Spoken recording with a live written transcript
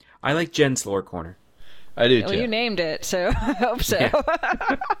I like Jen's lore corner. I do Well, too. you named it, so I hope so. Yeah.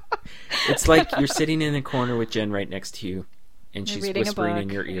 It's like you're sitting in the corner with Jen right next to you, and You're she's reading whispering a in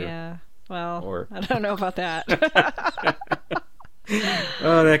book. your ear. Yeah. Well, Or- I don't know about that.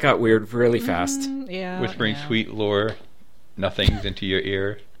 Oh, that got weird really fast. Yeah. Whispering yeah. sweet lore nothings into your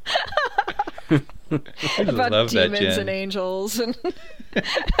ear. I just About love that, demons Jen. and angels and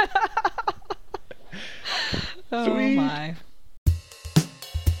oh Sweet. my.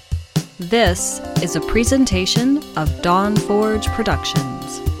 This is a presentation of Dawnforge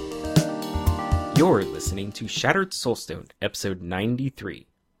Productions. You're listening to Shattered Soulstone, episode 93,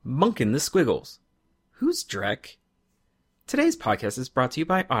 Monk in the Squiggles. Who's Drek? Today's podcast is brought to you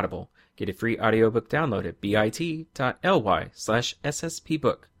by Audible. Get a free audiobook download at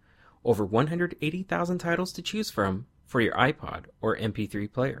bit.ly/sspbook. Over 180,000 titles to choose from for your iPod or MP3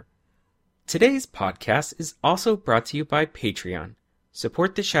 player. Today's podcast is also brought to you by Patreon.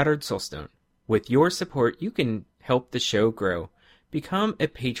 Support the Shattered Soulstone. With your support, you can help the show grow. Become a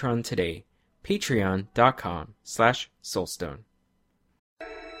patron today. Patreon.com/Soulstone.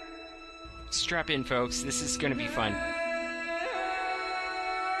 Strap in, folks. This is going to be fun.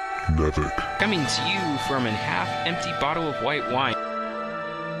 Nevik, Coming to you from a half-empty bottle of white wine.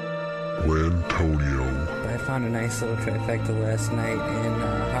 Lantonio, I found a nice little trifecta last night in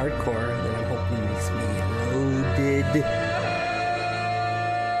hardcore that I'm hoping makes me loaded.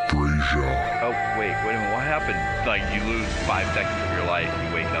 Brasia, Oh, wait a minute, what happened? Like, you lose 5 seconds of your life,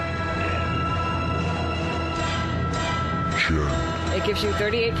 you wake up dead. Jen, It gives you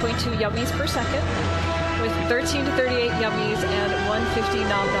 38.2 yummies per second, with 13 to 38 yummies and 150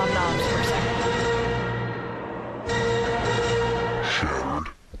 nom nom noms per second. Shattered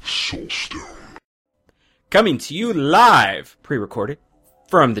Soulstone. Coming to you live, pre-recorded,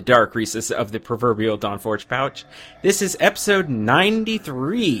 from the dark recesses of the proverbial Dawnforge pouch. This is episode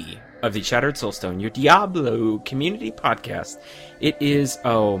 93 of the Shattered Soulstone, your Diablo community podcast. It is,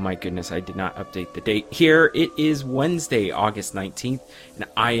 oh my goodness, I did not update the date here. It is Wednesday, August 19th, and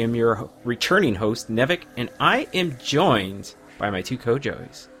I am your returning host, Nevik, and I am joined by my two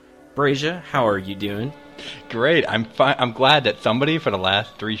co-joys. Brasia, how are you doing? Great. I'm glad that somebody for the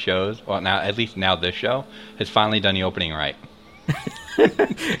last 3 shows, well, now at least now this show, has finally done the opening right.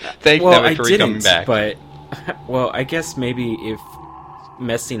 Thanks, Well, Nevik, I for didn't, coming back. but, well, I guess maybe if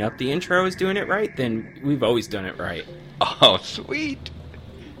messing up the intro is doing it right, then we've always done it right. Oh, sweet.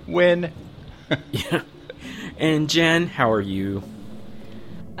 Win. Yeah. And Jen, how are you?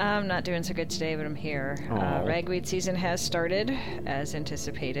 I'm not doing so good today, but I'm here. Aw. Ragweed season has started, as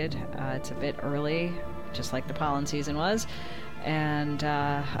anticipated. It's a bit early, just like the pollen season was. And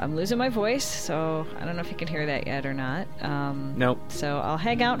I'm losing my voice, so I don't know if you can hear that yet or not. Nope. So I'll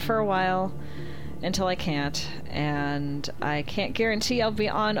hang out for a while until I can't. And I can't guarantee I'll be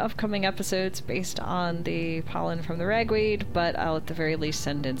on upcoming episodes based on the pollen from the ragweed, but I'll at the very least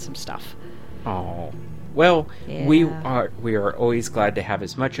send in some stuff. Oh. Well, we Yeah. are always glad to have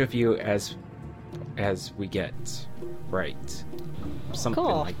as much of you as we get right. Something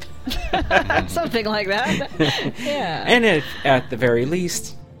Cool. like that. Something like that. Yeah. And at the very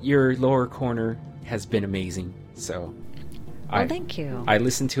least, your lower corner has been amazing. So Well, thank you. I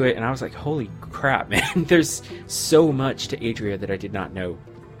listened to it and I was like, holy crap, man. There's so much to Adria that I did not know.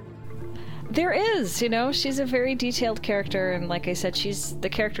 There is, she's a very detailed character, and like I said, the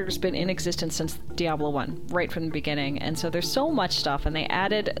character's been in existence since Diablo 1, right from the beginning, and so there's so much stuff, and they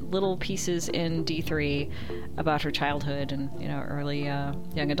added little pieces in D3 about her childhood and, early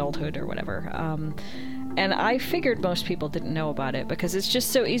young adulthood or whatever. And I figured most people didn't know about it, because it's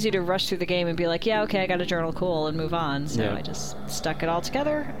just so easy to rush through the game and be like, yeah, okay, I got a journal, cool, and move on. So Yeah. I just stuck it all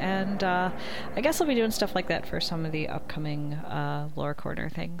together, and I guess I'll be doing stuff like that for some of the upcoming lore corner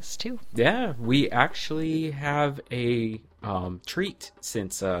things, too. Yeah, we actually have a treat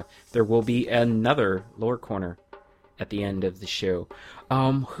since there will be another lore corner at the end of the show.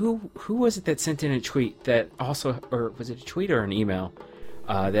 Who was it that sent in a tweet that also, or was it a tweet or an email?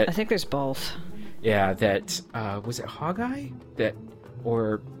 I think there's both. Yeah, that was it Hawkeye?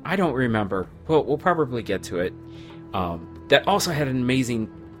 Or I don't remember. Well, we'll probably get to it. That also had an amazing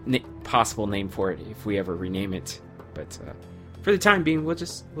possible name for it if we ever rename it. But for the time being, we'll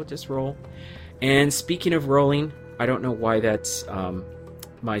just roll. And speaking of rolling, I don't know why that's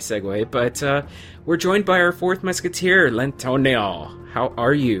my segue, but we're joined by our fourth musketeer, Lantonio. How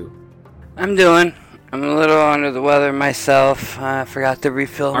are you? I'm a little under the weather myself. I forgot to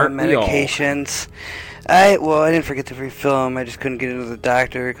refill my Aren't we all? medications. I didn't forget to refill them. I just couldn't get into the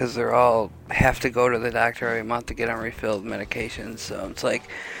doctor because they're all have to go to the doctor every month to get on refilled medications. So it's like,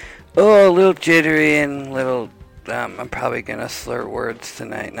 a little jittery and a little I'm probably gonna slur words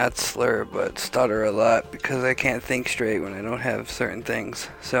tonight. Not slur, but stutter a lot because I can't think straight when I don't have certain things.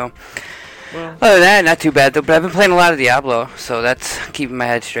 So, Well, other than that, not too bad though. But I've been playing a lot of Diablo, so that's keeping my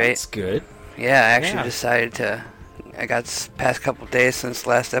head straight. it's good. Yeah, I actually Yeah. decided to. I got past couple days since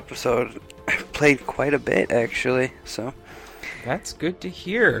last episode. Played quite a bit actually. So That's good to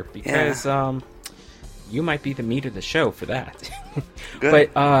hear because you might be the meat of the show for that. good.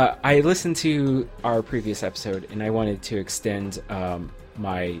 But I listened to our previous episode, and I wanted to extend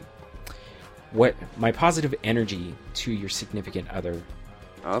my positive energy to your significant other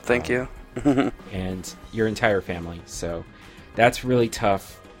Oh, thank you. and your entire family. So that's really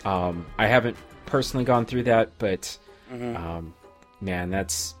tough. I haven't personally gone through that, but man,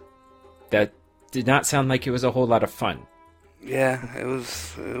 that did not sound like it was a whole lot of fun. Yeah, it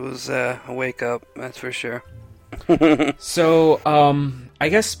was a wake up, that's for sure. So, I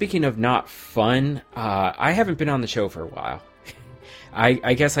guess speaking of not fun, I haven't been on the show for a while.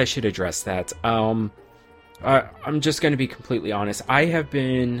 I guess I should address that. I'm just going to be completely honest. I have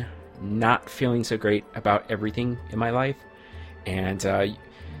been not feeling so great about everything in my life. And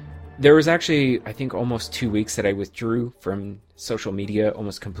there was actually, I think, almost 2 weeks that I withdrew from social media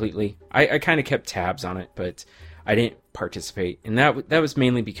almost completely. I kind of kept tabs on it, but I didn't participate. And that was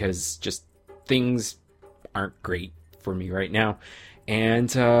mainly because just things aren't great for me right now.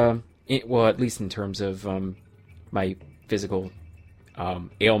 And, well, at least in terms of my physical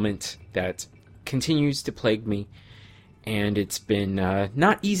ailment that continues to plague me. And it's been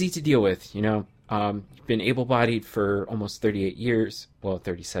not easy to deal with, you know. Been able-bodied for almost 38 years, well,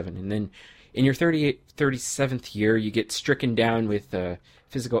 37, and then in your 37th year, you get stricken down with a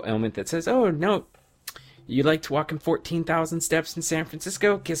physical ailment that says, oh, no, you like to walk in 14,000 steps in San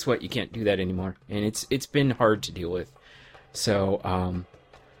Francisco? Guess what? You can't do that anymore, and it's been hard to deal with. So,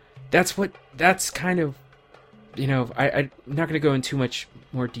 that's kind of, you know, I'm not going to go into too much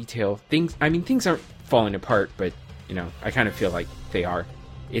more detail. Things aren't falling apart, but, you know, I kind of feel like they are.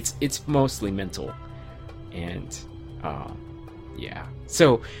 It's mostly mental. And, yeah.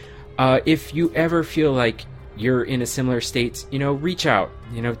 So, if you ever feel like you're in a similar state, you know, reach out.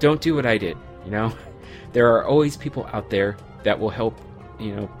 You know, don't do what I did, you know. There are always people out there that will help,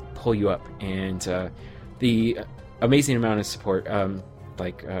 you know, pull you up. And, the amazing amount of support,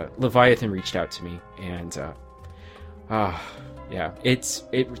 Leviathan reached out to me. And, yeah, it's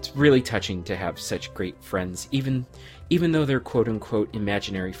really touching to have such great friends, even though they're quote-unquote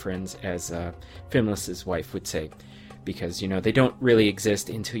imaginary friends, as Finless's wife would say, because, you know, they don't really exist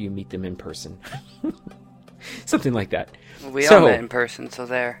until you meet them in person. Something like that. We all met in person, so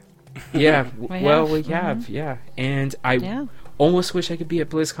there. Yeah, We have, yeah. And I almost wish I could be at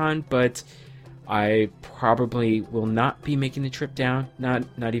BlizzCon, but I probably will not be making the trip down,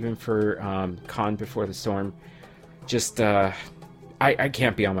 not even for Con Before the Storm. Just, I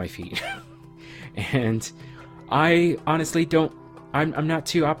can't be on my feet. And I honestly don't. I'm not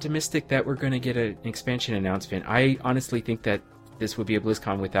too optimistic that we're going to get an expansion announcement. I honestly think that this would be a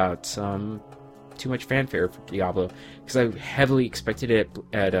BlizzCon without too much fanfare for Diablo, because I heavily expected it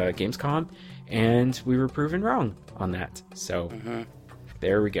at Gamescom, and we were proven wrong on that. So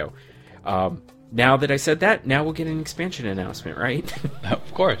there we go. Now that I said that, now we'll get an expansion announcement, right?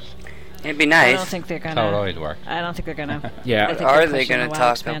 Of course. It'd be nice. I don't think they're That's how it gonna. always works. I don't think they're gonna. Yeah. I think Are they're they pushing going the to WoW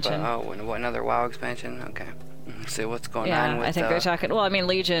talk expansion. about another WoW expansion? Okay. See what's going on with I think they're talking. Well, I mean,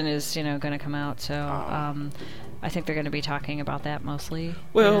 Legion is going to come out, so I think they're going to be talking about that mostly.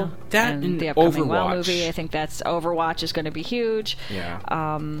 Well, you know? that and and the upcoming WoW Overwatch. movie. I think that's Overwatch is going to be huge.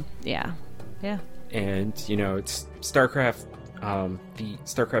 Yeah. Yeah. And, you know, it's StarCraft, the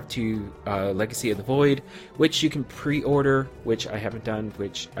StarCraft 2 Legacy of the Void, which you can pre-order, which I haven't done,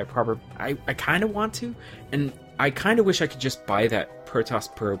 which I kind of want to, and I kind of wish I could just buy that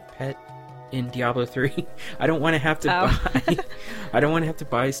Protoss Pro pet in Diablo 3. I don't want to have to buy I don't want to have to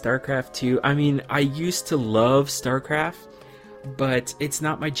buy StarCraft 2. I mean, I used to love StarCraft, but it's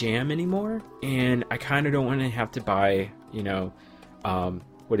not my jam anymore, and I kind of don't want to have to buy, you know,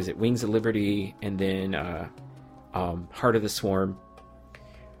 what is it, Wings of Liberty, and then Heart of the Swarm.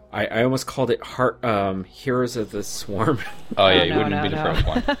 I almost called it Heroes of the Swarm. Oh yeah, you no, wouldn't no, be the no.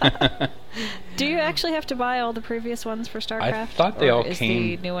 first one. Do you actually have to buy all the previous ones for StarCraft? I thought they or all is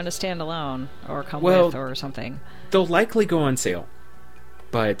came- the new one a standalone or come Well- with or something? They'll likely go on sale,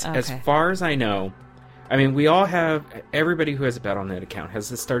 but as Okay. far as I know, I mean, we all have, everybody who has a Battle.net account has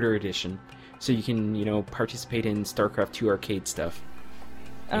the starter edition, so you can, you know, participate in StarCraft 2 arcade stuff.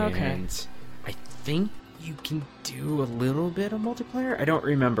 Okay. And I think you can do a little bit of multiplayer. I don't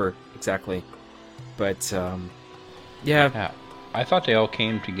remember exactly, but yeah. Yeah, I thought they all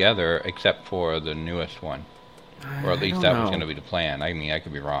came together except for the newest one. Or at least I that don't was know. going to be the plan. I mean, I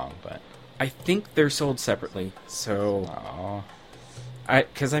could be wrong, but... I think they're sold separately, so... Oh,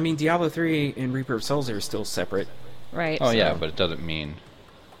 Because, I mean, Diablo 3 and Reaper of Souls are still separate. Right. oh yeah, but it doesn't mean...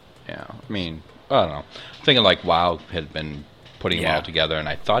 Yeah, I mean, I don't know. I'm thinking like WoW had been putting them Yeah. all together, and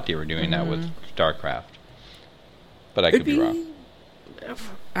I thought they were doing that with StarCraft. But I could be wrong.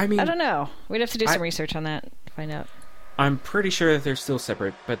 I mean, I don't know. We'd have to do some I- research on that to find out. I'm pretty sure that they're still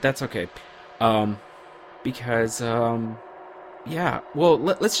separate, but that's okay. Because, yeah. Well,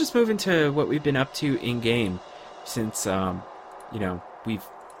 let's just move into what we've been up to in game since, you know,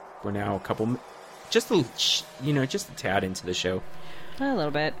 we're now a couple, just a tad into the show. A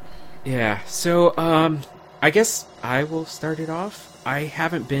little bit. Yeah. So, I guess I will start it off. I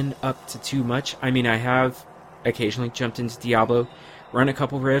haven't been up to too much. I mean, I have occasionally jumped into Diablo, run a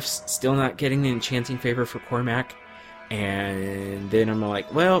couple rifts, still not getting the enchanting favor for Cormac. And then I'm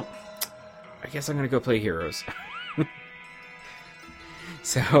like, well, I guess I'm going to go play Heroes.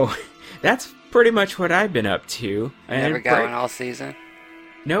 So, that's pretty much what I've been up to. And Never got one all season.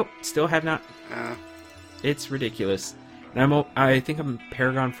 Nope, still have not. Oh. It's ridiculous. And I think I'm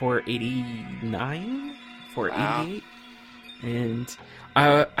Paragon 489? 488? And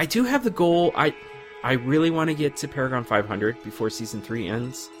I do have the goal. I really want to get to Paragon 500 before Season 3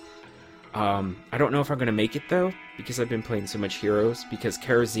 ends. I don't know if I'm going to make it, though, because I've been playing so much Heroes. Because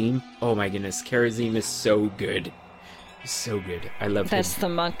Karazim, oh my goodness, Karazim is so good. So good. I love him. That's the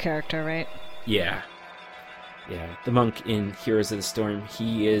monk character, right? Yeah. Yeah, the monk in Heroes of the Storm,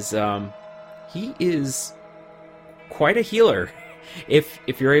 he is quite a healer if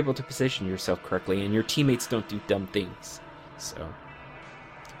you're able to position yourself correctly and your teammates don't do dumb things. So,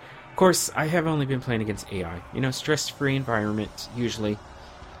 of course, I have only been playing against AI. You know, stress-free environment, usually.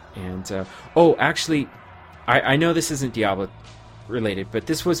 And, actually, I know this isn't Diablo related, but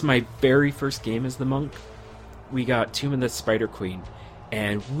this was my very first game as the monk. We got Tomb of the Spider Queen,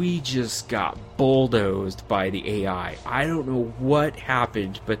 and we just got bulldozed by the AI. I don't know what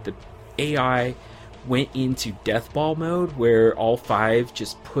happened, but the AI went into death ball mode where all 5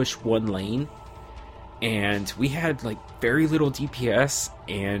 just push one lane, and we had like very little DPS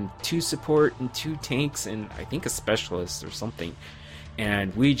and 2 support and 2 tanks and I think a specialist or something,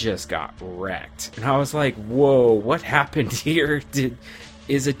 and we just got wrecked. And I was like, whoa, what happened here?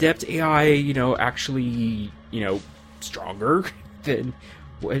 Is Adept AI, actually, stronger than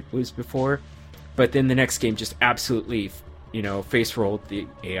what was before? But then the next game just absolutely, face rolled the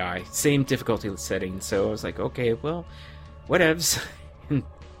AI. Same difficulty setting. So I was like, okay, well, whatevs.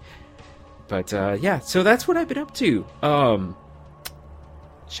 But, yeah, so that's what I've been up to.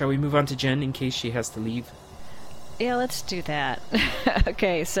 Shall we move on to Jen in case she has to leave? Yeah, let's do that.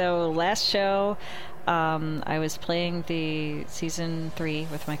 Okay, so last show, I was playing the Season 3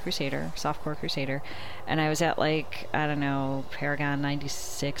 with my Crusader, Softcore Crusader, and I was at, Paragon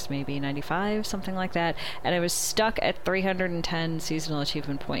 96, maybe 95, something like that, and I was stuck at 310 seasonal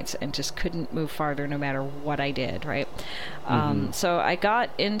achievement points and just couldn't move farther no matter what I did, right? So I got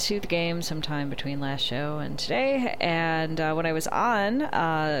into the game sometime between last show and today, and when I was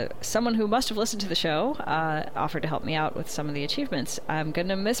on, someone who must have listened to the show offered to help me out with some of the achievements. I'm going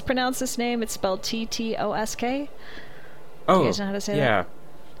to mispronounce this name. It's spelled T-T-O-S-K. Oh, Do you guys know how to say yeah.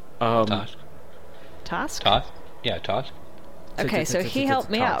 Tosk? Tosk? Tosk? Yeah, Tosk. Okay, so he helped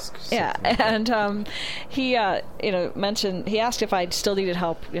me out. Yeah, and he, mentioned, he asked if I still needed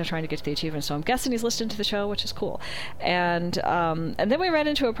help, trying to get to the achievement. So I'm guessing he's listened to the show, which is cool. And then we ran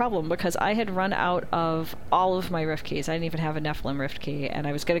into a problem because I had run out of all of my rift keys. I didn't even have a Nephilim rift key, and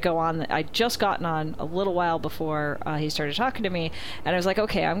I was going to go on. I'd just gotten on a little while before he started talking to me, and I was like,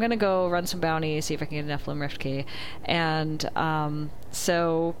 okay, I'm going to go run some bounties, see if I can get a Nephilim rift key. And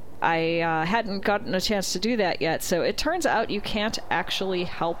so I hadn't gotten a chance to do that yet, so it turns out you can't actually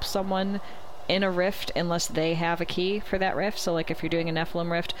help someone in a rift unless they have a key for that rift. So, if you're doing a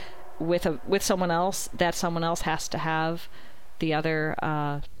Nephilim rift with someone else, that someone else has to have the other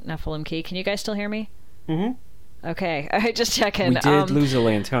Nephilim key. Can you guys still hear me? Mm-hmm. Okay, all right, just checking. We did lose a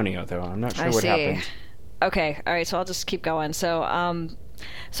Lantonio, though. I'm not sure what happened. Okay, all right, so I'll just keep going. So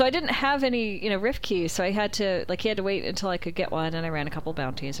I didn't have any, rift keys, so I had to, he had to wait until I could get one, and I ran a couple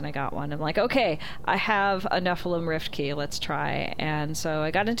bounties, and I got one. I'm like, okay, I have a Nephilim rift key, let's try. And so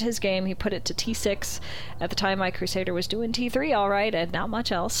I got into his game, he put it to T6. At the time, my Crusader was doing T3 all right, and not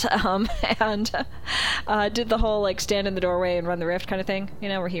much else. And did the whole, stand in the doorway and run the rift kind of thing,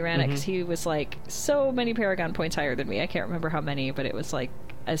 where he ran it, because he was, so many Paragon points higher than me. I can't remember how many, but it was,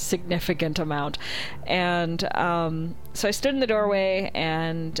 a significant amount. And so I stood in the doorway,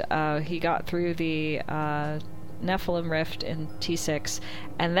 and he got through the Nephilim Rift in T6,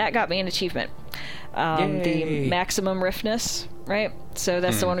 and that got me an achievement. Yay. The maximum riftness, right? So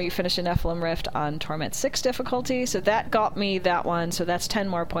that's the one where you finish a Nephilim Rift on Torment 6 difficulty. So that got me that one. So that's 10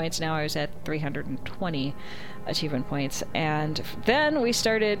 more points. Now I was at 320 achievement points. And then we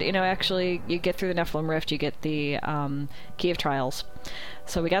started, actually, you get through the Nephilim Rift, you get the Key of Trials.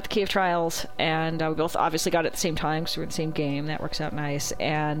 So we got the Key of Trials, and we both obviously got it at the same time because we're in the same game. That works out nice.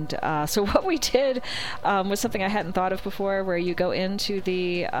 And so what we did was something I hadn't thought of before, where you go into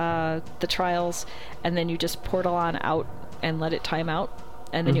the trials, and then you just portal on out and let it time out.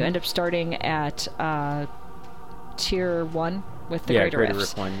 And then you end up starting at Tier 1 with the Greater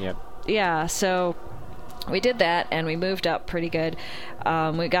Rifts. 1, yep. Yeah, so we did that, and we moved up pretty good.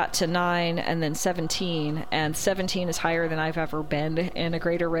 We got to 9 and then 17, and 17 is higher than I've ever been in a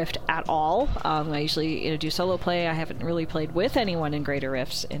Greater Rift at all. I usually do solo play. I haven't really played with anyone in Greater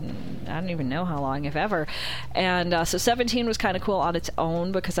Rifts in I don't even know how long, if ever. And so 17 was kind of cool on its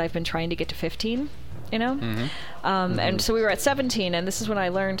own because I've been trying to get to 15. And so we were at 17, and this is when I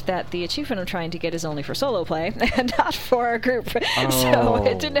learned that the achievement I'm trying to get is only for solo play and not for a group. So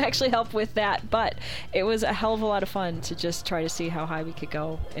it didn't actually help with that, but it was a hell of a lot of fun to just try to see how high we could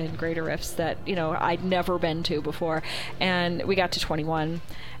go in Greater Rifts that I'd never been to before. And we got to 21,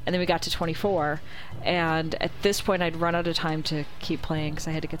 and then we got to 24, and at this point I'd run out of time to keep playing because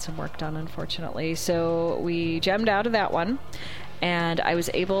I had to get some work done, unfortunately. So we gemmed out of that one, and I was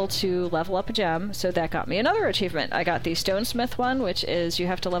able to level up a gem, so that got me another achievement. I got the Stonesmith one, which is you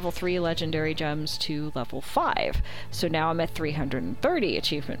have to level 3 legendary gems to level 5. So now I'm at 330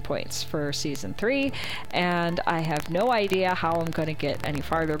 achievement points for Season 3, and I have no idea how I'm going to get any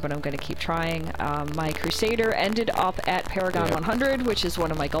farther, but I'm going to keep trying. My Crusader ended up at Paragon 100, which is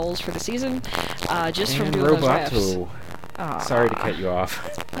one of my goals for the season, just from doing those rifts. Sorry to cut you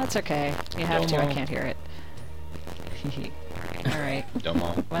off. That's okay. You have to. I can't hear it. All right.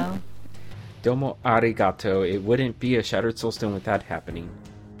 Domo. Well. Domo arigato. It wouldn't be a Shattered Soulstone with that happening.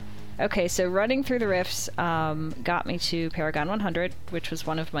 Okay, so running through the rifts got me to Paragon 100, which was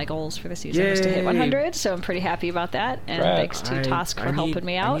one of my goals for the season, was to hit 100, so I'm pretty happy about that, and thanks to Tosk for helping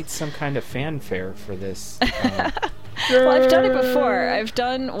me out. I need some kind of fanfare for this. Well, I've done it before. I've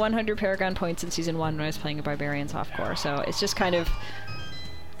done 100 Paragon points in Season 1 when I was playing a Barbarian softcore, so it's just kind of...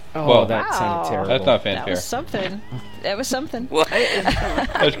 Oh, that sounded terrible. That's not fanfare. That was something. That was something. What?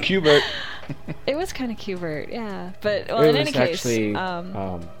 That was Qbert. It was kind of Qbert, yeah. But, well, in any case... Actually,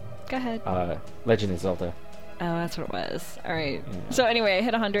 go ahead. Legend of Zelda. Oh, that's what it was. All right. Yeah. So anyway, I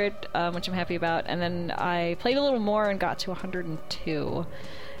hit 100, which I'm happy about, and then I played a little more and got to 102.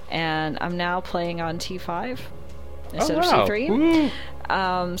 And I'm now playing on T5 instead of C3. Woo.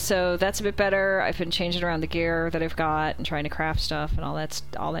 So that's a bit better. I've been changing around the gear that I've got and trying to craft stuff and all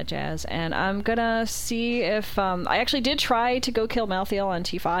that jazz. And I'm gonna see if I actually did try to go kill Malthael on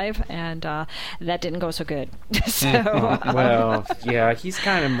T5, and that didn't go so good. So well, yeah, he's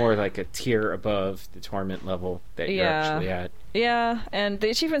kind of more like a tier above the Torment level that you're actually at. Yeah, and the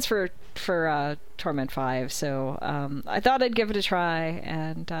achievements for Torment 5, so I thought I'd give it a try,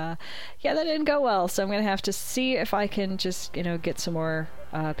 and that didn't go well, so I'm going to have to see if I can just, get some more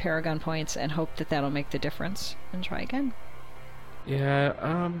Paragon points and hope that that'll make the difference, and try again. Yeah,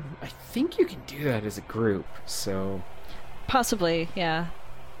 I think you can do that as a group, so... Possibly, yeah.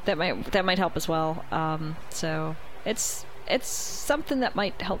 That might help as well. So it's something that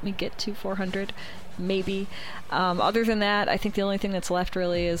might help me get to 400, maybe. Other than that, I think the only thing that's left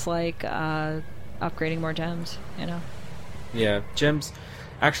really is upgrading more gems. Yeah, gems.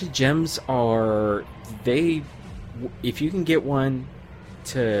 Actually, gems are if you can get one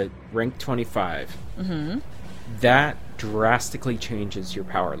to rank 25, that drastically changes your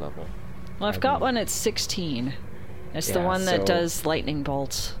power level. Well, I've got one at 16. It's the one that does lightning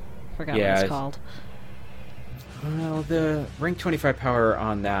bolts. Forgot what it's called. Well, the rank 25 power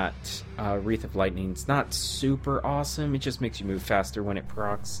on that Wreath of Lightning's not super awesome. It just makes you move faster when it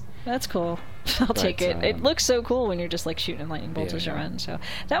procs. That's cool. I'll take it. It looks so cool when you're just shooting lightning bolts as you run. So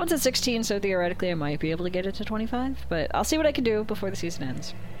that one's at 16, so theoretically I might be able to get it to 25, but I'll see what I can do before the season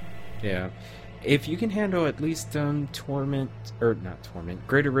ends. Yeah. If you can handle at least Greater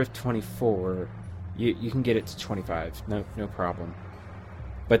Rift 24, you can get it to 25. No problem.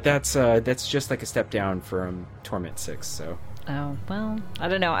 But that's just like a step down from Torment 6, so... Oh, well, I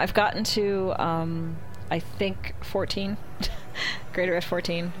don't know. I've gotten to, I think, 14. Greater Rift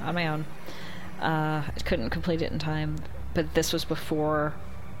 14 on my own. I couldn't complete it in time, but this was before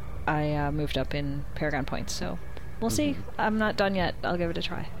I moved up in Paragon points, so we'll see. I'm not done yet. I'll give it a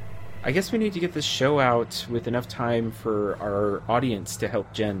try. I guess we need to get this show out with enough time for our audience to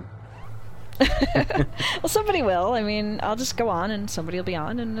help Jen. Well, somebody will. I mean, I'll just go on, and somebody will be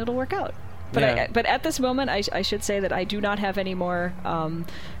on, and it'll work out. But Yeah. but at this moment, I should say that I do not have any more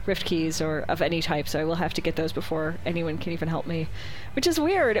Rift keys or of any type, so I will have to get those before anyone can even help me, which is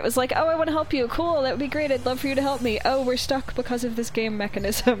weird. It was like, oh, I want to help you. Cool, that would be great. I'd love for you to help me. Oh, we're stuck because of this game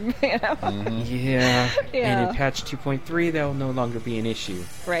mechanism. You know? Yeah. Yeah. And in patch 2.3, that'll no longer be an issue.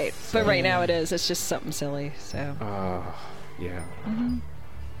 Right. But right now it is. It's just something silly. So. Oh, yeah.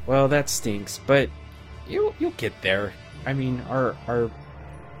 Well, that stinks, but you'll get there. I mean, our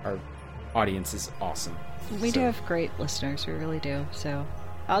audience is awesome. We do have great listeners. We really do. So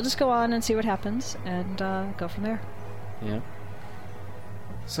I'll just go on and see what happens and go from there. Yeah.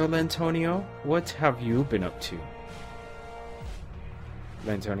 So, Lantonio, what have you been up to?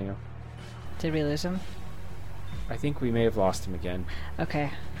 Lantonio, Did we lose him? I think we may have lost him again. Okay.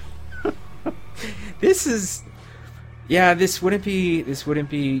 This wouldn't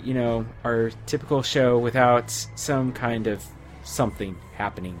be, you know, our typical show without some kind of something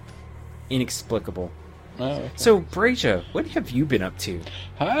happening. Inexplicable. Oh, okay. So, Brasia, what have you been up to?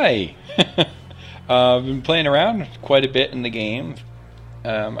 Hi. I've been playing around quite a bit in the game.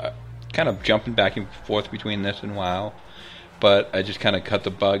 Kind of jumping back and forth between this and WoW. But I just kind of cut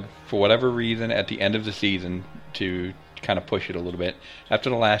the bug for whatever reason at the end of the season to kind of push it a little bit. After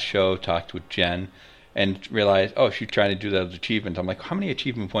the last show, talked with Jen and realized, oh, she's trying to do those achievements. I'm like, how many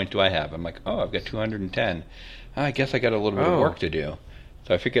achievement points do I have? I'm like, oh, I've got 210. I guess I got a little bit of work to do.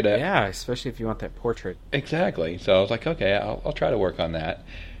 So I figured out. Yeah, especially if you want that portrait. Exactly. So I was like, okay, I'll try to work on that.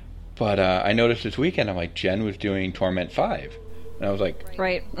 But I noticed this weekend, I'm like, Jen was doing Torment 5. And I was like,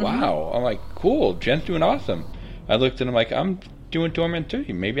 Right. wow. I'm like, cool. Jen's doing awesome. I looked and I'm like, I'm doing Torment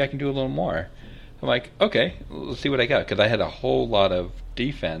 2. Maybe I can do a little more. I'm like, okay, let's see what I got. Because I had a whole lot of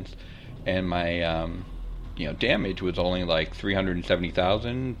defense. And my damage was only like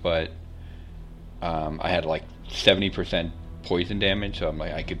 370,000. But I had like 70% poison damage, so I'm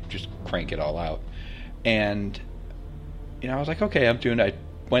like, I could just crank it all out. And I was like, okay, I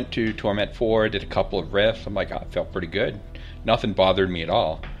went to Torment 4, did a couple of rifts. I'm like, I felt pretty good. Nothing bothered me at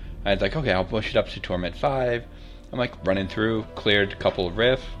all. I was like, okay, I'll push it up to Torment 5. I'm like running through, cleared a couple of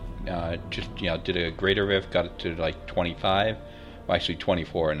rifts, did a greater rift, got it to like 25, well, actually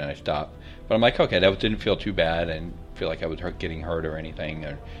 24, and then I stopped. But I'm like, okay, that didn't feel too bad, and feel like I was getting hurt or anything,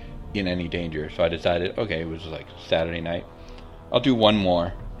 or in any danger. So I decided, okay, it was like Saturday night. I'll do one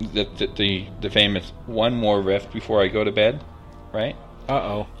more, the famous one more rift before I go to bed, right?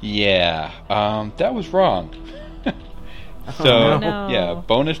 Uh-oh. Yeah, that was wrong. So, no. yeah,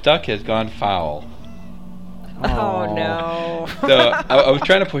 bonus duck has gone foul. Oh, no. So I was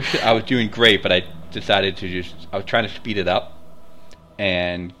trying to push it. I was doing great, but I decided I was trying to speed it up,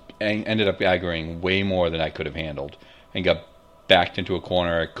 and ended up aggroing way more than I could have handled, and got backed into a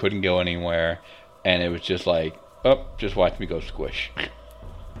corner. I couldn't go anywhere, and it was just like, oh, just watch me go squish.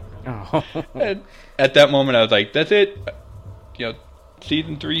 Oh. And at that moment, I was like, that's it.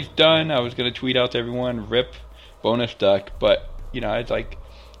 Season 3's done. I was going to tweet out to everyone, rip bonus duck, but, it's like,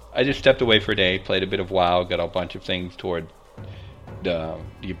 I just stepped away for a day, played a bit of WoW, got a bunch of things toward the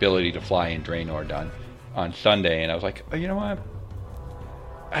ability to fly in Draenor done on Sunday, and I was like, oh, you know what?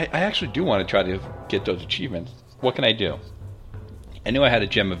 I actually do want to try to get those achievements. What can I do? I knew I had a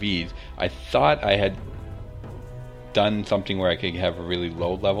Gem of Ease. I thought I had done something where I could have a really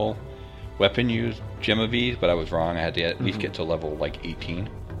low level weapon use Gem of Ease, but I was wrong. I had to at least get to level like 18.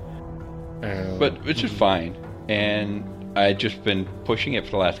 But it's just fine. And I had just been pushing it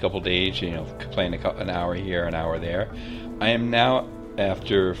for the last couple of days, playing an hour here, an hour there. I am now,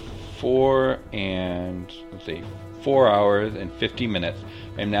 after 4 hours and 50 minutes,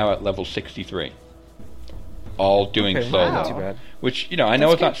 I am now at level 63. All doing solo. Not too bad. Which, I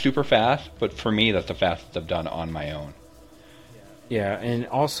know it's not super fast, but for me, that's the fastest I've done on my own. Yeah, and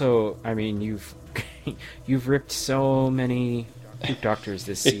also, I mean, you've ripped so many Poop Doctors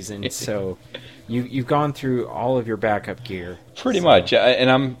this season, so you've gone through all of your backup gear. Pretty much,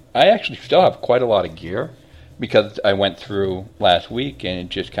 and I actually still have quite a lot of gear, because I went through last week and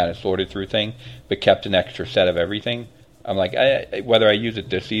just kind of sorted through things, but kept an extra set of everything. I'm like, whether I use it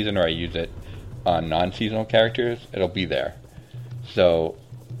this season or I use it on non-seasonal characters, it'll be there. So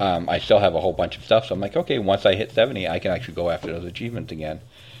I still have a whole bunch of stuff. So I'm like, okay, once I hit 70, I can actually go after those achievements again.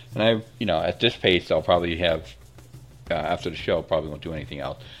 And at this pace, I'll probably have, after the show, probably won't do anything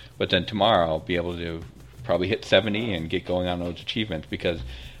else. But then tomorrow, I'll be able to probably hit 70 and get going on those achievements, because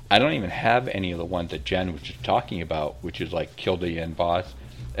I don't even have any of the ones that Jen was just talking about, which is like kill the end boss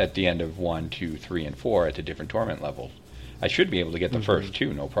at the end of 1, 2, 3, and 4 at the different torment levels. I should be able to get the first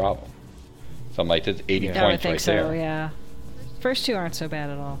 2, no problem. So I'm like, that's 80 I would points think right so, there. yeah. First two aren't so bad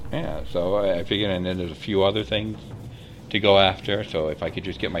at all. Yeah, so I figured, and then there's a few other things to go after, so if I could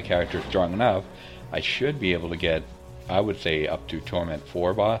just get my character strong enough, I should be able to get, I would say, up to Torment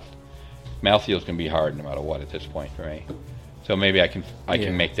 4 boss. Malthael's going to be hard no matter what at this point for me. So maybe I can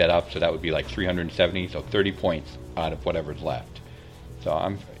make that up, so that would be like 370, so 30 points out of whatever's left. So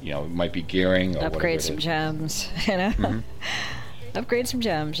I'm, it might be gearing or upgrade some is. gems, Upgrade some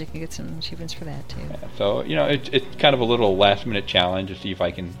gems. You can get some achievements for that too. Yeah, so it's kind of a little last-minute challenge to see if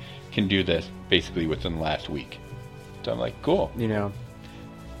I can do this basically within the last week. So I'm like, cool.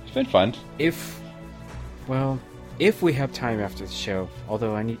 It's been fun. If we have time after the show,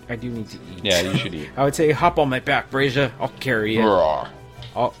 although I do need to eat. Yeah, you should eat. I would say hop on my back, Brazier. I'll carry you. Roar.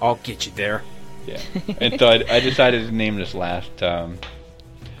 I'll get you there. Yeah. And so I decided to name this last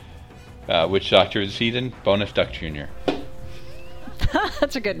Witch Doctor of the season Bonus Duck Jr.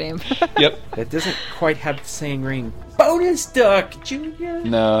 That's a good name. Yep. That doesn't quite have the saying ring. Bonus Duck Jr.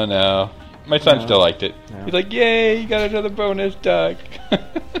 No. My son still liked it. No. He's like, yay, you got another bonus duck.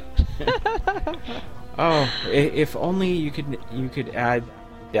 Oh, if only you could add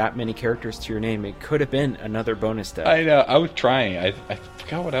that many characters to your name. It could have been another bonus duck. I know. I was trying. I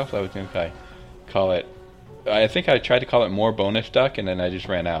forgot what else I was going to call it. I think I tried to call it More Bonus Duck, and then I just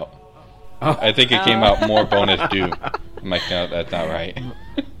ran out. Oh. I think it came out More Bonus Do. I'm like, no, that's not right.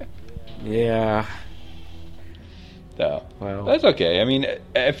 Yeah. So, well, that's okay. I mean,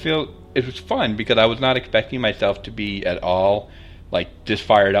 I feel it was fun because I was not expecting myself to be at all like just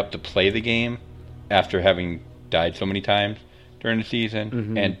fired up to play the game after having died so many times during the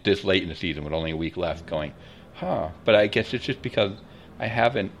season and this late in the season with only a week left going, but I guess it's just because I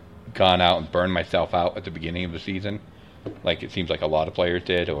haven't gone out and burned myself out at the beginning of the season like it seems like a lot of players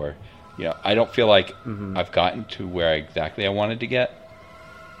did, or I don't feel like I've gotten to where exactly I wanted to get,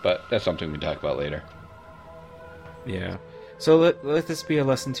 but that's something we can talk about later. Yeah. So let this be a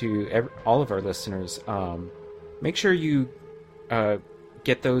lesson to all of our listeners. Make sure you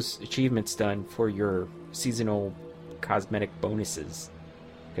get those achievements done for your seasonal cosmetic bonuses,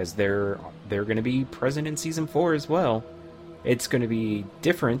 because they're going to be present in Season 4 as well. It's going to be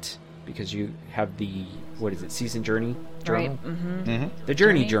different because you have the, Season Journey Journal? Right. Mm-hmm. The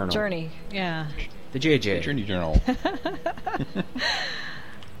Journey Journal. Journey, yeah. The JJ. The Journey Journal.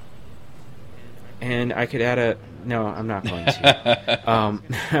 And I could add no, I'm not going to.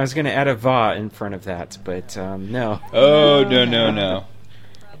 I was going to add a va in front of that, but no. Oh, no.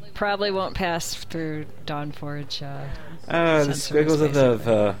 Probably won't pass through Dawnforge. The squiggles of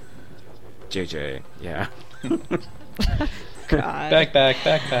the JJ, yeah. God.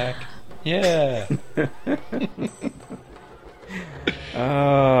 Back. Yeah.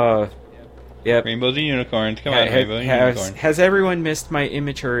 Yep. Rainbows and unicorns. Come on, rainbows and unicorns. Has everyone missed my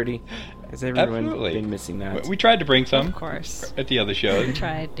immaturity? Has everyone Absolutely. been missing that? We tried to bring some. Of course. At the other shows. We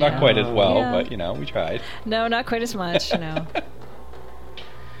tried. Not quite as well, Yeah. but we tried. No, not quite as much. No.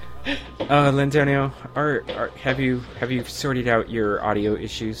 Lantonio, have you sorted out your audio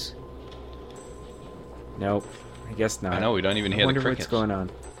issues? Nope, I guess not. I know we don't even hear the wonder crickets. what's going on.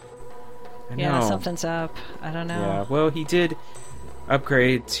 I Yeah, know. something's up. I don't know. Yeah, well, he did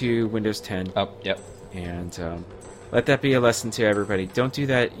upgrade to Windows 10. Yep. And let that be a lesson to everybody. Don't do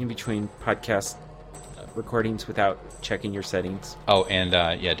that in between podcast recordings without checking your settings. Oh, and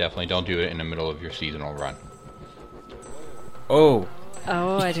definitely don't do it in the middle of your seasonal run. Oh,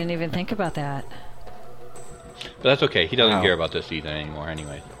 I didn't even think about that. But that's okay. He doesn't Wow. care about this season anymore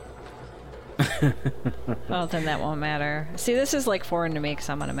anyway. Well, then that won't matter. See, this is like foreign to me because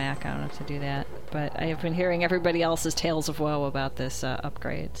I'm on a Mac. I don't have to do that. But I have been hearing everybody else's tales of woe about this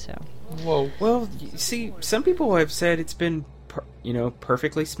upgrade. So. Whoa. well, you see, some people have said it's been,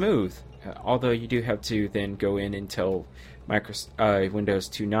 perfectly smooth. Although you do have to then go in and tell Windows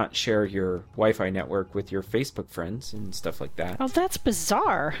to not share your Wi-Fi network with your Facebook friends and stuff like that. Oh, that's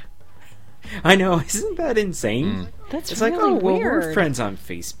bizarre. I know, isn't that insane? That's It's really like, oh, well, we're weird. friends on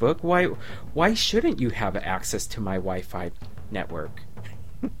Facebook. Why shouldn't you have access to my Wi-Fi network?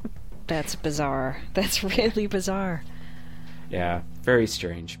 That's bizarre. That's really bizarre. Yeah, very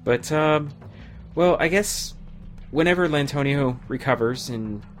strange. But, well, I guess whenever Lantonio recovers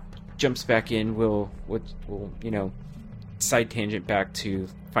and jumps back in, we'll side tangent back to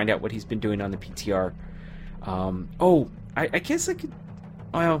find out what he's been doing on the PTR. I guess I could...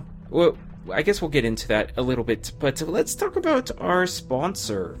 Well, I guess we'll get into that a little bit, but let's talk about our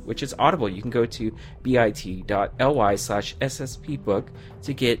sponsor, which is Audible. You can go to bit.ly/sspbook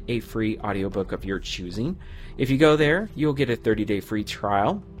to get a free audiobook of your choosing. If you go there, you'll get a 30-day free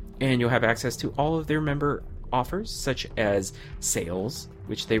trial, and you'll have access to all of their member offers, such as sales,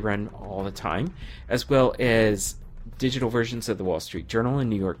 which they run all the time, as well as digital versions of the Wall Street Journal and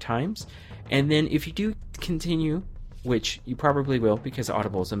New York Times. And then if you do continue, which you probably will because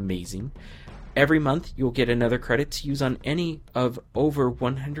Audible is amazing, every month you'll get another credit to use on any of over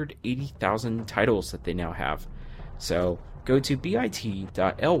 180,000 titles that they now have. So go to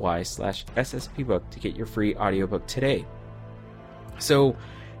bit.ly/sspbook to get your free audiobook today. So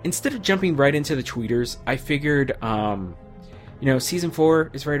instead of jumping right into the tweeters, I figured, season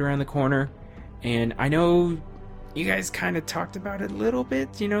 4 is right around the corner, and I know you guys kind of talked about it a little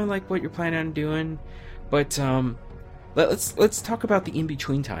bit, like what you're planning on doing, but let's talk about the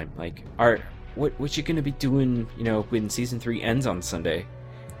in-between time. Like, what you gonna be doing, when season 3 ends on Sunday,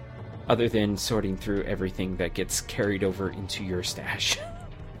 other than sorting through everything that gets carried over into your stash?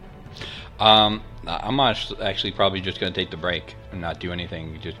 I'm actually probably just going to take the break and not do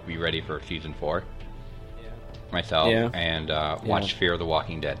anything. Just be ready for season 4 myself, and watch Fear of the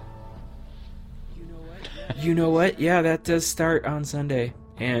Walking Dead. You know what? Yeah, that does start on Sunday,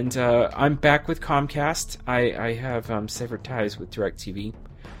 and I'm back with Comcast. I have severed ties with DirecTV,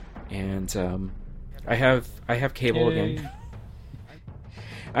 and I have cable again.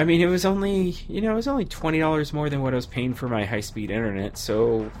 I mean, it was only $20 more than what I was paying for my high-speed internet,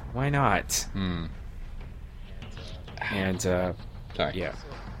 so why not? And Sorry.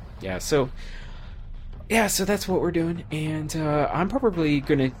 So that's what we're doing, and I'm probably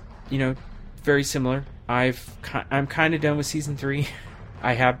gonna, very similar. I'm kind of done with season 3.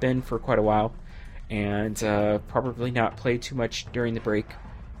 I have been for quite a while, and probably not play too much during the break,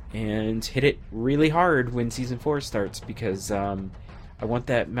 and hit it really hard when season 4 starts, because I want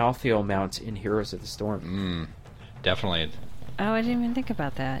that Malthael mount in Heroes of the Storm. Definitely. Oh, I didn't even think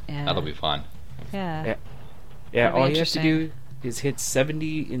about that. Yeah. That'll be fun. Yeah. Yeah, all you have to do is hit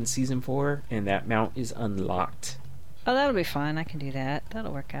 70 in season 4, and that mount is unlocked. Oh, that'll be fun. I can do that.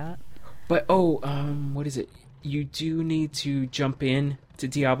 That'll work out. But, what is it? You do need to jump in to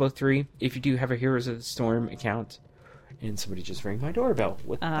Diablo 3 if you do have a Heroes of the Storm account. And somebody just rang my doorbell.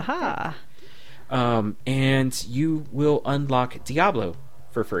 Aha. And you will unlock Diablo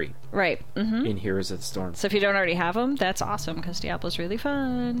for free. Right. Mm-hmm. In Heroes of the Storm. So if you don't already have them, that's awesome, because Diablo's really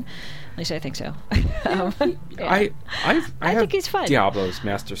fun. At least I think so. Yeah. I think he's fun. Diablo's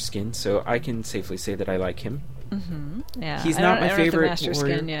Master Skin, so I can safely say that I like him. Mm-hmm. Yeah. He's not my favorite I don't have the Master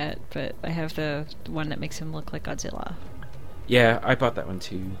warrior. Skin yet, but I have the one that makes him look like Godzilla. Yeah, I bought that one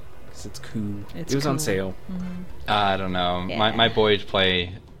too, because it's cool. It was on sale. Mm-hmm. I don't know. Yeah. My boys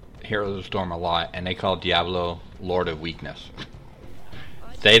play Heroes of the Storm a lot, and they call Diablo Lord of Weakness.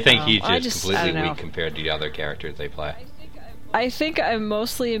 They think he's just completely weak compared to the other characters they play. I think I'm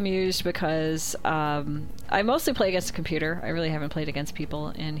mostly amused because I mostly play against the computer. I really haven't played against people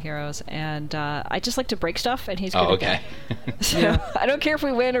in Heroes, and I just like to break stuff, and he's good at that. So I don't care if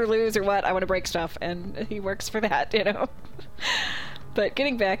we win or lose or what. I want to break stuff, and he works for that, But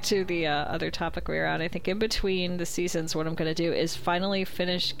getting back to the other topic we were on, I think in between the seasons, what I'm going to do is finally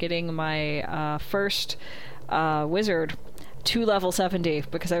finish getting my first wizard to level 70,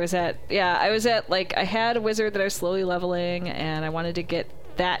 because I had a wizard that I was slowly leveling, and I wanted to get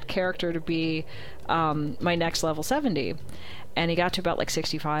that character to be my next level 70, and he got to about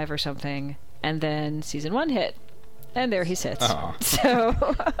 65 or something, and then season 1 hit, and there he sits.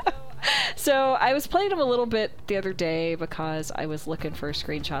 So I was playing him a little bit the other day because I was looking for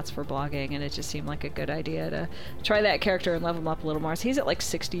screenshots for blogging, and it just seemed like a good idea to try that character and level him up a little more. So he's at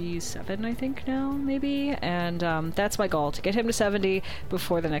 67, I think, now, maybe, and that's my goal, to get him to 70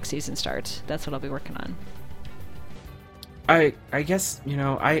 before the next season starts. That's what I'll be working on. I guess,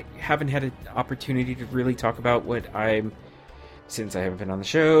 I haven't had an opportunity to really talk about since I haven't been on the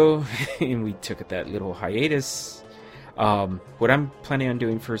show, and we took that little hiatus. What I'm planning on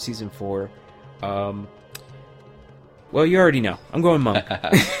doing for season 4, well, you already know. I'm going monk.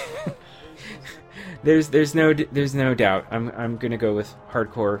 There's no doubt. I'm gonna go with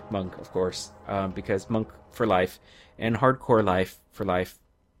hardcore monk, of course, because monk for life and hardcore life for life,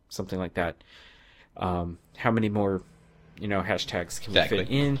 something like that. How many more, hashtags can we fit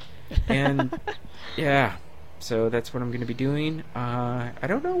in? And yeah, so that's what I'm gonna be doing. I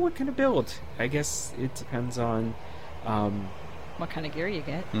don't know what kind of build. I guess it depends on what kind of gear you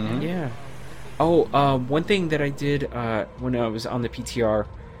get. Mm-hmm. Yeah. Oh, one thing that I did when I was on the PTR,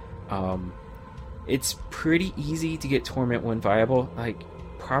 it's pretty easy to get Torment 1 viable,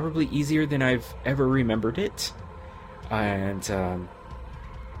 probably easier than I've ever remembered it, and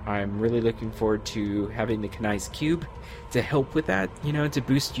I'm really looking forward to having the Kanai's Cube to help with that, to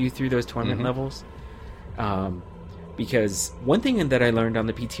boost you through those Torment levels. Because one thing that I learned on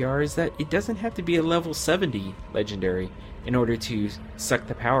the PTR is that it doesn't have to be a level 70 legendary in order to suck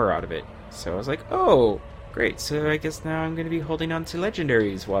the power out of it. So I was like, oh, Great, so I guess now I'm going to be holding on to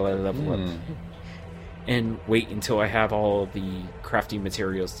legendaries while I level up. And wait until I have all the crafting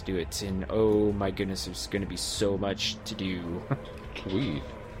materials to do it. And oh my goodness, there's going to be so much to do. Sweet.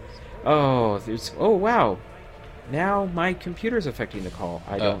 Oh wow. Now my computer's affecting the call.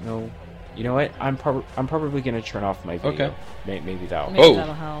 I don't know. You know what? I'm probably going to turn off my video. Okay. Maybe that'll Maybe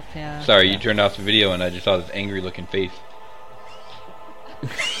that'll help, yeah. Sorry, you turned off the video and I just saw this angry looking face.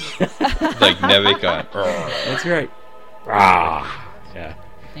 Like Nevik on. That's right. Yeah.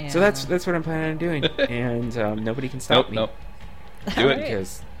 Yeah. So that's what I'm planning on doing, and nobody can stop me. Nope. Do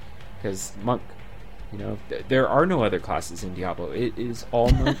it. Because monk, there are no other classes in Diablo. It is all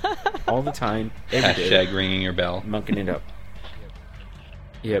monk, all the time, every day. Hashtag ringing your bell. Monking it up.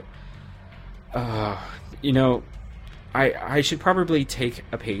 Yep. I should probably take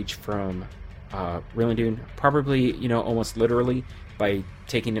a page from Rillandune, probably, almost literally, by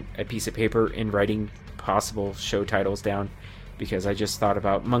taking a piece of paper and writing possible show titles down, because I just thought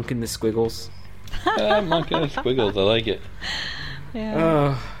about Monk and the Squiggles. Monk and the Squiggles, I like it.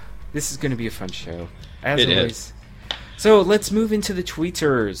 Yeah. This is going to be a fun show, as It always. is. So let's move into the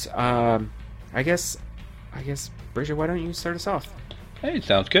tweeters. I guess, Bridget, why don't you start us off? Hey,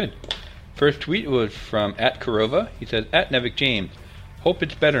 sounds good. First tweet was from @Karova. He says, @Nevik James, hope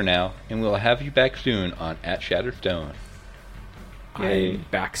it's better now, and we'll have you back soon on @Shatterstone. Yay. I'm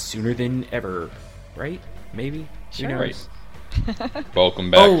back sooner than ever, right? Maybe. Sure. Who knows?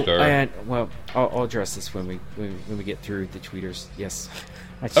 Welcome back, sir. And I'll address this when we get through the tweeters. Yes,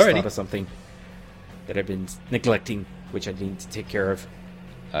 I just Alrighty. thought of something that I've been neglecting, which I need to take care of.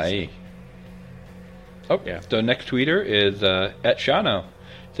 Aye. Oh, Yeah. The next tweeter is @Shano.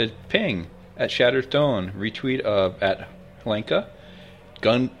 It says, ping, @Shatterstone, retweet of @Hlenka,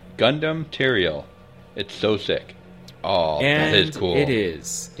 Gundam Teriel. It's so sick. Oh, And that is cool. It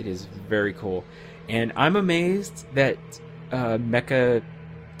is. It is very cool. And I'm amazed that Mecha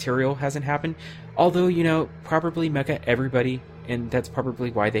Teriel hasn't happened. Although, probably Mecha everybody, and that's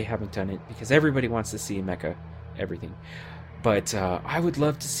probably why they haven't done it, because everybody wants to see Mecha everything. But I would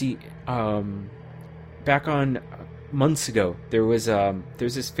love to see... back on months ago, there's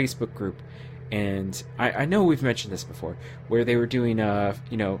this Facebook group, and I know we've mentioned this before, where they were doing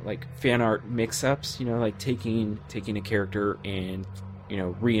like fan art mix-ups, like taking a character and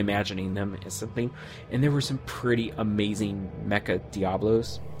reimagining them as something, and there were some pretty amazing mecha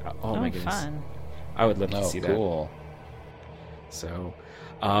Diablos. Oh my goodness, Fun. I would love to see that. Cool. So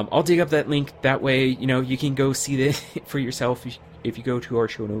I'll dig up that link. That way, you can go see this for yourself if you go to our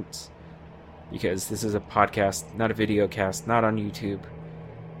show notes. Because this is a podcast, not a video cast, not on YouTube.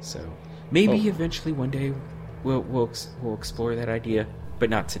 So maybe eventually one day we'll explore that idea, but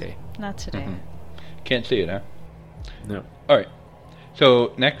not today. Not today. Can't see it, huh? No. All right.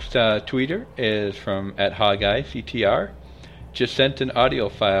 So next tweeter is from @HogEyeCTR. Just sent an audio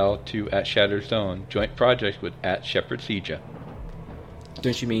file to @Shatterstone. Joint project with @Shepherd Sieja.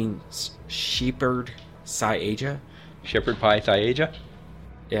 Don't you mean Shepherd Sieja? Shepherd Pie Sieja?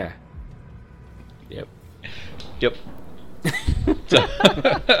 Yeah. Yep. Yep. So,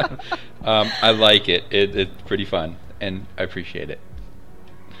 I like it. It's pretty fun, and I appreciate it.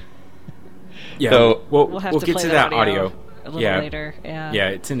 Yeah. So- we'll We'll have to get play to that that audio. a little later. Yeah. Yeah,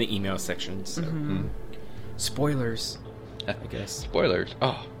 it's in the email section. So. Spoilers, I guess. Spoilers.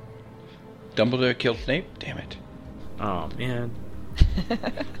 Oh. Dumbledore killed Snape? Damn it. Oh man,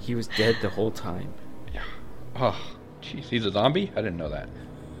 he was dead the whole time. Oh, jeez. He's a zombie? I didn't know that.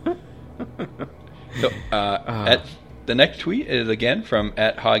 So, the next tweet is again from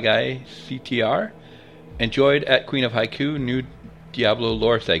 @HogEyeCTR. Enjoyed @Queen of Haiku new Diablo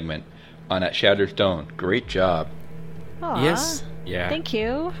lore segment on @Shatterstone. Great job. Aw. Yes. Yeah. Thank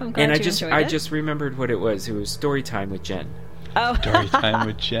you. I'm glad And you enjoyed I it. just remembered what it was. It was story time with Jen. Oh. Story time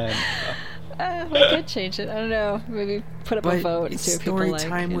with Jen. We could change it. I don't know. Maybe put up a But vote and it's see what people story like.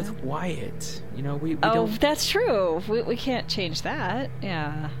 time you with know? Wyatt. We Oh, don't. that's true. We can't change that.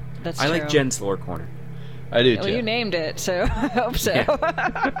 Yeah, that's I true. like Jen's lore corner. I do Well, too. you named it, so I hope so.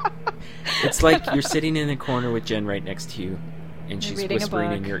 It's like you're sitting in the corner with Jen right next to you, and she's Reading a whispering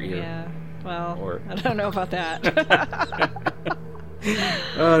book. in your ear. Yeah. Well, Or- I don't know about that.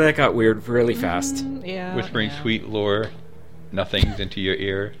 Oh, that got weird really fast. Yeah. Whispering yeah. sweet lore nothings into your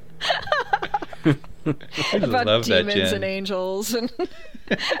ear. I just About love that, demons Jen. and angels and.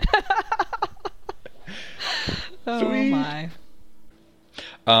 Oh Sweet. my.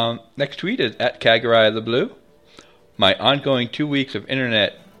 Next tweet is @Kagarai the Blue. My ongoing 2 weeks of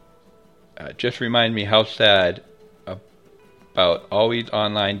internet just remind me how sad about always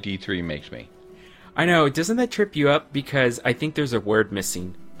online D3 makes me. I know. Doesn't that trip you up? Because I think there's a word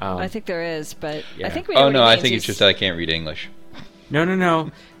missing. I think there is, but Yeah. I think we know Oh what he no, I means. think it's just that I can't read English.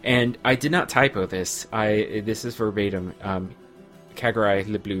 No. And I did not typo this. This is verbatim. Kagarai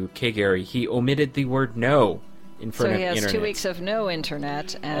Leblu Kagari, he omitted the word no in front So of he has internet. 2 weeks of no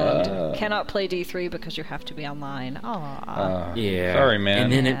internet and cannot play D3 because you have to be online. Aww. Yeah. Sorry, man.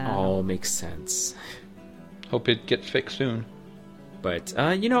 And then it Yeah. all makes sense. Hope it gets fixed soon. But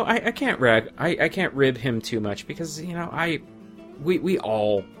I can't I can't rib him too much because we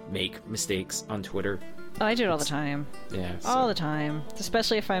all make mistakes on Twitter. Oh, I do it all the time. Yeah. All the time.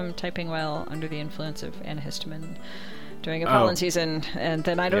 Especially if I'm typing while under the influence of antihistamine during a Oh. pollen season. And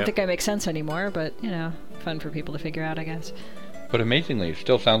then I don't Yep. think I make sense anymore, but, fun for people to figure out, I guess. But amazingly, it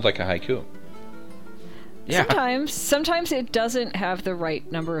still sounds like a haiku. Yeah. Sometimes it doesn't have the right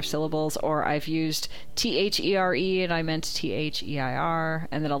number of syllables, or I've used THERE and I meant THEIR,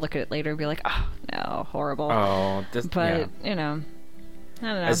 and then I'll look at it later and be like, oh, no, horrible. Oh, But, I don't know.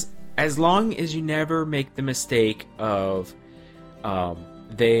 As long as you never make the mistake of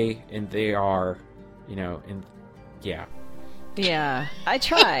they and they are, and yeah. Yeah, I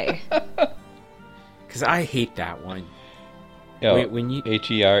try. Because I hate that one. Yeah, When you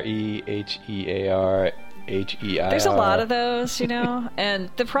HERE, HEAR, HEIR. There's a lot of those, and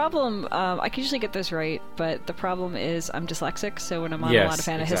the problem, I can usually get those right, but the problem is I'm dyslexic, so when I'm on a lot of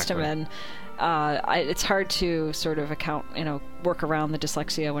antihistamine, it's hard to sort of work around the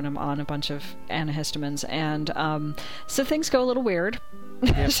dyslexia when I'm on a bunch of antihistamines, and so things go a little weird.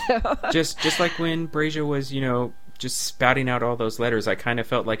 Yep. So, just like when Brazia was, just spouting out all those letters, I kind of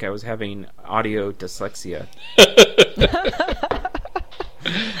felt like I was having audio dyslexia.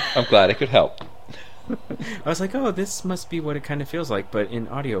 I'm glad it could help. I was like, oh, this must be what it kind of feels like, but in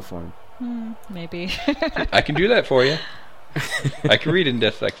audio form. maybe. I can do that for you. I can read in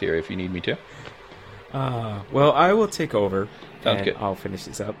dyslexia if you need me to. Well, I will take over. Sounds and good. I'll finish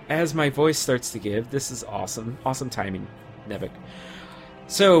this up. As my voice starts to give, this is awesome. Awesome timing, Nevik.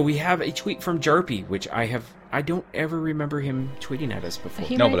 So we have a tweet from Jarpy, which I don't ever remember him tweeting at us before.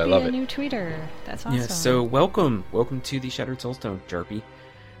 He No, might but I be love a it. new tweeter. That's awesome. Yeah, so welcome to the Shattered Soulstone, Jarpy.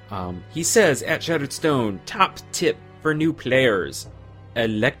 He says, at Shattered Stone, top tip for new players,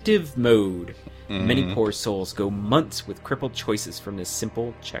 elective mode. Many poor souls go months with crippled choices from this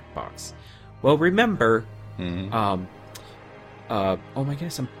simple checkbox. Well, remember, oh my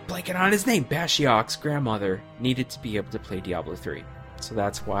goodness, I'm blanking on his name. Bashiok's grandmother needed to be able to play Diablo 3. So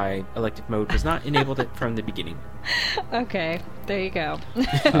that's why elective mode was not enabled from the beginning. Okay, there you go.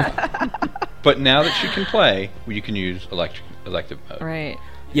 But now that she can play, you can use elective mode. Right.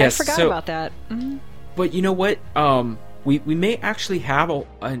 Yes, I forgot so- about that. Mhm. But you know what? We may actually have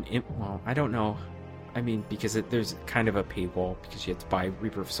well, I don't know. I mean, because there's kind of a paywall because you have to buy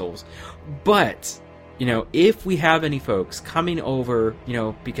Reaper of Souls. But, if we have any folks coming over,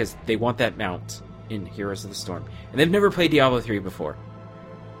 because they want that mount in Heroes of the Storm, and they've never played Diablo 3 before,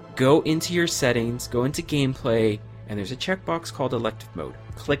 go into your settings, go into gameplay, and there's a checkbox called elective mode.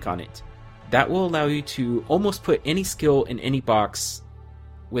 Click on it. That will allow you to almost put any skill in any box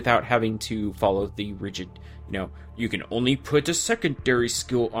without having to follow the rigid, you can only put a secondary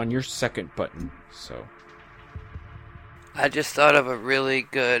skill on your second button. So I just thought of a really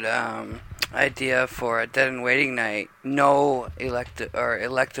good idea for a Dead and Waiting night. No elective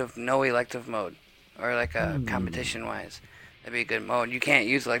mode, or like a competition wise. That'd be a good mode. You can't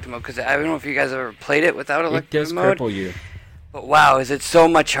use elective mode because I don't know if you guys ever played it without it elective does mode. cripple you. But wow, is it so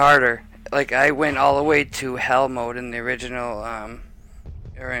much harder? Like I went all the way to hell mode in the original,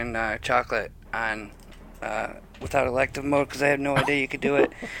 or in Chocolate on without elective mode because I had no idea you could do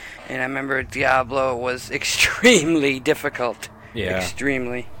it. And I remember Diablo was extremely difficult. Yeah.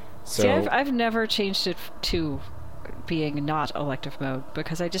 Extremely. So See, I've never changed it to being not elective mode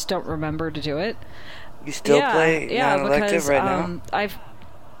because I just don't remember to do it. You still play non-elective because, right now? I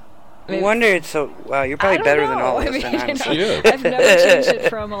wonder it's so. Wow, you're probably better than all of us. I mean, She is. I've never changed it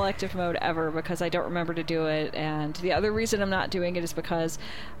from elective mode ever because I don't remember to do it. And the other reason I'm not doing it is because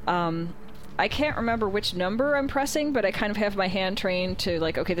I can't remember which number I'm pressing, but I kind of have my hand trained to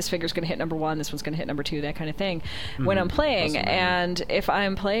like, okay, this finger's going to hit number 1, this one's going to hit number 2, that kind of thing when I'm playing. And if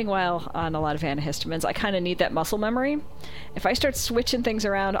I'm playing while on a lot of antihistamines, I kind of need that muscle memory. If I start switching things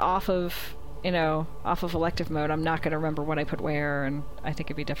around off of elective mode, I'm not going to remember what I put where, and I think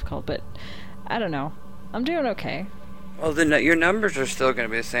it'd be difficult, but I don't know. I'm doing okay. Well, your numbers are still going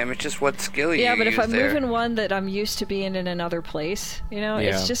to be the same. It's just what skill you Yeah, but use if I'm there. moving one that I'm used to being in another place, Yeah.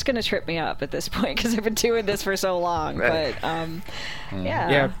 it's just going to trip me up at this point because I've been doing this for so long. Right. But,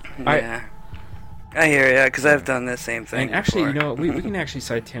 yeah, Yeah. I hear ya, because I've done the same thing. and actually, before. we can actually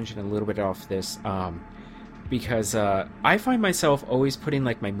side tangent a little bit off this. because I find myself always putting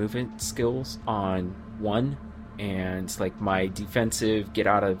like my movement skills on 1, and like my defensive get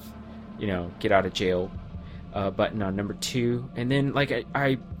out of jail button on number 2, and then like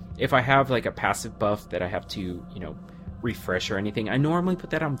I if I have like a passive buff that I have to refresh or anything, I normally put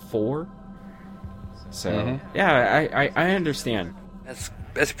that on 4. So yeah, I understand.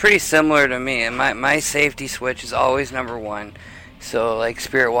 That's pretty similar to me. And my safety switch is always number 1. So like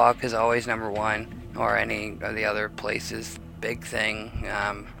Spirit Walk is always number 1, or any of the other places. Big thing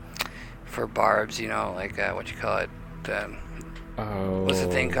for barbs, like what you call it. What's the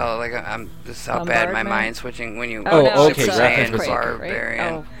thing called? Like this is how bad my mind switching when you. Okay, Saiyan Wrath Barbarian.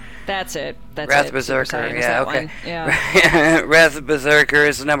 Oh, that's it. Wrath Berserker. Yeah, okay. Yeah. Wrath Berserker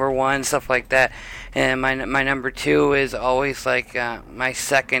is number 1, stuff like that. And my number 2 is always like my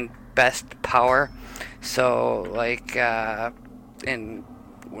second best power. So like, when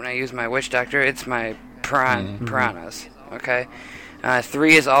I use my Witch Doctor, it's my piranhas. Okay.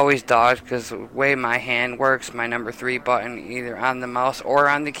 3 is always dodge, because the way my hand works, my number 3 button, either on the mouse or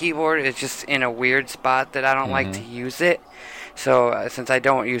on the keyboard, is just in a weird spot that I don't like to use it. So since I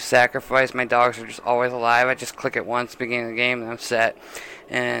don't use sacrifice, my dogs are just always alive. I just click it once, beginning of the game, and I'm set.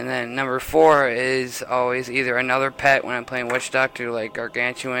 And then number 4 is always either another pet when I'm playing Witch Doctor, like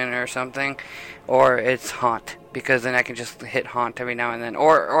Gargantuan or something, or it's Haunt, because then I can just hit Haunt every now and then.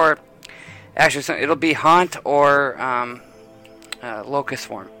 Or actually, it'll be Haunt or Locust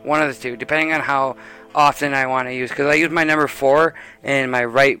Swarm. One of the two, depending on how often I want to use. Because I use my number 4 and my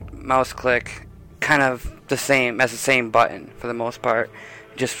right mouse click kind of the same button for the most part.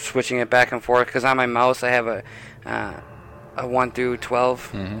 Just switching it back and forth. Because on my mouse I have a 1 through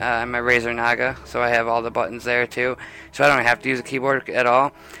 12 on my Razer Naga, so I have all the buttons there too. So I don't have to use a keyboard at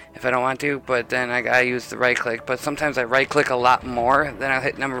all if I don't want to. But then I use the right click. But sometimes I right click a lot more than I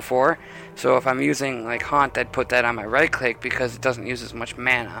hit number 4. So if I'm using like Haunt, I'd put that on my right click because it doesn't use as much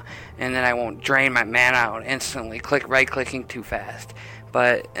mana, and then I won't drain my mana out instantly. Right clicking too fast.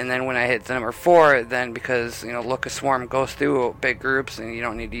 And then when I hit the number 4, then because Locust Swarm goes through big groups and you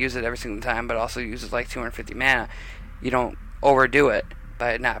don't need to use it every single time, but also uses like 250 mana, you don't overdo it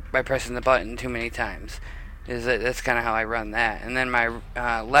by pressing the button too many times. That's kind of how I run that. And then my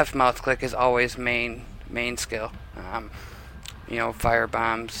left mouse click is always main skill. Fire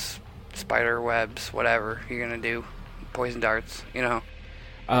bombs, spider webs, whatever you're gonna do, poison darts.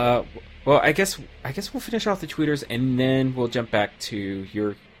 Well, I guess we'll finish off the tweeters and then we'll jump back to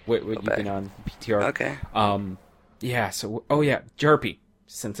what you've been on PTR. Okay. Yeah. So Jarpy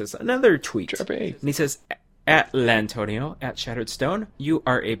sent us another tweet. Jarpy. And he says, "At Lantonio, at Shattered Stone, you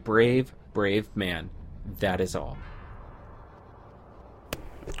are a brave man. That is all."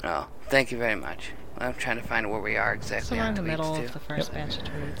 Oh, thank you very much. I'm trying to find where we are exactly. So we're in the tweets, middle too. of the first batch of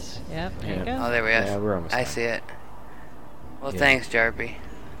tweets. Yep, there you go. Oh, there we are. Yeah, we're almost I done. see it. Well, thanks, Jarpy.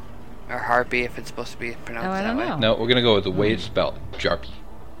 Or Harpy, if it's supposed to be pronounced I that don't way. know. No, we're going to go with the way it's spelled. Jarpy.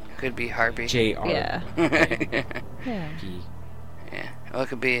 Could be Harpy. JR. Yeah. Yeah. Yeah. Well, it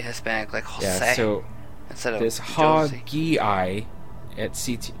could be Hispanic, like Jose. Yeah. So instead of this Josie. Hoggy at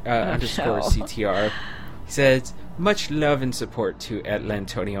CT underscore no. CTR says, "Much love and support to at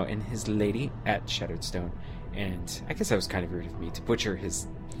Lantonio and his lady at Shattered Stone." And I guess that was kind of rude of me to butcher his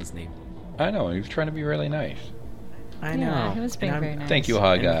name. I know, he was trying to be really nice. I Yeah, know. he was being And very nice. Thank you,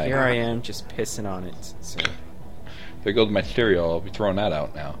 Hog and Guy. here I am, just pissing on it. So. There goes my cereal. I'll be throwing that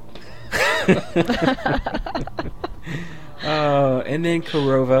out now. And then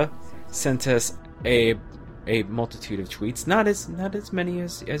Korova sent us a multitude of tweets. Not as many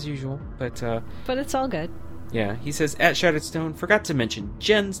as usual, but it's all good. yeah. He says, "At Shattered Stone, forgot to mention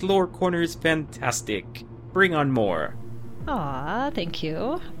Jen's lore corner is fantastic. Bring on more." Aw, thank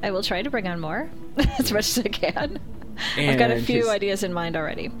you. I will try to bring on more as much as I can. And I've got a few his- ideas in mind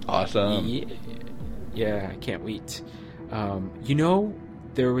already. Awesome. Yeah, I can't wait.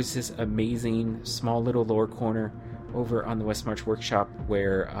 There was this amazing small little lore corner over on the West March Workshop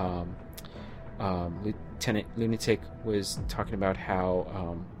where Lieutenant Lunatic was talking about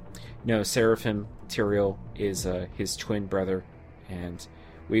how Seraphim Tyrael is his twin brother, and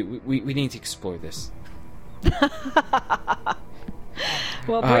we need to explore this.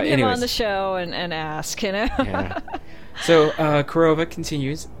 Well, bring him anyways. on the show and ask, Yeah. So Korova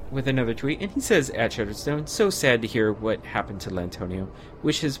continues with another tweet, and he says, "At Shutterstone, so sad to hear what happened to Lantonio.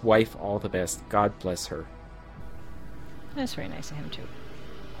 Wish his wife all the best. God bless her." That's very nice of him, too.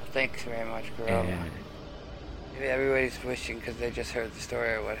 Thanks very much, Corona. And Maybe everybody's wishing because they just heard the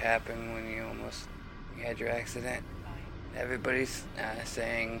story of what happened when you had your accident. Everybody's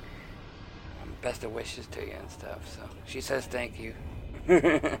saying best of wishes to you and stuff. So she says thank you.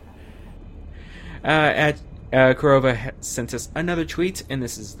 at Kurova sent us another tweet, and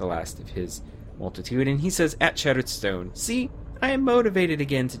this is the last of his multitude, and he says, at Shattered Stone, see, I am motivated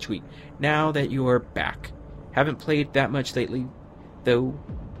again to tweet, now that you are back. Haven't played that much lately, though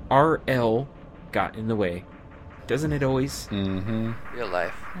RL got in the way. Doesn't it always? Mm-hmm. Real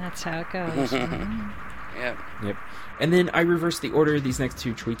life. That's how it goes. Yep. Yep. And then I reversed the order of these next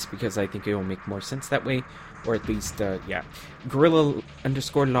two tweets because I think it will make more sense that way. Or at least, yeah.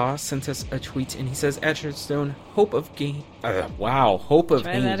 Gorilla_law sent us a tweet, and he says, at Stone, hope of gain. Wow, hope of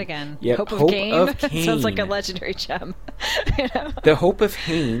Try Hain. that again. Yep, Hope of Hope Gain? of Cain. Sounds like a legendary gem. You know? The Hope of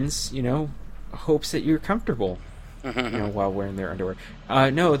Haines, hopes that you're comfortable, while wearing their underwear.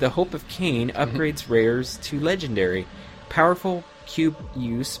 No, the Hope of Cain upgrades rares to legendary. Powerful cube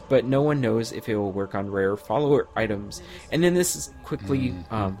use, but no one knows if it will work on rare follower items. And then this is quickly,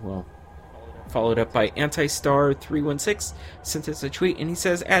 followed up by Antistar316 sent us a tweet, and he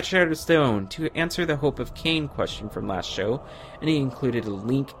says, at Shadowstone, to answer the Hope of Cain question from last show, and he included a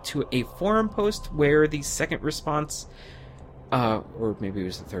link to a forum post where the second response, or maybe it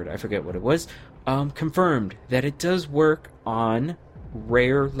was the third, I forget what it was, confirmed that it does work on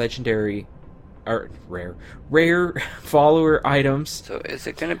rare legendary, or rare follower items. So is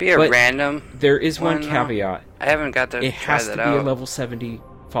it going to be a random? There is one though? caveat. I haven't got to It try has that to be out. a level 70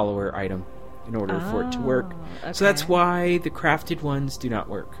 follower item in order for it to work. Okay. So that's why the crafted ones do not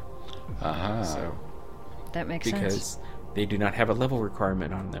work. Uh-huh. So That makes because sense. they do not have a level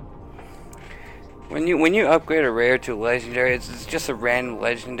requirement on them. When you upgrade a rare to legendary, it's just a random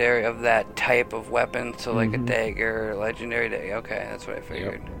legendary of that type of weapon. So like a dagger, legendary dagger. Okay, that's what I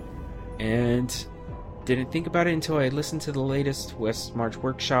figured. And didn't think about it until I listened to the latest West March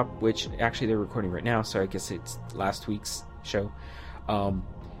Workshop, which actually they're recording right now, so I guess it's last week's show.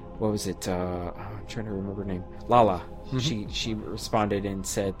 What was it? I'm trying to remember her name. Lala. She responded and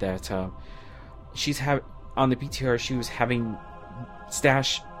said that she's on the PTR. She was having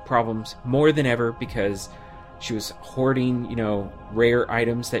stash problems more than ever because she was hoarding, rare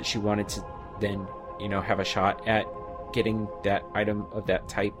items that she wanted to then, have a shot at getting that item of that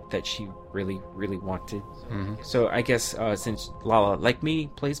type that she really, really wanted. So I guess since Lala, like me,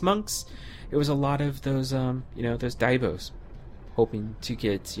 plays monks, it was a lot of those, those Daibos, hoping to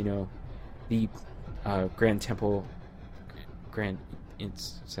get, the Grand Temple, Grand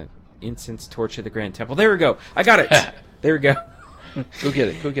Incense Torch of the Grand Temple. There we go. I got it. There we go. Go get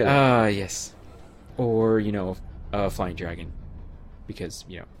it. Yes. Or, Flying Dragon. Because,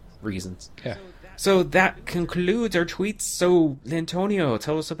 reasons. Yeah. So that concludes our tweets. So, Lantonio,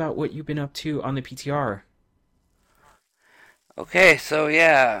 tell us about what you've been up to on the PTR. Okay, so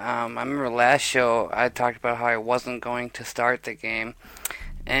yeah, I remember last show I talked about how I wasn't going to start the game,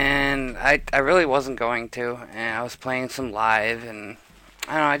 and I really wasn't going to, and I was playing some live, and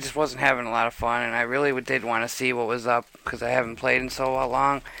I don't know, I just wasn't having a lot of fun, and I really did want to see what was up, because I haven't played in so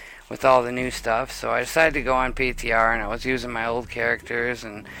long with all the new stuff, so I decided to go on PTR, and I was using my old characters,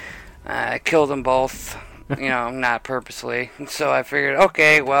 and I killed them both, not purposely. So I figured,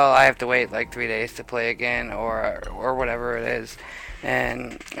 okay, well, I have to wait like 3 days to play again, or whatever it is.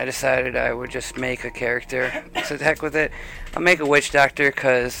 And I decided I would just make a character. So heck with it. I'll make a Witch Doctor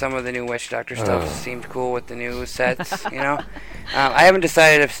because some of the new Witch Doctor stuff seemed cool with the new sets, I haven't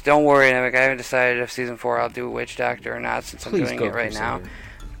decided if, don't worry, Nevik, I haven't decided if Season 4 I'll do Witch Doctor or not since I'm doing it right now.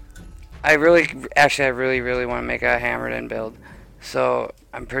 I really want to make a Hammered In build. So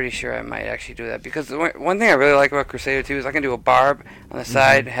I'm pretty sure I might actually do that because the one thing I really like about Crusader 2 is I can do a barb on the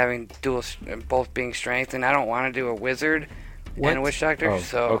side, having both being strength, and I don't want to do a wizard and a Witch Doctor. Oh,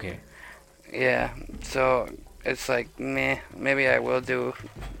 so okay. Yeah, so it's like maybe I will do,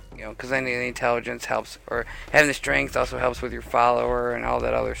 because I need the intelligence helps, or having the strength also helps with your follower and all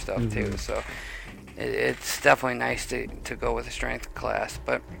that other stuff too. So it's definitely nice to go with a strength class,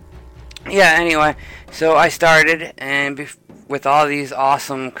 but. Yeah, anyway, so I started, and with all these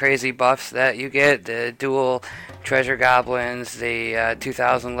awesome, crazy buffs that you get, the dual treasure goblins, the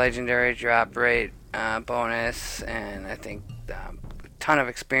 2000 legendary drop rate bonus, and I think a ton of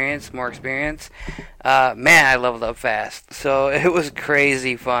experience, more experience, I leveled up fast. So it was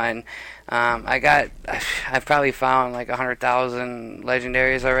crazy fun. I've probably found like 100,000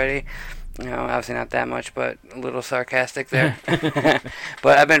 legendaries already. Obviously not that much, but a little sarcastic there.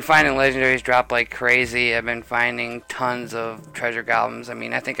 But I've been finding legendaries drop like crazy. I've been finding tons of treasure goblins. I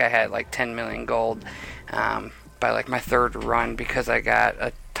mean, I think I had like 10 million gold by like my third run because I got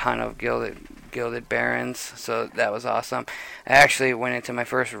a ton of gilded barons. So that was awesome. I actually went into my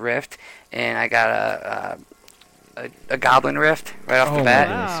first rift and I got a goblin rift right off the bat.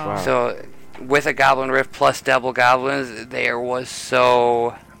 Wow. So with a goblin rift plus double goblins, there was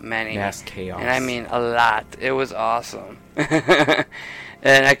so many. Mass chaos. And I mean a lot. It was awesome.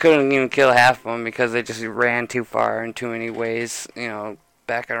 And I couldn't even kill half of them because they just ran too far in too many ways,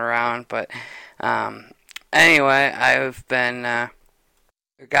 backing around. But anyway, I've been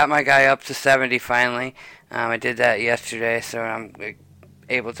got my guy up to 70 finally. I did that yesterday, so I'm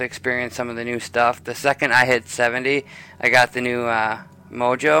able to experience some of the new stuff. The second I hit 70, I got the new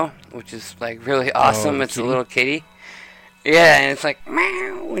Mojo, which is like really awesome. It's kitty? A little kitty. Yeah, and it's like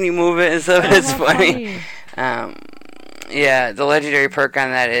meow when you move it and stuff. It's funny. Yeah, the legendary perk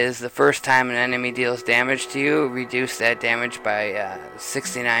on that is the first time an enemy deals damage to you, reduce that damage by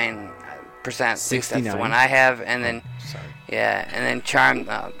 69%. 69. That's the one I have, and then yeah, and then charm,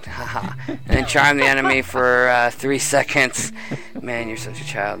 and then charm the enemy for 3 seconds. Man, you're such a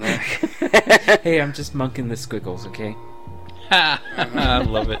child, Nick. Hey, I'm just monking the squiggles, okay? I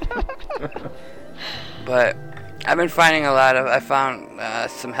love it. But I've been finding a lot of. I found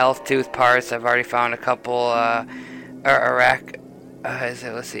some health tooth parts. I've already found a couple. Arakiers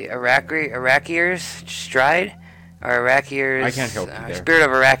stride or Arakiers. I can't help you there. Spirit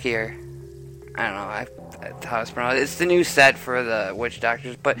of Arakier. I don't know. That's how it's pronounced. It's the new set for the witch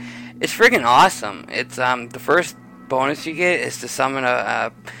doctors, but it's freaking awesome. It's the first bonus you get is to summon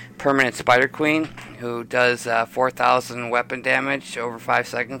a permanent Spider Queen who does 4,000 weapon damage over 5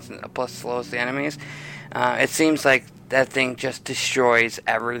 seconds, and plus slows the enemies. It seems like that thing just destroys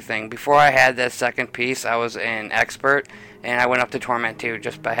everything. Before I had that second piece, I was an expert, and I went up to Torment 2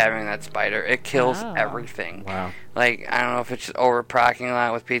 just by having that spider. It kills everything. Wow. Like, I don't know if it's just over-procking a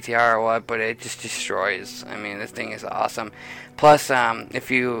lot with PTR or what, but it just destroys. I mean, this thing is awesome. Plus, if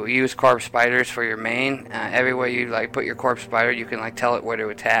you use corpse spiders for your main, everywhere you, like, put your corpse spider, you can, like, tell it where to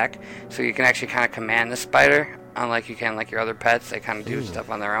attack. So you can actually kind of command the spider, unlike you can, like, your other pets. They kind of do stuff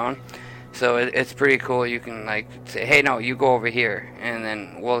on their own. So it's pretty cool. You can like say, hey, no, you go over here, and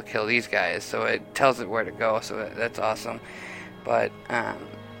then we'll kill these guys. So it tells it where to go. So that's awesome. But I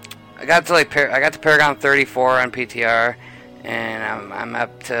got to Paragon 34 on PTR, and I'm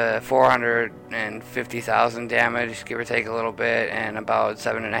up to 450,000 damage, give or take a little bit, and about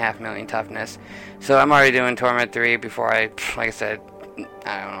 7.5 million toughness. So I'm already doing Torment 3 before like I said,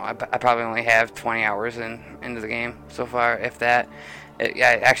 I don't know. I probably only have 20 hours into the game so far, if that.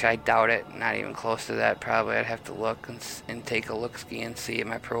 Actually, I doubt it. Not even close to that. Probably I'd have to look and take a look-ski and see at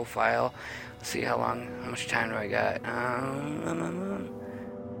my profile. See how much time do I got. I don't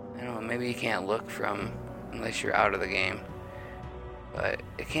know. Maybe you can't look unless you're out of the game. But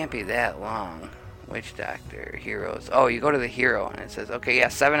it can't be that long. Witch Doctor, Heroes. Oh, you go to the hero and it says, okay, yeah,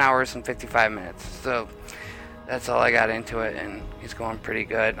 7 hours and 55 minutes. So that's all I got into it, and he's going pretty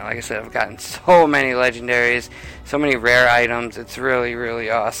good. Like I said, I've gotten so many legendaries, so many rare items. It's really, really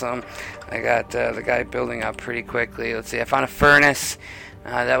awesome. I got the guy building up pretty quickly. Let's see, I found a furnace.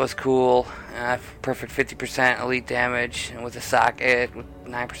 That was cool. Perfect 50% elite damage, and with a socket with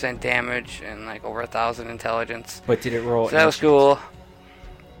 9% damage and like over 1,000 intelligence. But did it roll? So that was cool.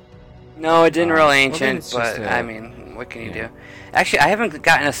 No, it didn't roll ancient, well, but I mean, what can you do? Actually, I haven't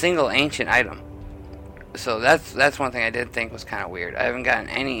gotten a single ancient item. So that's one thing I did think was kind of weird. I haven't gotten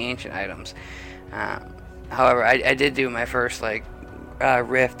any ancient items. However, I did do my first like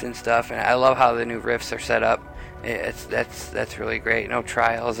rift and stuff, and I love how the new rifts are set up. That's really great. No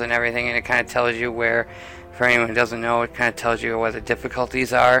trials and everything, and it kind of tells you where. For anyone who doesn't know, it kind of tells you what the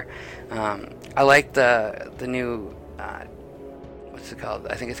difficulties are. I like the new what's it called?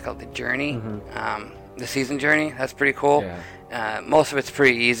 I think it's called the Journey. Mm-hmm. The season journey. That's pretty cool. Yeah. Most of it's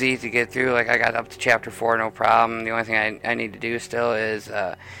pretty easy to get through. Like I got up to chapter 4, no problem. The only thing I need to do still is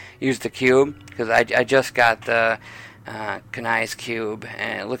use the cube, because I just got the Kanai's cube,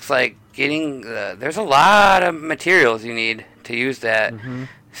 and it looks like there's a lot of materials you need to use that. Mm-hmm.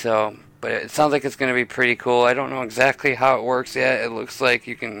 So, but it sounds like it's going to be pretty cool. I don't know exactly how it works yet. It looks like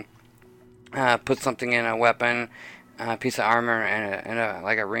you can put something in a weapon, a piece of armor, and a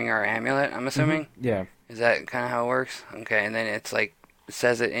like a ring or amulet, I'm assuming. Mm-hmm. Yeah. Is that kind of how it works? Okay, and then it's like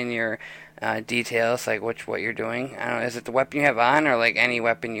says it in your details, like what you're doing. I don't know. Is it the weapon you have on, or like any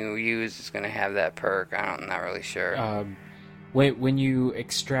weapon you use is going to have that perk? I'm not really sure. When you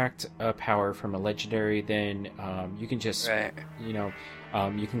extract a power from a legendary, then you can just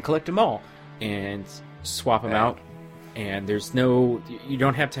you can collect them all and swap them out, and you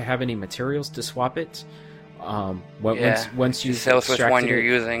don't have to have any materials to swap it. Once you tell us which one you're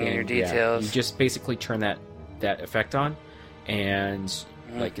using in your details, you just basically turn that effect on, and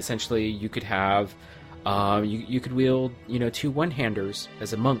like essentially you could have you could wield 2 one-handers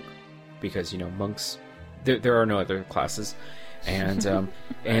as a monk, because monks there are no other classes, and and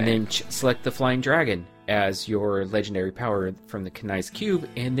then select the flying dragon as your legendary power from the Kanai's Cube,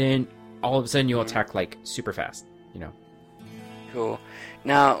 and then all of a sudden you'll attack like super fast, Cool.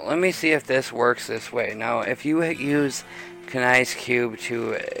 Now, let me see if this works this way. Now, if you use Kanai's Cube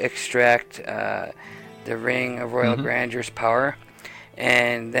to extract the Ring of Royal Grandure's power,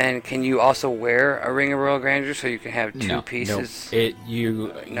 and then can you also wear a Ring of Royal Grandeur so you can have two pieces?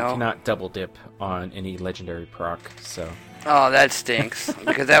 You cannot double dip on any legendary proc, so... Oh, that stinks.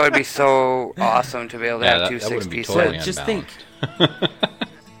 Because that would be so awesome to be able to have two that wouldn't be 6-piece totally sets. Just think.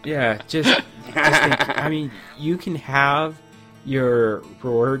 Just think. I mean, you can have your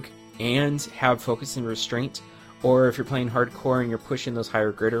Rorg and have Focus and Restraint, or if you're playing hardcore and you're pushing those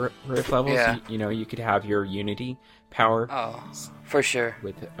higher grid riff levels, you could have your Unity power. Oh, for sure.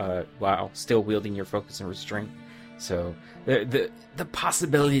 With while still wielding your Focus and Restraint. So the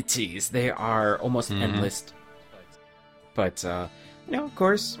possibilities, they are almost endless. But of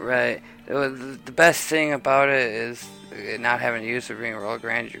course. Right. The best thing about it is not having to use the Ring of Royal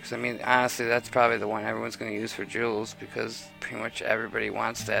Grandeur. Because, I mean, honestly, that's probably the one everyone's going to use for Jules, because pretty much everybody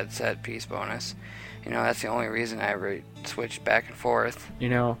wants that set piece bonus. That's the only reason I ever switched back and forth.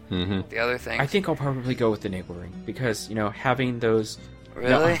 The other thing. I think I'll probably go with the Naval Ring, because, having those... Really?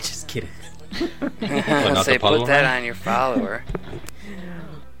 No, I'm just kidding. Let's say put that on your follower.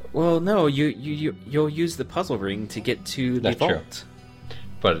 Well, no, you'll use the puzzle ring to get to the vault. True.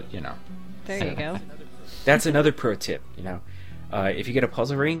 But There you go. That's another pro tip. If you get a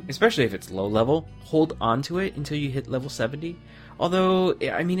puzzle ring, especially if it's low level, hold on to it until you hit level 70. Although,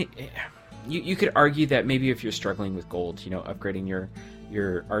 I mean, you could argue that maybe if you're struggling with gold, upgrading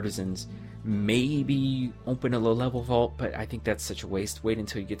your artisans, maybe open a low level vault. But I think that's such a waste. Wait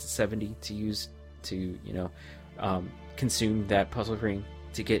until you get to 70 to use to consume that puzzle ring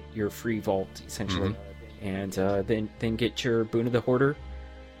to get your free vault, essentially, and then get your Boon of the Hoarder,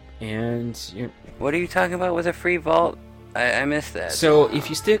 and What are you talking about with a free vault? I missed that. So if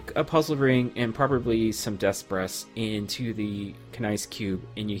you stick a puzzle ring and probably some Death's Breath into the Kanai's Cube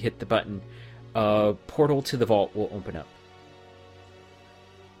and you hit the button, a portal to the vault will open up.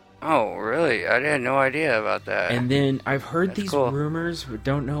 Oh, really? I had no idea about that. And then I've heard That's these cool. rumors, but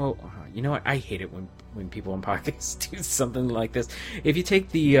don't know. You know what? I hate it when people on podcasts do something like this. If you take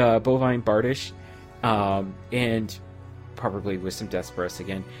the Bovine Bardish and probably with some Death's Breath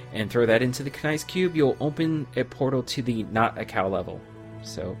again, and throw that into the Kanai's Cube, you'll open a portal to the not a cow level.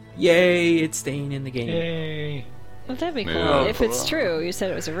 So, yay, it's staying in the game. Yay! Well, that'd be cool. Oh, If it's true, you said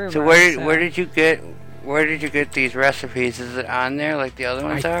it was a rumor. So where did you get these recipes? Is it on there like the other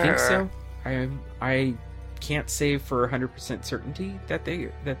ones I are? think or? so. I can't say for 100% certainty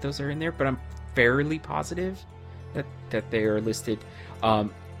that those are in there, but I'm fairly positive that they are listed.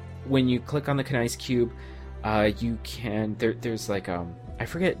 When you click on the Kanai's Cube, you can there's like I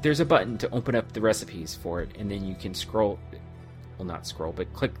forget, there's a button to open up the recipes for it, and then you can scroll. Well, not scroll,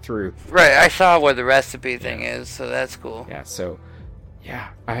 but click through. Right, I saw where the recipe thing is, so that's cool. Yeah, so yeah,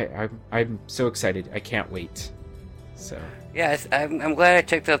 I'm so excited. I can't wait. So Yeah, I'm glad I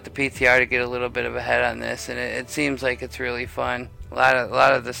checked out the PTR to get a little bit of a head on this, and it seems like it's really fun. A lot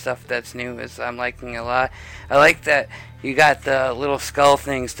of the stuff that's new is I'm liking a lot. I like that you got the little skull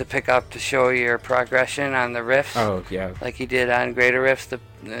things to pick up to show your progression on the riffs. oh yeah, Like you did on Greater Rifts,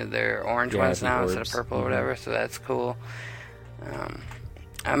 they're orange Yeah, ones the now instead of orbs. purple or whatever, so that's cool.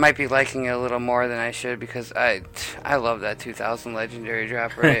 I might be liking it a little more than I should because I love that 2000 Legendary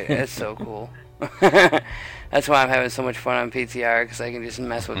drop rate. It's so cool. That's why I'm having so much fun on PTR, because I can just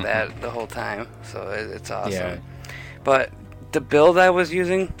mess with that the whole time. So it's awesome. Yeah. But the build I was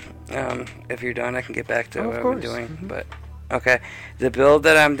using, if you're done, I can get back to Oh, what of I've course. been doing. But okay, the build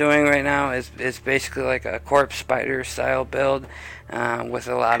that I'm doing right now is basically like a corpse spider style build with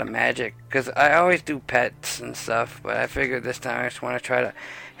a lot of magic. Because I always do pets and stuff, but I figured this time I just want to try to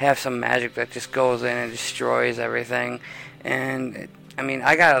have some magic that just goes in and destroys everything. And I mean,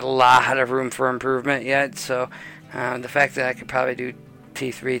 I got a lot of room for improvement yet, so the fact that I could probably do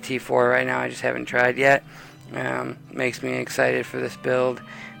T3, T4 right now, I just haven't tried yet, makes me excited for this build.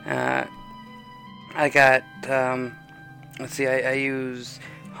 I got, let's see, I use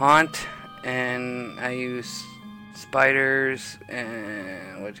Haunt, and I use Spiders,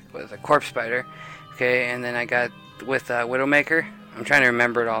 and what was a Corpse Spider, okay, and then I got with Widowmaker. I'm trying to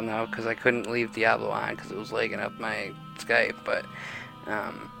remember it all now, because I couldn't leave Diablo on, because it was lagging up my Skype, but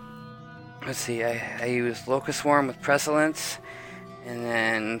let's see, I use Locust Swarm with Pestilence, and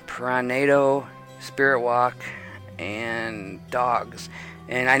then Piranado, Spirit Walk, and Dogs.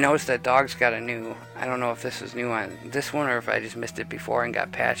 And I noticed that Dogs got a new, I don't know if this was new on this one or if I just missed it before and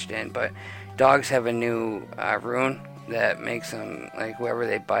got patched in, but Dogs have a new rune that makes them, like, whoever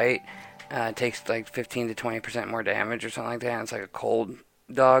they bite, It takes like 15 to 20% more damage or something like that. And it's like a cold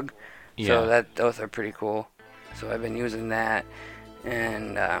dog. Yeah. So those are pretty cool. So I've been using that.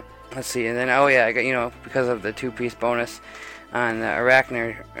 And let's see. And then, I got, because of the 2-piece bonus on the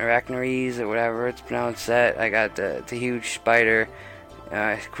Arachnaries or whatever it's pronounced set, I got the huge spider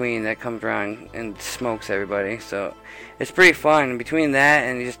queen that comes around and smokes everybody. So it's pretty fun. Between that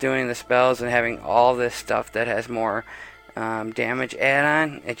and just doing the spells and having all this stuff that has more damage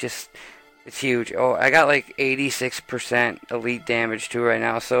add-on, it's huge. Oh, I got like 86% elite damage too right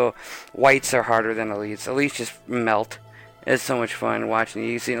now, so whites are harder than elites. Elites just melt. It's so much fun watching.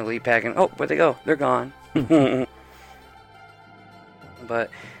 You see an elite pack and, where'd they go? They're gone.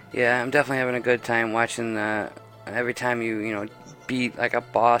 But, yeah, I'm definitely having a good time watching every time you beat like a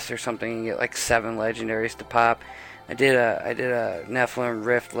boss or something, you get like 7 legendaries to pop. I did a Nephilim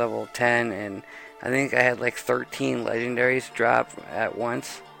Rift level 10, and I think I had like 13 legendaries drop at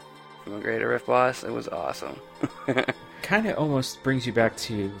once from a Greater Rift boss. It was awesome. Kind of almost brings you back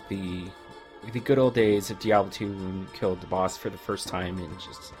to the good old days of Diablo 2 when you killed the boss for the first time and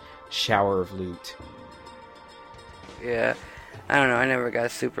just shower of loot. Yeah, I don't know. I never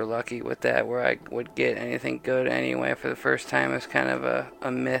got super lucky with that where I would get anything good anyway for the first time. It was kind of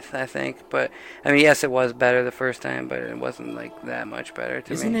a myth, I think. But, I mean, yes, it was better the first time, but it wasn't like that much better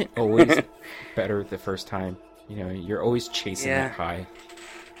to me. Isn't it always better the first time? You're always chasing that high.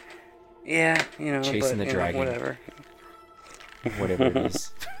 Yeah, chasing the dragon. Whatever it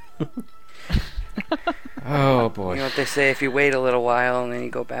is. Oh boy. You know what they say, if you wait a little while and then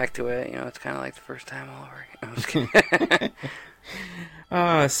you go back to it, it's kind of like the first time all over again. I'm just kidding.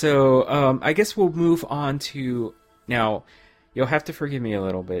 So I guess we'll move on to now. You'll have to forgive me a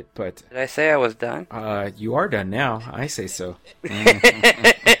little bit, but did I say I was done? You are done now. I say so.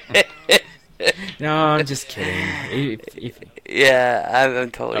 No, I'm just kidding. Yeah,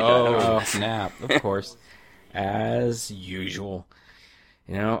 I'm totally done. Oh, snap! Of course, as usual.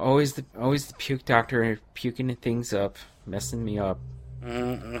 Always the puke doctor puking things up, messing me up.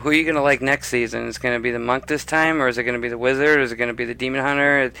 Who are you going to like next season? Is it going to be the monk this time, or is it going to be the wizard, or is it going to be the demon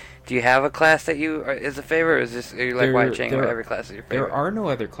hunter? Do you have a class that is a favorite, or are you like watching every class is your favorite? There are no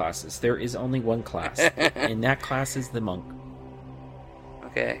other classes. There is only one class, and that class is the monk.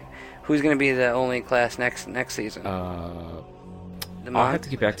 Okay. Who's going to be the only class next season? The monk? I'll have to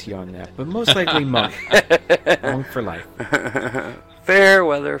get back to you on that, but most likely monk. Monk for life. Fair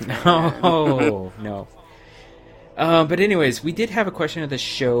weather. No. But anyways, we did have a question of the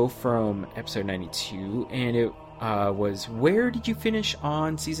show from episode 92, and it was, where did you finish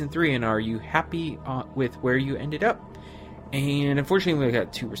on Season 3, and are you happy with where you ended up? And unfortunately, we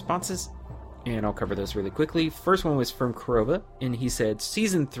got 2 responses, and I'll cover those really quickly. First one was from Kurova, and he said,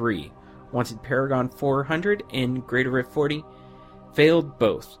 Season 3, wanted Paragon 400 and Greater Rift 40, failed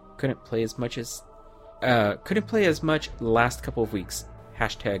both. Couldn't play as much last couple of weeks.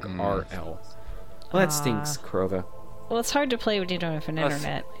 #RL. Well, that stinks, Kurova. Well, it's hard to play when you don't have an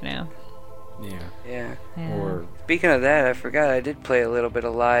internet, Yeah. Or speaking of that, I forgot I did play a little bit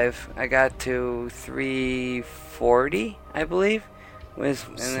of live. I got to 340, I believe. And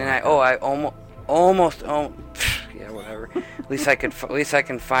then I almost yeah, whatever. At least I can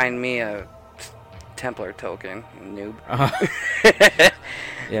find me a Templar token, noob.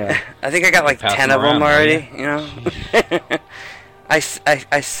 Yeah. I think I got like 10 of them already, I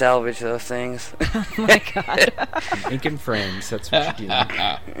salvage those things. Oh my god. Making friends, that's what you do.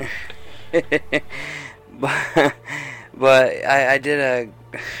 But I did a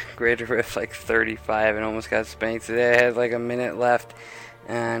Greater Rift like 35 and almost got spanked today. I had like a minute left,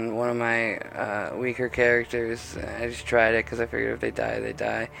 and one of my weaker characters, I just tried it because I figured if they die, they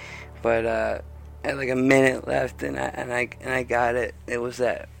die. But I had like a minute left, and I got it. It was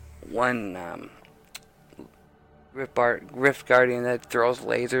that one Rift Guardian that throws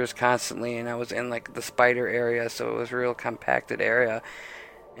lasers constantly, and I was in like the spider area, so it was a real compacted area,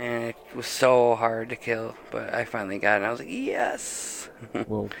 and it was so hard to kill, but I finally got it, and I was like, yes!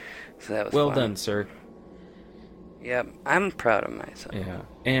 Well, So that was well fun. done, sir. Yep, I'm proud of myself. Yeah.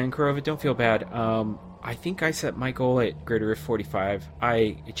 And Kurova, don't feel bad. I think I set my goal at Greater Rift 45.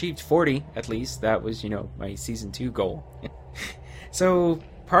 I achieved 40, at least. That was, my Season 2 goal. So,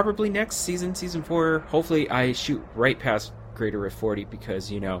 probably next season, Season 4, hopefully I shoot right past Greater Rift 40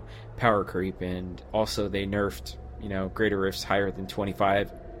 because, power creep, and also they nerfed, Greater Rifts higher than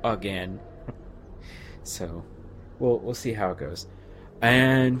 25 again. So, we'll see how it goes.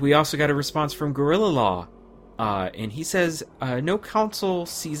 And we also got a response from Gorilla Law. And he says, no console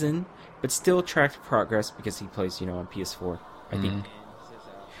season, but still tracked progress because he plays, on PS4, I think.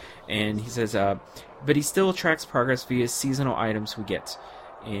 And he says, but he still tracks progress via seasonal items we get.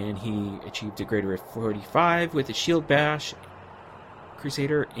 and he achieved a greater of 45 with a shield bash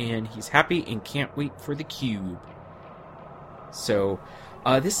Crusader, and he's happy and can't wait for the cube. So,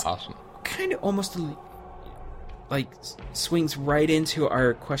 this Awesome. kind of almost like swings right into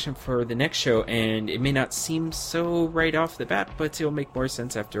our question for the next show, and it may not seem so right off the bat, but it'll make more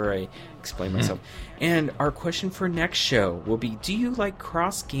sense after I explain myself. And our question for next show will be, do you like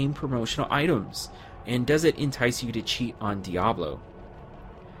cross-game promotional items? And does it entice you to cheat on Diablo?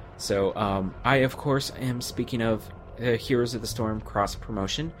 So, I, of course, am speaking of Heroes of the Storm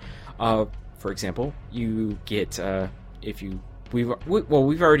cross-promotion. For example, you get, we've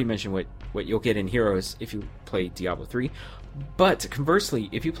already mentioned what you'll get in Heroes if you play Diablo 3. But conversely,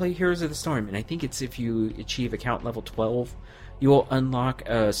 if you play Heroes of the Storm, and I think it's if you achieve account level 12, you will unlock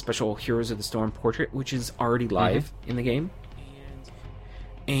a special Heroes of the Storm portrait, which is already live in the game.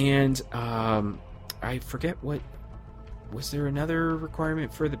 And I forget what... Was there another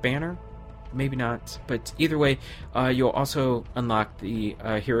requirement for the banner? Maybe not. But either way, you'll also unlock the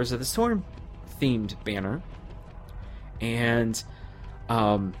Heroes of the Storm themed banner. And...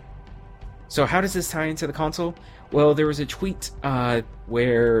 So how does this tie into the console? Well, there was a tweet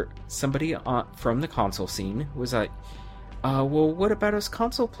where somebody from the console scene was like, well, what about us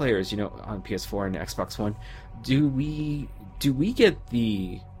console players, on PS4 and Xbox One? Do we get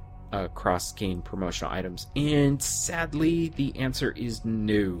the cross-game promotional items? And sadly, the answer is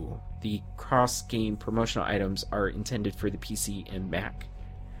no. The cross-game promotional items are intended for the PC and Mac.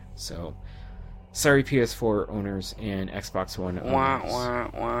 So... sorry, PS4 owners and Xbox One owners.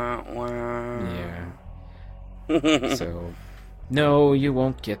 Yeah. So, no, you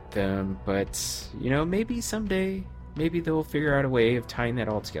won't get them, but, maybe someday, maybe they'll figure out a way of tying that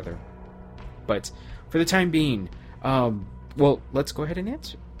all together. But, for the time being, well, let's go ahead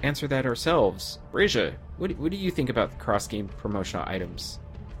and answer that ourselves. Brazia, what do you think about the cross-game promotional items?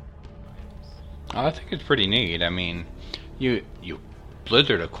 I think it's pretty neat. I mean, you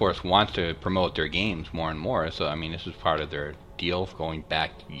Blizzard, of course, wants to promote their games more and more. So, I mean, this is part of their deal going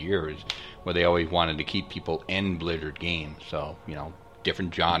back years, where they always wanted to keep people in Blizzard games. So,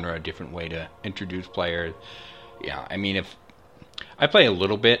 different genre, different way to introduce players. Yeah, I mean, if I play a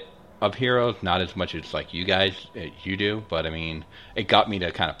little bit of Heroes, not as much as like you do, but I mean, it got me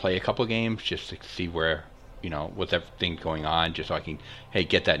to kind of play a couple games just to see where, what's everything going on, just so I can,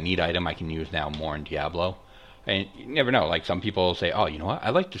 get that neat item I can use now more in Diablo. And you never know, like some people will say, oh, you know what,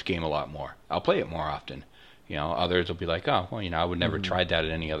 I like this game a lot more. I'll play it more often. Others will be like, oh, well, I would never tried that at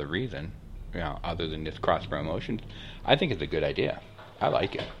any other reason, other than this cross-promotion. I think it's a good idea. I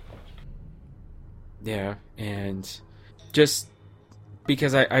like it. Yeah, and just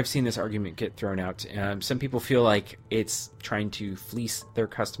because I've seen this argument get thrown out, some people feel like it's trying to fleece their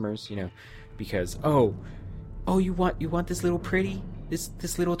customers, because, oh, you want this little pretty?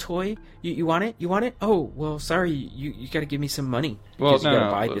 This little toy? You want it? You want it? Oh, well, sorry, you got to give me some money. Well, you got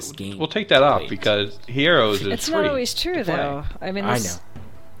to buy this game. We'll take that off because Heroes is it's free. It's not always true, though. I mean, I know.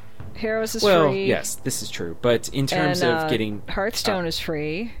 Heroes is free. Well, yes, this is true. But in terms of getting... Hearthstone is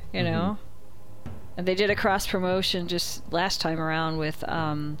free, know. And they did a cross-promotion just last time around with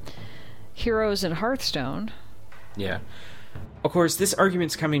Heroes and Hearthstone. Yeah. Of course, this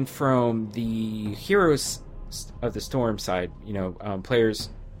argument's coming from the Heroes of the Storm side, players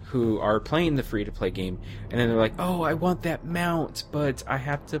who are playing the free-to-play game, and then they're like, oh, I want that mount, but I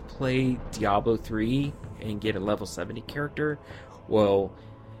have to play Diablo 3 and get a level 70 character. Well,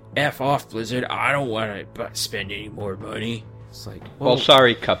 F off, Blizzard, I don't want to spend any more money. It's like, well,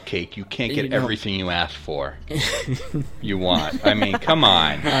 sorry, Cupcake, you can't get everything you asked for. You want. I mean, come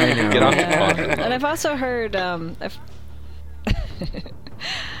on. I know. Get off the closet. And I've also heard...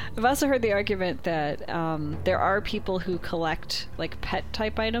 I've also heard the argument that there are people who collect like pet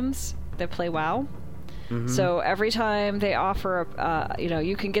type items that play WoW. So every time they offer,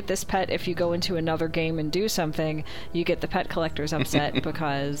 you can get this pet if you go into another game and do something, you get the pet collectors upset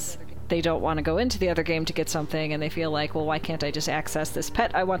because they don't want to go into the other game to get something, and they feel like, well, why can't I just access this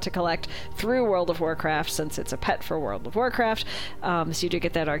pet I want to collect through World of Warcraft since it's a pet for World of Warcraft? So you do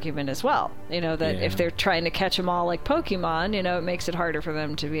get that argument as well. If they're trying to catch them all like Pokemon, it makes it harder for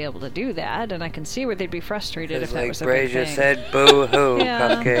them to be able to do that, and I can see where they'd be frustrated if that was a big thing. Brazia said, boo-hoo,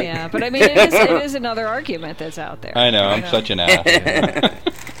 Cupcake. Yeah, but I mean, it is another argument that's out there. I know, I'm such an ass.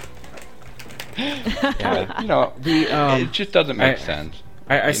 It just doesn't make sense.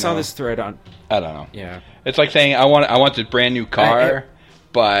 I saw this thread on... I don't know. Yeah. It's like saying, I want this brand new car,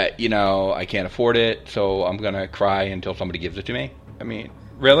 but, I can't afford it, so I'm going to cry until somebody gives it to me. I mean,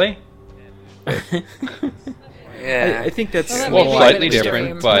 really? Yeah. I think that's... slightly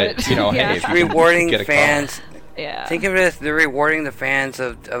different, but, hey, if you rewarding get a fans... car. Yeah. Think of it as they're rewarding the fans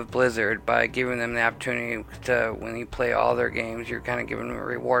of Blizzard by giving them the opportunity to, when you play all their games, you're kind of giving them a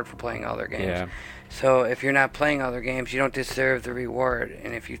reward for playing all their games. Yeah. So if you're not playing all their games, you don't deserve the reward.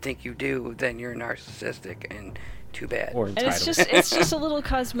 And if you think you do, then you're narcissistic and too bad. Or And entitled. it's just a little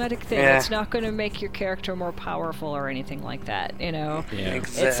cosmetic thing. Yeah. It's not going to make your character more powerful or anything like that, you know? Yeah.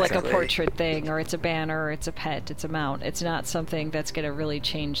 It's like a Exactly. portrait thing, or it's a banner, or it's a pet, it's a mount. It's not something that's going to really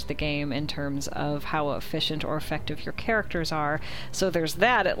change the game in terms of how efficient or effective your characters are. So there's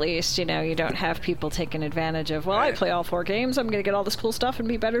that, at least. You know, you don't have people taking advantage of, well, I Right. play all 4 games, I'm going to get all this cool stuff and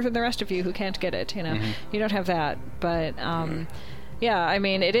be better than the rest of you who can't get it, you know? You don't have that. But, yeah, I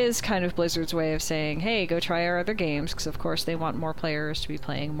mean, it is kind of Blizzard's way of saying, hey, go try our other games, because of course they want more players to be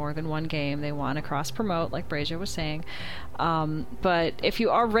playing more than one game. They want to cross-promote, like Brazia was saying. But if you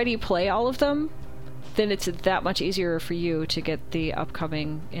already play all of them, then it's that much easier for you to get the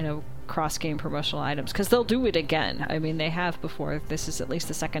upcoming, you know, cross-game promotional items, because they'll do it again. I mean, they have before. This is at least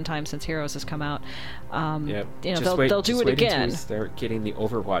the second time since Heroes has come out. Yep. You know, Just they'll do just it wait until again. we start getting the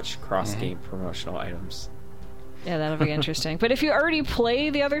Overwatch cross-game promotional items. Yeah, that'll be interesting. But if you already play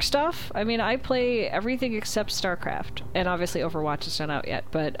the other stuff, I mean, I play everything except StarCraft, and obviously Overwatch is not out yet.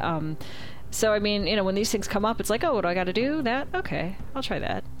 But so I mean, you know, when these things come up, it's like, oh, what do I got to do? That? Okay, I'll try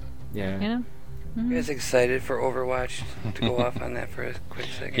that. Yeah. You know? You guys excited for Overwatch? To go off on that for a quick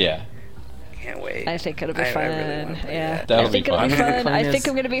second. Yeah. Can't wait. I think it'll be fun. I really want to play Yeah, that. That'll I think be it'll fun. be I'm gonna fun. play I as- think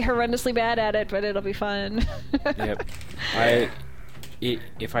I'm going to be horrendously bad at it, but it'll be fun. Yep.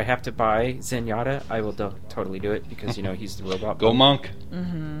 If I have to buy Zenyatta, I will totally do it, because, you know, he's the robot. Go Monk.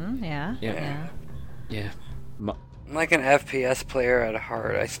 Yeah. Yeah. Yeah. I'm like an FPS player at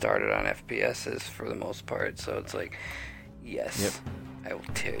heart. I started on FPSs for the most part, so it's like, yes, I will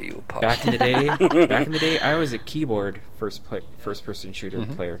tear you apart. Back in the day, I was a keyboard first-person shooter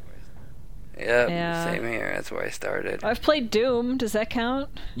player. Yep, Yeah. same here. That's where I started. I've played Doom. Does that count?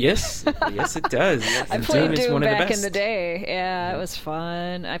 Yes, yes, it does. I And played is Doom one of the back in best. the day. Yeah, it was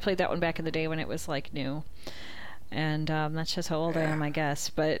fun. I played that one back in the day when it was like new. And that's just how old I am, I guess.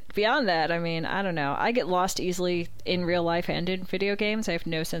 But beyond that, I mean, I don't know. I get lost easily in real life and in video games. I have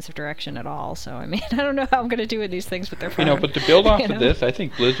no sense of direction at all. So, I mean, I don't know how I'm going to do with these things, but they're fun. You know, but to build off You of know? this, I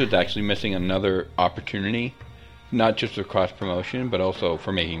think Blizzard's actually missing another opportunity, not just for cross promotion, but also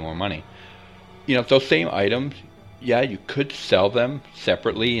for making more money. You know, those same items, yeah, you could sell them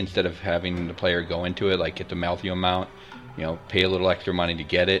separately instead of having the player go into it, like get the Maltheo mount, you know, pay a little extra money to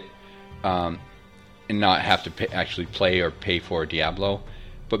get it, and not have to actually play or pay for Diablo.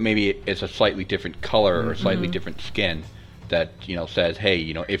 But maybe it's a slightly different color or slightly different skin that, you know, says, hey,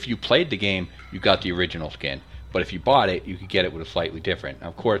 you know, if you played the game, you got the original skin. But if you bought it, you could get it with a slightly different.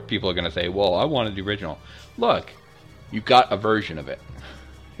 Of course, people are going to say, well, I wanted the original. Look, you got a version of it.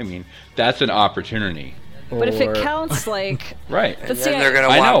 I mean, that's an opportunity. But if it Or- counts, like... Right. But And see, then they're gonna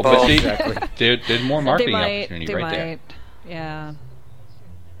I want know, but both. see, Exactly. there's more they marketing might. opportunity They right might. there. Yeah.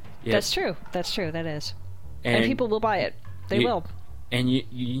 Yeah. That's true. That's true. That is. And people will buy it. They you- will. And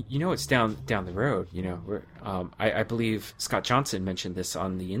you know it's down the road. You know, I believe Scott Johnson mentioned this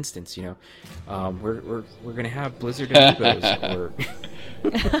on the instance. You know, we're gonna have Blizzard amiibos or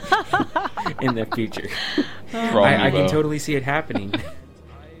in the future. I can totally see it happening.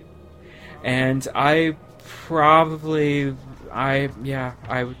 And I would probably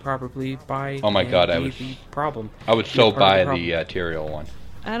buy. Oh my and God, I be would- the problem. I would Be so part of buy problem. the Tyrael one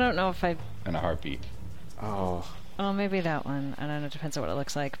I don't know if I... in a heartbeat. Oh, Oh, maybe that one. I don't know. It depends on what it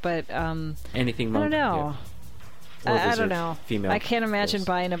looks like. But, anything. I don't monk, know. yeah. Or I wizard, don't know. Female. I can't imagine girls.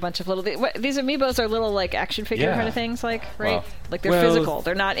 buying a bunch of little... These amiibos are little, like, action figure Yeah. kind of things, like, right? Well- Like, they're Well- physical.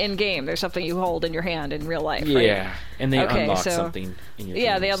 They're not in-game. They're something you hold in your hand in real life, right? Yeah, and they Okay, unlock so- something in your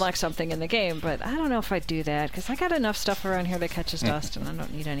Yeah, they games. unlock something in the game, but I don't know if I'd do that, because I got enough stuff around here that catches dust, and I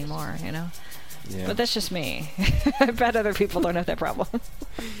don't need any more, you know? Yeah. But that's just me. I bet other people don't have that problem.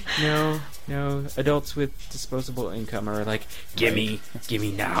 No. Adults with disposable income are like, gimme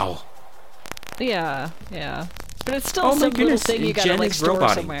now. Yeah. But it's still Oh my some little goodness, thing you gotta, Jen like, is store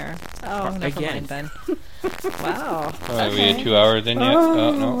roboting. somewhere. Oh, never Again. mind then. Wow. Oh, we had 2 hours in yet?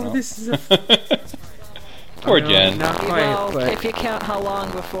 Oh, no. This is a Poor no, Jen. Not quite, Well, but, if you count how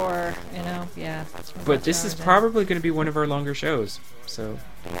long before, you know, yeah. it's been but about this 2 is hours in. probably going to be one of our longer shows. So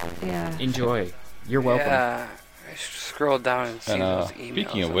Yeah. enjoy. You're welcome. Yeah, I scrolled down and seen And those emails.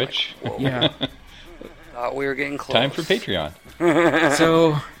 speaking of I'm which, like, whoa, Yeah. thought we were getting close. time for Patreon.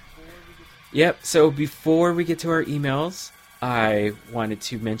 So, yep. So before we get to our emails, I wanted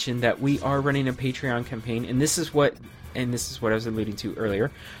to mention that we are running a Patreon campaign, and this is what I was alluding to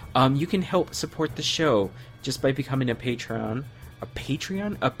earlier. You can help support the show just by becoming a patron a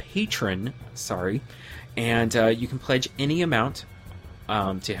patron, sorry, and you can pledge any amount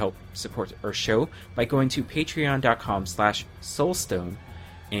to help support our show by going to patreon.com/soulstone,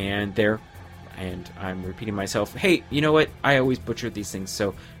 and I'm repeating myself. Hey, you know what? I always butcher these things,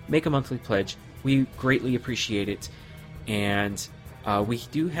 so make a monthly pledge. We greatly appreciate it, and we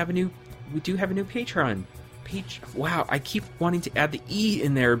do have a new Patreon. Wow, I keep wanting to add the E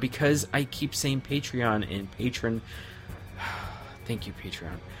in there because I keep saying Patreon and patron. Thank you,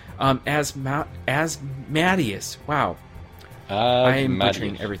 Patreon. As Mattias. Wow. I am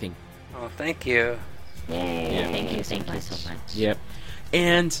butchering everything. Oh, thank you. Yay! Yeah. Thank you so much. Yep.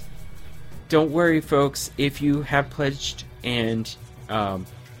 And don't worry, folks. If you have pledged and I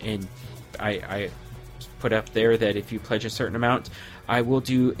put up there that if you pledge a certain amount, I will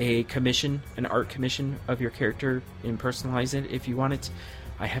do an art commission of your character and personalize it if you want it.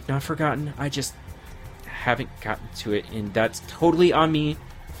 I have not forgotten. I just haven't gotten to it, and that's totally on me.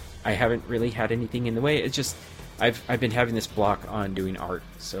 I haven't really had anything in the way. It's just I've been having this block on doing art,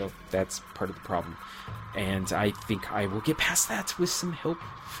 so that's part of the problem. And I think I will get past that with some help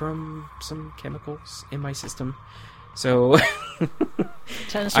from some chemicals in my system. So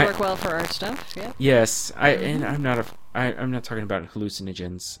Tends to work well for art stuff. Yeah. yes, and I'm not talking about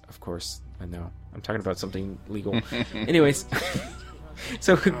hallucinogens, of course. I know I'm talking about something legal. Anyways,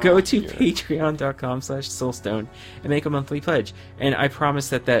 so go to patreon.com/soulstone and make a monthly pledge, and I promise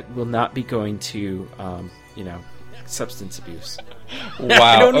that will not be going to substance abuse. Wow.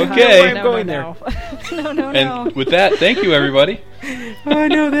 I don't know Okay. why I'm going there. No. And with that, thank you, everybody. I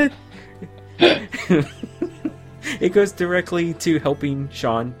know that. It goes directly to helping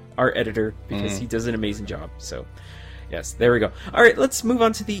Sean, our editor, because he does an amazing job. So, yes, there we go. All right, let's move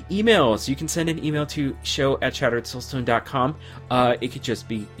on to the emails. You can send an email to show@shatteredsoulstone.com. It could just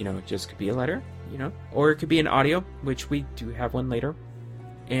be, could be a letter, or it could be an audio, which we do have one later.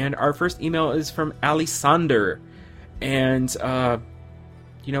 And our first email is from Alisander. And,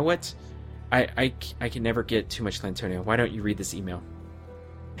 you know what? I can never get too much Lantonio. Why don't you read this email?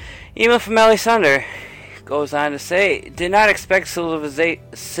 Email from Alexander goes on to say, did not expect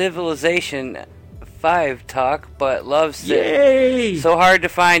Civilization 5 talk, but love Civ. Yay! So hard to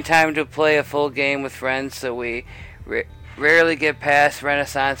find time to play a full game with friends, so we rarely get past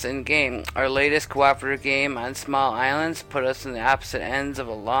Renaissance in game. Our latest cooperative game on small islands put us in the opposite ends of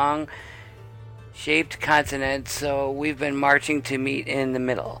a long shaped continent, so we've been marching to meet in the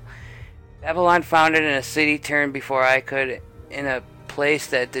middle. Babylon founded in a city turned before I could, in a place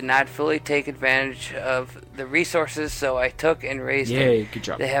that did not fully take advantage of the resources, so I took and raised Yay, it. good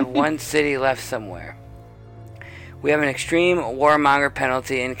job. They have one city left somewhere. We have an extreme warmonger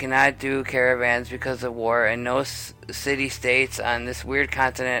penalty and cannot do caravans because of war, and no city-states on this weird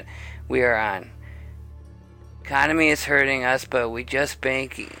continent we are on. Economy is hurting us, but we just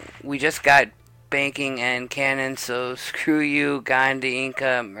got banking and cannons, so screw you, Gandhi,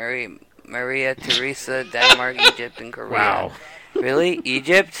 Inca, Maria Theresa, Denmark, Egypt, and Korea. Wow. Really?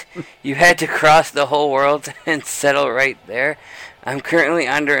 Egypt? You had to cross the whole world and settle right there? I'm currently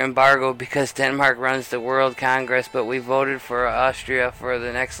under embargo because Denmark runs the World Congress, but we voted for Austria for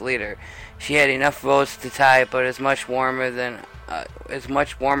the next leader. She had enough votes to tie, but is much warmer to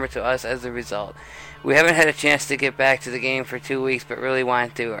us as a result. We haven't had a chance to get back to the game for 2 weeks, but really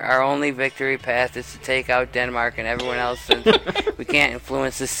want to. Our only victory path is to take out Denmark and everyone else, since we can't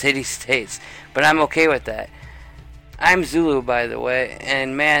influence the city-states. But I'm okay with that. I'm Zulu, by the way,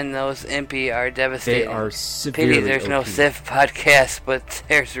 and man, those Impi are devastating. They are severely Pity there's no OP. Civ podcast, but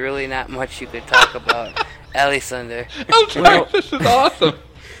there's really not much you could talk about. Alexander. I'm sorry, Well- this is awesome.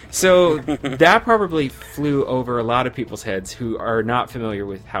 So that probably flew over a lot of people's heads who are not familiar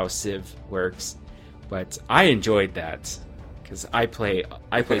with how Civ works, but I enjoyed that because I play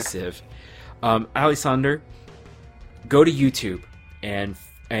Civ. Alexander, go to YouTube and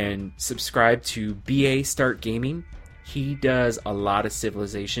subscribe to BA Start Gaming. He does a lot of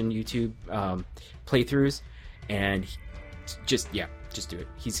Civilization YouTube playthroughs, and just do it.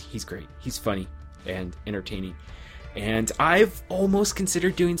 He's great. He's funny and entertaining. And I've almost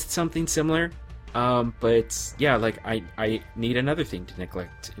considered doing something similar, but yeah, like I need another thing to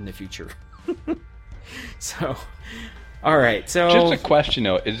neglect in the future. So, all right. So Just a question,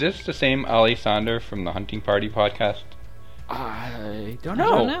 though. Is this the same Alexander from the Hunting Party podcast? I don't I know.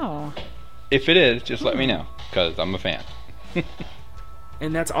 don't know. If it is, just let me know, because I'm a fan.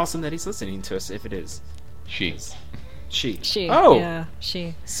 And that's awesome that he's listening to us. If it is, She. She. Oh, Yeah,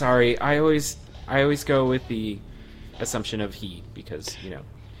 she. sorry. I always go with the assumption of he because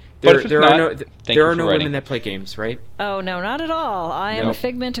But if it's there not, are no thank there you are for no writing. women that play games, right? Oh, no, not at all. I am Nope. a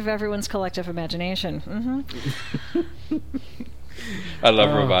figment of everyone's collective imagination. I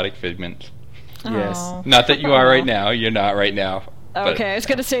love robotic figments. Yes. Oh. Not that you are right now. You're not right now. but- Okay, I was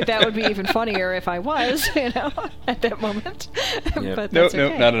going to say that would be even funnier if I was, at that moment. Yep. But Nope, that's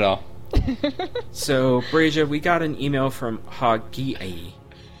nope, okay. not at all. So, Brazia, we got an email from Hagi,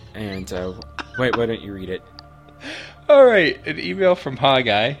 and wait, why don't you read it? All right, an email from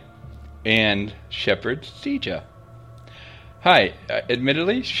Haggai and Shepard Sija. Hi,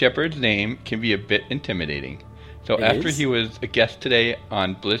 admittedly, Shepard's name can be a bit intimidating. So It after is? he was a guest today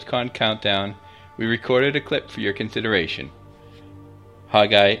on BlizzCon Countdown, we recorded a clip for your consideration.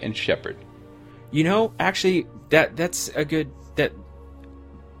 Haggai and Shepard. You know, actually, that's a good... that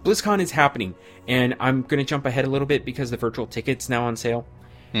BlizzCon is happening, and I'm going to jump ahead a little bit because the virtual ticket's now on sale.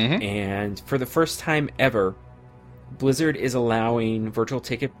 Mm-hmm. And for the first time ever, Blizzard is allowing virtual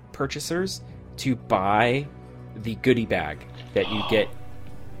ticket purchasers to buy the goodie bag that you get. Oh,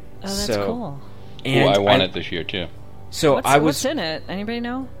 that's So- cool. And I want it this year too. So What's in it? Anybody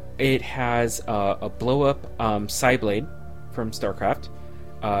know? It has a blow-up Psyblade from StarCraft.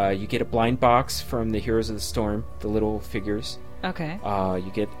 You get a blind box from the Heroes of the Storm, the little figures. Okay.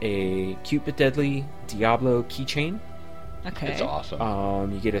 You get a cute but deadly Diablo keychain. Okay. It's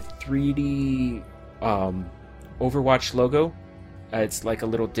awesome. You get a 3D Overwatch logo. It's like a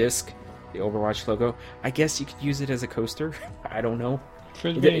little disc, the Overwatch logo. I guess you could use it as a coaster. I don't know.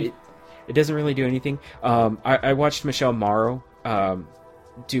 Frisbee. It doesn't really do anything. I watched Michelle Morrow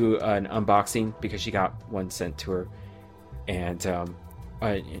do an unboxing because she got one sent to her, and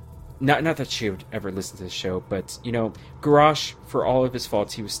not that she would ever listen to this show, but you know, Garrosh, for all of his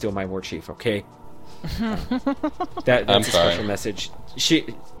faults, he was still my war chief. Okay, that's I'm a sorry. special message. She,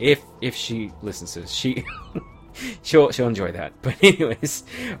 if she listens to this, she'll enjoy that. But anyways,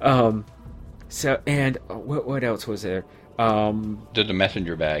 so and what else was there? There's a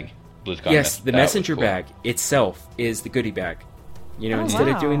messenger bag. BlizzCon Yes, the that was messenger cool. bag itself is the goodie bag. You know, Oh, instead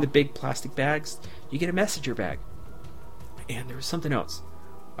of wow. doing the big plastic bags, you get a messenger bag. And there was something else.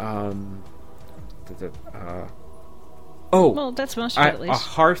 Well, that's most of it, at a least.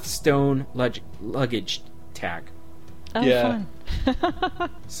 Hearthstone luggage tag. Oh, Yeah. fun.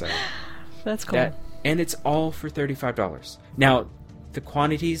 So That's cool. that, and it's all for $35. Now, the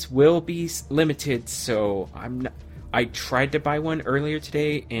quantities will be limited, so I tried to buy one earlier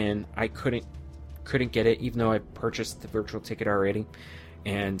today, and I couldn't get it, even though I purchased the virtual ticket already.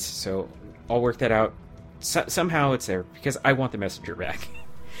 And so I'll work that out. Somehow it's there because I want the messenger bag.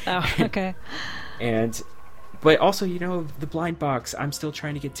 Oh, okay. But also, you know, the blind box. I'm still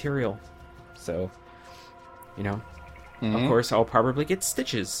trying to get Tyrael, so you know. Of course, I'll probably get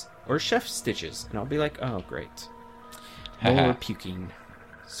Stitches or Chef Stitches, and I'll be like, oh, great, more puking,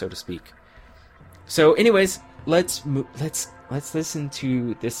 so to speak. So, anyways, let's listen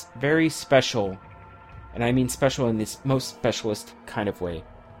to this very special, and I mean special in this most specialist kind of way,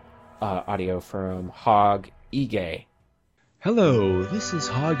 audio from Hog Ige. Hello, this is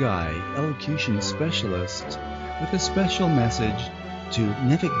Haggai, elocution specialist, with a special message to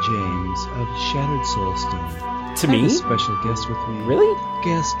Nevik James of Shattered Soulstone. To I have me? a special guest with me. Really?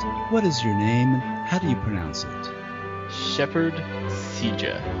 Guest, what is your name and how do you pronounce it? Shepard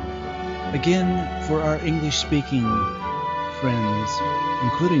Sija. Again, for our English-speaking friends,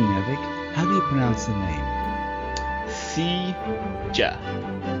 including Nevik, how do you pronounce the name? Sija.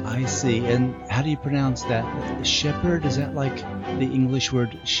 I see. And how do you pronounce that? Shepherd? Is that like the English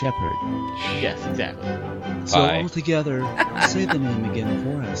word shepherd? Yes, exactly. So Bye. all together, say the name again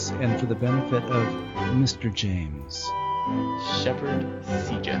for us and for the benefit of Mr. James. Shepard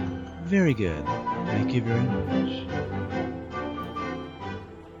Sija. Very good. Thank you very much.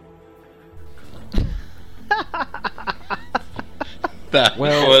 That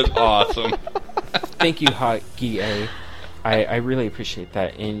Well- was awesome. Thank you, Hagi. I really appreciate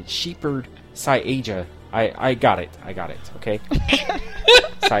that. And Shepherd Syaja, I got it. Okay,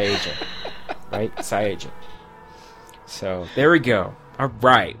 Syaja, right? Syaja. So there we go. All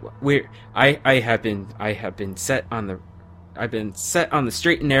right, I have been set on the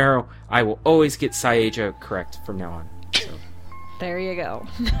straight and narrow. I will always get Syaja correct from now on. So. There you go.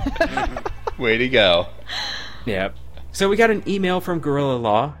 Way to go. Yep. So we got an email from Gorilla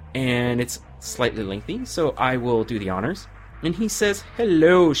Law, and it's slightly lengthy, so I will do the honors. And he says,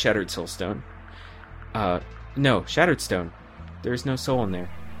 "Hello, Shattered Soulstone." No, Shattered Stone. There's no soul in there.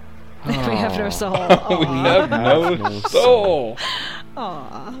 We have no Aw. soul. We Aw. have no soul.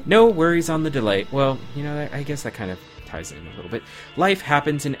 Aw. No worries on the delay. Well, you know, I guess that kind of ties in a little bit. Life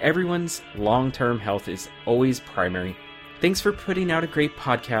happens, and everyone's long-term health is always primary. Thanks for putting out a great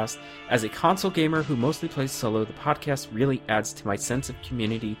podcast. As a console gamer who mostly plays solo, the podcast really adds to my sense of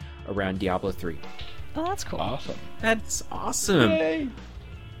community around Diablo 3. Oh, that's cool. Awesome. That's awesome. Yay.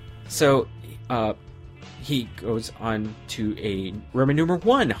 So, he goes on to a Roman numeral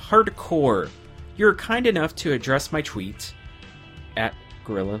 1, hardcore. You're kind enough to address my tweet at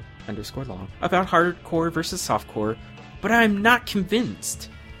gorilla_long about hardcore versus softcore, but I'm not convinced.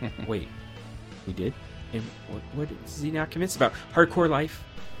 Wait, we did? And what is he not convinced about? Hardcore life?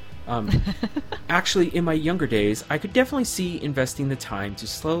 Actually, in my younger days, I could definitely see investing the time to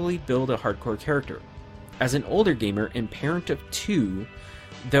slowly build a hardcore character. As an older gamer and parent of 2,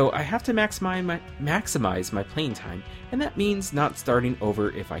 though, I have to maximize my playing time, and that means not starting over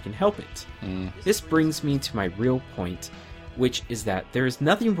if I can help it. This brings me to my real point, which is that there is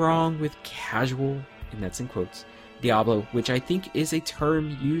nothing wrong with casual, and that's in quotes, Diablo, which I think is a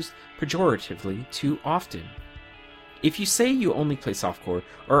term used pejoratively too often. If you say you only play softcore,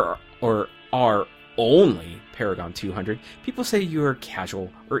 or are only Paragon 200, people say you are casual,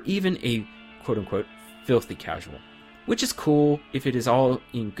 or even a quote-unquote filthy casual. Which is cool if it is all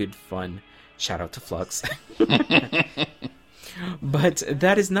in good fun. Shout out to Flux. But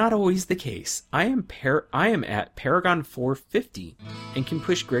that is not always the case. I am at Paragon 450 and can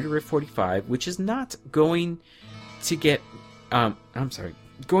push Greater 45, which is not going to get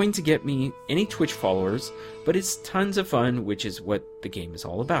going to get me any Twitch followers, but it's tons of fun, which is what the game is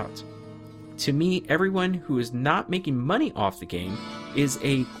all about. To me, everyone who is not making money off the game is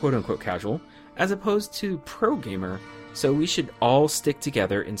a quote-unquote casual, as opposed to pro gamer, so we should all stick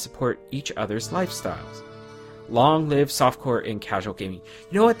together and support each other's lifestyles. Long live softcore and casual gaming.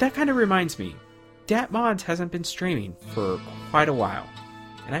 You know what, that kind of reminds me. DatMods hasn't been streaming for quite a while,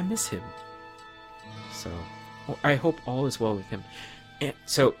 and I miss him. So, I hope all is well with him. And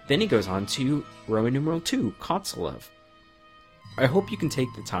so, then he goes on to Roman numeral 2, console love. I hope you can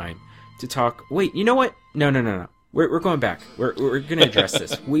take the time to talk... Wait, you know what? No. We're going back. We're going to address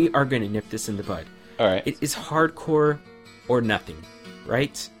this. We are going to nip this in the bud. All right. It is hardcore or nothing,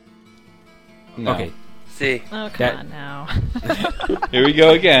 right? No. Okay. See. Oh, come on now. Here we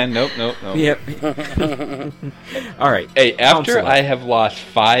go again. Nope. Yep. All right. Hey, after Console. I have lost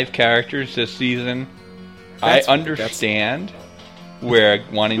 5 characters this season, I understand where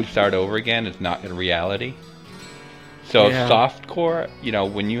wanting to start over again is not a reality. So softcore,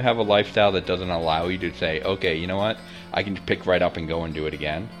 when you have a lifestyle that doesn't allow you to say, okay, you know what, I can pick right up and go and do it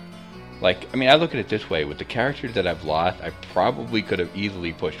again. I look at it this way. With the characters that I've lost, I probably could have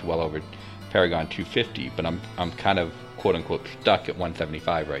easily pushed well over Paragon 250, but I'm kind of, quote-unquote, stuck at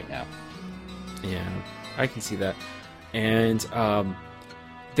 175 right now. Yeah, I can see that. And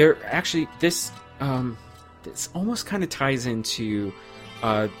there actually, this almost kind of ties into,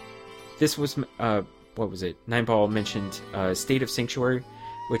 this was, what was it? Nineball mentioned State of Sanctuary,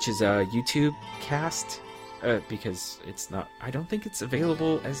 which is a YouTube cast. Because it's not, I don't think it's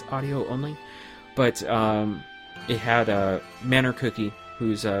available as audio only, but it had Manor Cookie,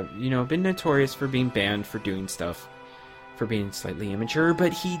 who's been notorious for being banned for doing stuff, for being slightly immature,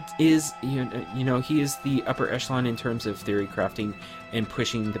 but he is he is the upper echelon in terms of theory crafting and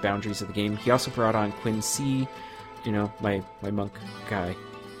pushing the boundaries of the game. He also brought on Quinn C, my monk guy,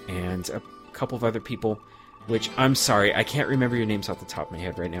 and a couple of other people, which I'm sorry, I can't remember your names off the top of my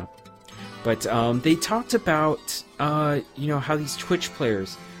head right now. But they talked about, how these Twitch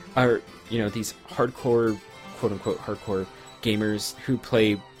players are, these hardcore, quote-unquote hardcore gamers who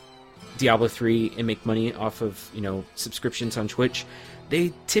play Diablo 3 and make money off of, subscriptions on Twitch.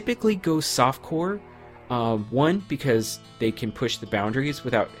 They typically go softcore, one, because they can push the boundaries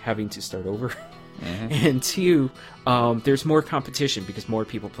without having to start over. Mm-hmm. And 2, there's more competition because more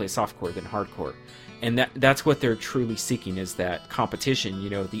people play softcore than hardcore. And that's what they're truly seeking, is that competition,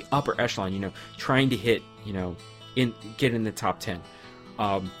 the upper echelon, trying to hit, get in the top 10.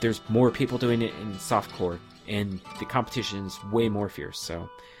 There's more people doing it in softcore, and the competition is way more fierce. So,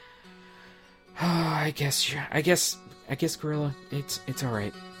 I guess, Gorilla, it's all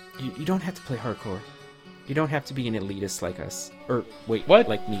right. You don't have to play hardcore. You don't have to be an elitist like us, or wait, what?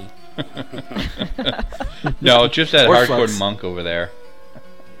 Like me? No, just that hardcore Flux. monk over there.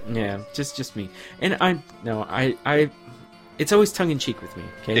 Yeah, just me. And I it's always tongue in cheek with me,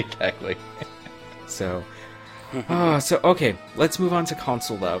 okay? Exactly. So okay, let's move on to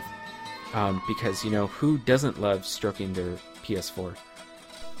console love. Because who doesn't love stroking their PS4?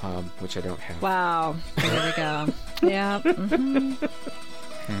 Which I don't have. Wow. There we go. Yeah. Mm-hmm.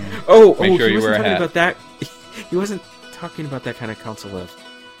 Make sure he you wear wasn't a talking hat. about that. He wasn't talking about that kind of console love.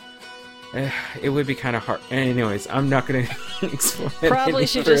 It would be kind of hard. Anyways, I'm not going to explore it Probably any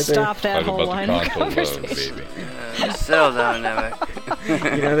should further. just stop that Talk whole about line the of console love, conversation. baby. Settle down,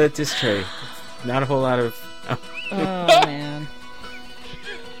 Nemec. That disc tray. Not a whole lot of... Oh, man.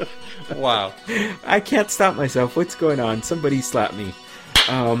 Wow. I can't stop myself. What's going on? Somebody slap me.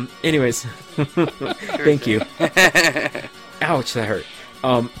 Anyways. Thank you. Ouch, that hurt.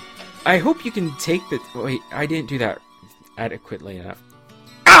 I hope you can take the... Wait, I didn't do that adequately enough.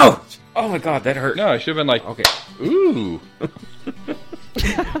 Ouch! Oh my god, that hurt. No, it should have been like, Okay. ooh.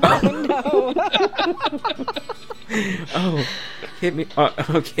 Oh, hit me.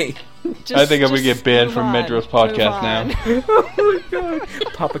 Okay. I think I'm going to get banned move from on, Medros move podcast on. now. Oh my god.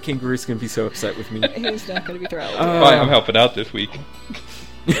 Papa Kangaroo's going to be so upset with me. He's not going to be thrilled. Why, I'm helping out this week.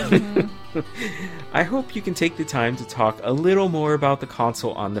 I hope you can take the time to talk a little more about the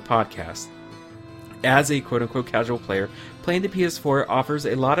console on the podcast. As a quote-unquote casual player, playing the PS4 offers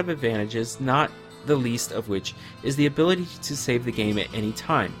a lot of advantages, not the least of which is the ability to save the game at any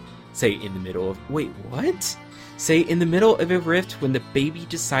time. Say in the middle of... Wait, what? Say in the middle of a rift when the baby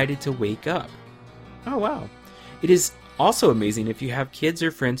decided to wake up. Oh, wow. It is also amazing if you have kids or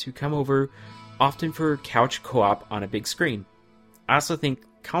friends who come over often for couch co-op on a big screen. I also think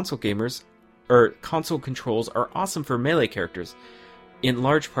console controls are awesome for melee characters, in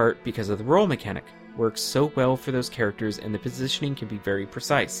large part because of the roll mechanic. Works so well for those characters and the positioning can be very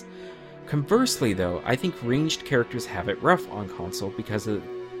precise. Conversely though, I think ranged characters have it rough on console because a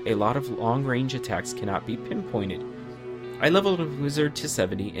lot of long-range attacks cannot be pinpointed. I leveled a wizard to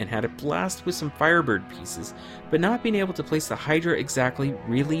 70 and had a blast with some Firebird pieces, but not being able to place the Hydra exactly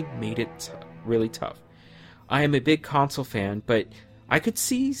really made it really tough. I am a big console fan, but I could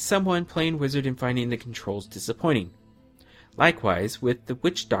see someone playing wizard and finding the controls disappointing. Likewise, with the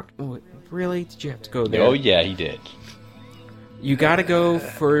Witch Doctor... Oh, really? Did you have to go there? Oh, yeah, he did. You gotta go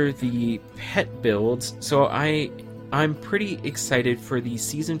for the pet builds, so I'm pretty excited for the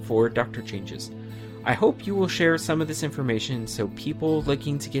Season 4 Doctor changes. I hope you will share some of this information so people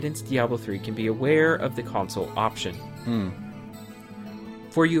looking to get into Diablo 3 can be aware of the console option.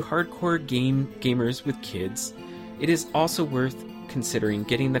 For you hardcore gamers with kids, it is also worth considering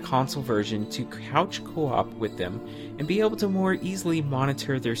getting the console version to couch co-op with them and be able to more easily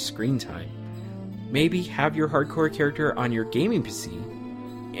monitor their screen time. Maybe have your hardcore character on your gaming PC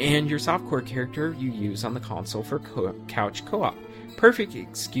and your softcore character you use on the console for couch co-op. Perfect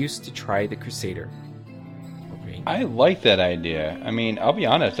excuse to try the Crusader. Okay. I like that idea. I mean, I'll be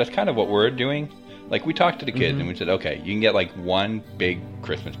honest, that's kind of what we're doing. Like, we talked to the kids and we said, okay, you can get like one big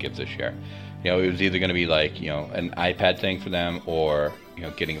Christmas gift this year. You know, it was either going to be like, you know, an iPad thing for them or, you know,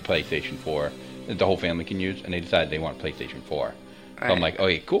 getting a PlayStation 4 that the whole family can use. And they decided they want a PlayStation 4. So I'm like,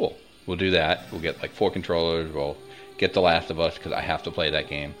 okay, cool. We'll do that. We'll get like 4 controllers. We'll get The Last of Us because I have to play that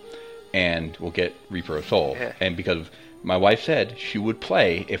game. And we'll get Reaper of Soul. Yeah. And because my wife said she would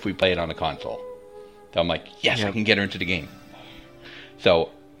play if we play it on a console. So I'm like, yes, I can get her into the game. So,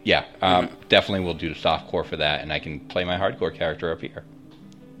 yeah, definitely we'll do the softcore for that. And I can play my hardcore character up here.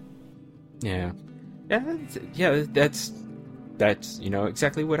 Yeah, that's you know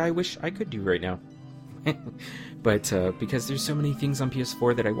exactly what I wish I could do right now. But because there's so many things on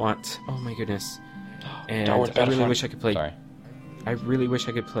PS4 that I want. Oh my goodness! And I really wish I could play. Sorry. I really wish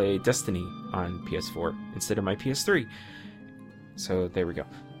I could play Destiny on PS4 instead of my PS3. So there we go.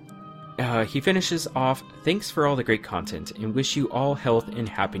 He finishes off, thanks for all the great content, and wish you all health and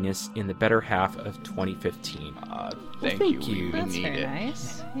happiness in the better half of 2015. Thank you. We That's need very it.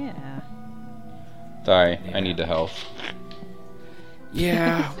 nice. Yeah. Sorry, I need the health.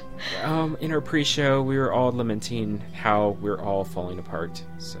 Yeah, in our pre-show, we were all lamenting how we're all falling apart,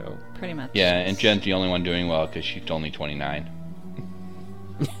 so... Pretty much. Yeah, and Jen's the only one doing well because she's only 29.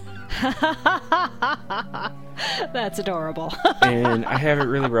 That's adorable. And I have it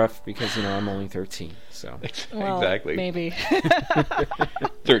really rough because, you know, I'm only 13, so... Well, exactly. Maybe.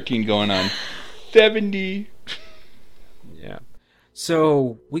 13 going on 70. Yeah.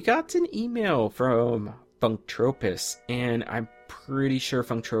 So, we got an email from Funktropus, and I'm pretty sure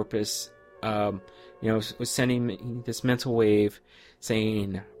Funktropus, was sending me this mental wave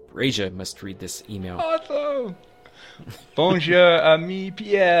saying, Brasia must read this email. Awesome! Bonjour, ami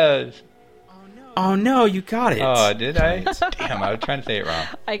Pierre. Oh no, you got it! Oh, did I? Damn, I was trying to say it wrong.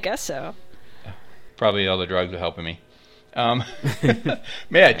 I guess so. Probably all the drugs are helping me.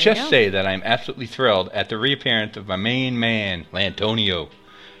 May I just say that I'm absolutely thrilled at the reappearance of my main man, Lantonio.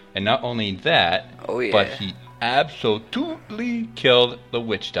 And not only that, but he absolutely killed the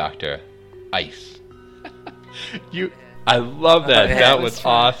witch doctor, Ice. I love that. That was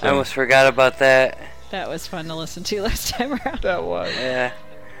awesome. I almost forgot about that. That was fun to listen to last time around. That was. Yeah.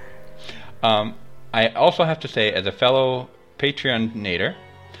 I also have to say, as a fellow Patreon-nator,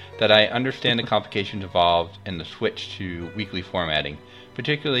 that I understand the complications involved in the switch to weekly formatting,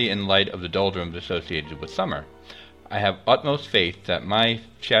 particularly in light of the doldrums associated with summer. I have utmost faith that my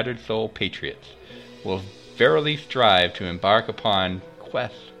Shattered Soul patriots will verily strive to embark upon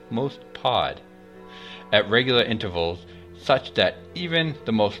quests most pod at regular intervals, such that even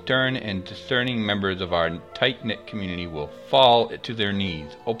the most stern and discerning members of our tight-knit community will fall to their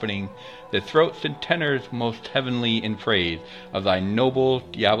knees, opening their throats and tenors most heavenly in praise of thy noble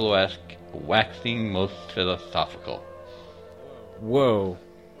Diablo-esque, waxing most philosophical. Whoa.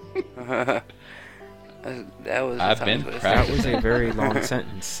 That was. I've been That practicing. was a very long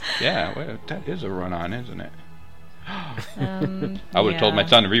sentence. Yeah, well, that is a run-on, isn't it? I I would have told my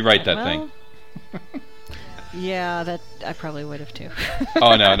son to rewrite that thing. Yeah, that I probably would have too.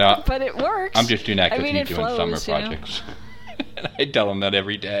 Oh, no. But it works. I'm just doing that because I mean, he's it doing summer flows, you know? projects. And I tell him that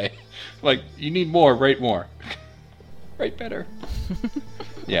every day. Like, you need more, write more. Write better.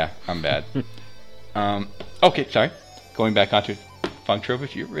 Yeah, I'm bad. Okay, sorry. Going back onto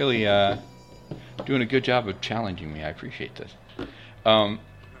Funktropus, you're really doing a good job of challenging me. I appreciate this.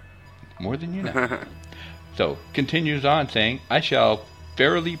 More than you know. So, continues on saying, I shall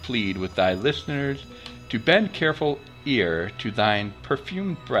verily plead with thy listeners to bend careful ear to thine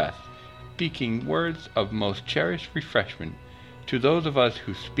perfumed breath, speaking words of most cherished refreshment to those of us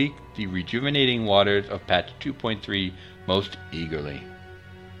who speak the rejuvenating waters of patch 2.3 most eagerly.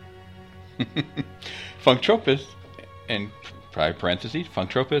 Funktropus, and probably parentheses,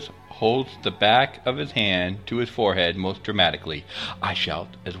 Funktropus holds the back of his hand to his forehead most dramatically. I shout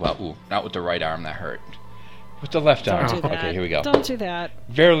as well. Ooh, not with the right arm, that hurt. With the left arm. Don't do that. Okay, here we go. Don't do that.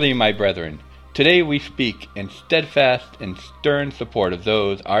 Verily, my brethren, today we speak in steadfast and stern support of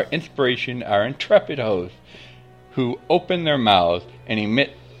those, our inspiration, our intrepid hosts, who open their mouths and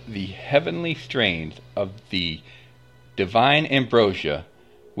emit the heavenly strains of the divine ambrosia,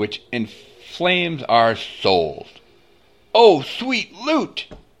 which inflames our souls. Oh, sweet lute!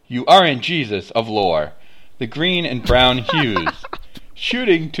 You are in Jesus of lore, the green and brown hues,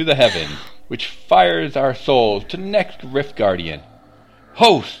 shooting to the heaven, which fires our souls to next Rift Guardian.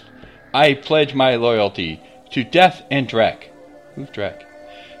 Hosts, I pledge my loyalty to Death and Drek. Who's Drek?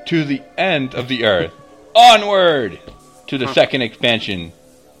 To the end of the earth. Onward! To the second expansion,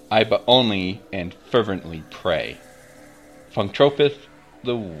 I but only and fervently pray. Funktropus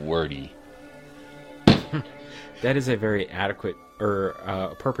the Wordy. That is a very adequate or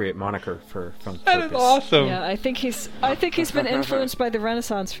appropriate moniker for Funktropus. That is awesome. Yeah, I think he's been influenced by the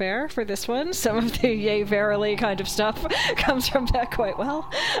Renaissance Fair for this one. Some of the yay verily kind of stuff comes from that quite well.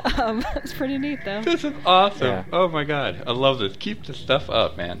 It's pretty neat though. This is awesome. Yeah. Oh my god. I love this. Keep this stuff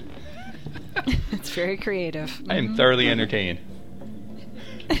up, man. It's very creative. I am thoroughly entertained.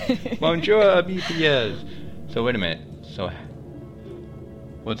 Bonjour, BPS. So wait a minute. So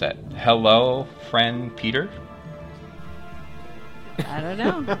what's that? Hello, friend Peter? I don't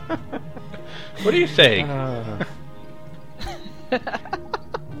know. What are you saying?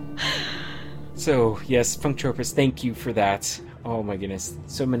 So yes, Funktropus, thank you for that. Oh my goodness,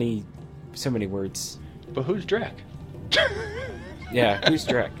 so many words. But who's Drek? Yeah, who's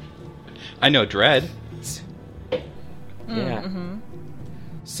Drek? I know Dread. Yeah. Mm-hmm.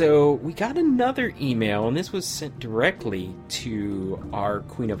 So we got another email, and this was sent directly to our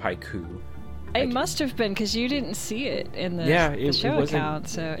Queen of Haiku. It must have been because you didn't see it in the, it show wasn't, account,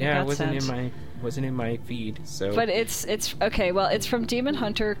 so yeah, it it wasn't sent. wasn't in my feed. So, But it's okay. Well, it's from Demon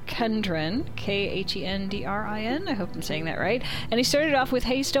Hunter Kendrin, Khendrin. I hope I'm saying that right. And he started off with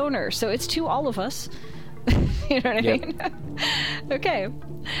 "Hey Stoner," so it's to all of us. You know what I Yep. mean? Okay.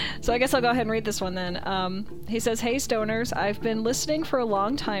 So I guess I'll go ahead and read this one then. He says, Hey Stoners, I've been listening for a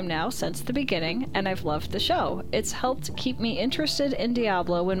long time now, since the beginning, and I've loved the show. It's helped keep me interested in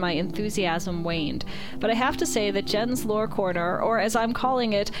Diablo when my enthusiasm waned. But I have to say that Jen's Lore Corner, or as I'm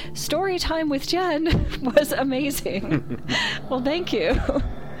calling it, Story Time with Jen, was amazing. Well, thank you.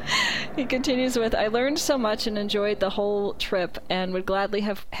 He continues with, I learned so much and enjoyed the whole trip and would gladly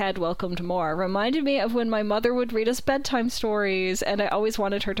have had welcomed more. Reminded me of when my mother would read us bedtime stories, and I always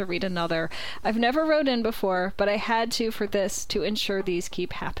wanted her to read another. I've never wrote in before, but I had to for this to ensure these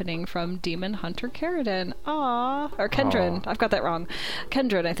keep happening. From Demon Hunter Kendrin. Aww. Or Kendrin. I've got that wrong.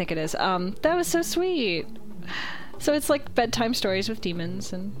 Kendrin, I think it is. That was so sweet. So it's like bedtime stories with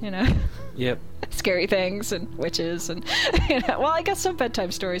demons and, yep. scary things and witches and, well, I guess some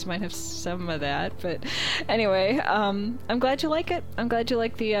bedtime stories might have some of that, but anyway, I'm glad you like it. I'm glad you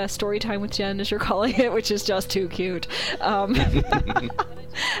like the story time with Jen, as you're calling it, which is just too cute. And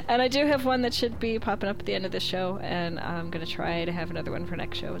I do have one that should be popping up at the end of the show, and I'm going to try to have another one for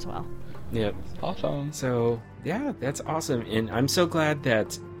next show as well. Yep. Awesome. So, yeah, that's awesome. And I'm so glad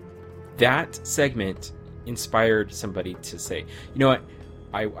that that segment inspired somebody to say, you know what,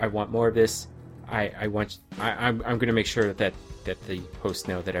 I want more of this. I'm going to make sure that the hosts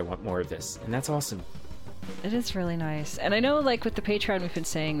know that I want more of this, and that's awesome. It is really nice. And I know, like, with the Patreon, we've been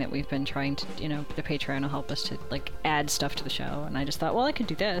saying that we've been trying to, the Patreon will help us to, like, add stuff to the show. And I just thought, well, I could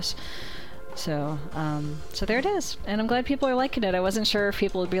do this. So there it is. And I'm glad people are liking it. I wasn't sure if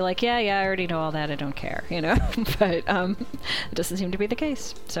people would be like, yeah, I already know all that. I don't care, But it doesn't seem to be the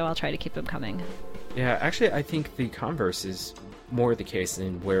case. So I'll try to keep them coming. Yeah, actually, I think the converse is more the case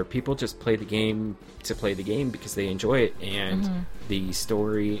than where people just play the game to play the game because they enjoy it, and the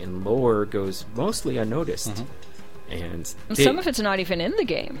story and lore goes mostly unnoticed. And some of it's not even in the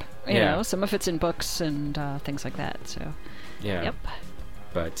game, you know. Some of it's in books and things like that. So yep.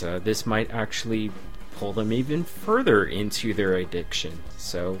 But this might actually pull them even further into their addiction.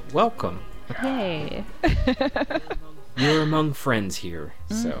 So welcome. Yay! You're among friends here.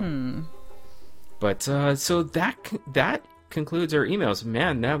 So, but so that concludes our emails.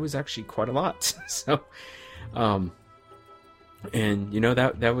 Man, that was actually quite a lot. So, and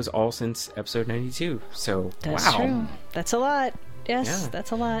that was all since episode 92. So that's wow, true. That's a lot. Yes,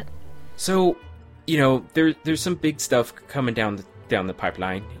 that's a lot. So, there's some big stuff coming down the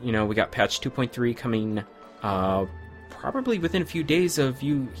pipeline. We got patch 2.3 coming, probably within a few days of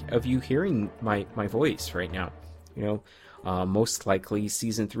you hearing my voice right now. Most likely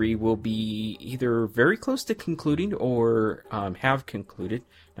season 3 will be either very close to concluding or have concluded.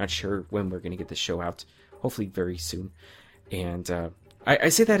 Not sure when we're going to get the show out. Hopefully very soon. And I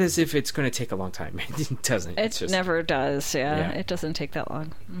say that as if it's going to take a long time. It doesn't. It never does. Yeah, it doesn't take that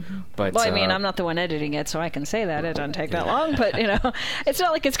long. But I mean, I'm not the one editing it, so I can say that it doesn't take that long. But it's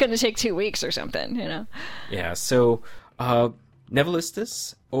not like it's going to take 2 weeks or something. Yeah. So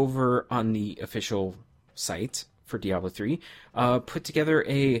Nevelistus over on the official site for Diablo 3 put together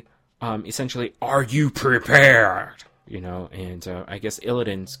a essentially, are you prepared? And I guess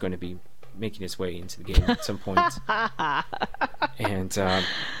Illidan's going to be making his way into the game at some point. And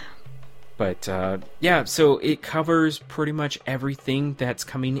so it covers pretty much everything that's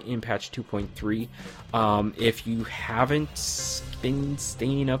coming in patch 2.3. If you haven't been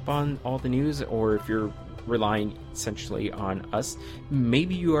staying up on all the news, or if you're relying essentially on us,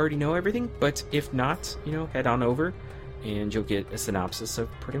 maybe you already know everything, but if not, head on over and you'll get a synopsis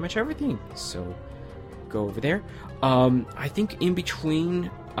of pretty much everything. So go over there. I think in between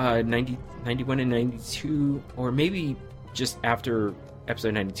 91 and 92, or maybe just after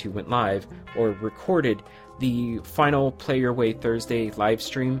episode 92 went live or recorded, the final Play Your Way Thursday live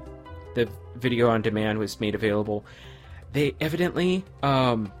stream, the video on demand was made available. They evidently,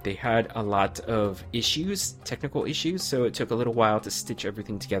 they had a lot of issues, technical issues, so it took a little while to stitch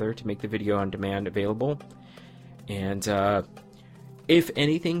everything together to make the video on demand available. And if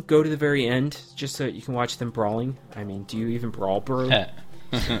anything, go to the very end, just so you can watch them brawling. I mean, do you even brawl, bro?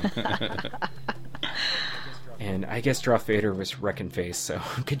 And I guess Droth Vader was wrecking face, so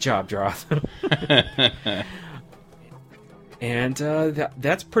good job, Droth. And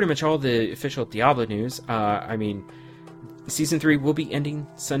that's pretty much all the official Diablo news. I mean, Season 3 will be ending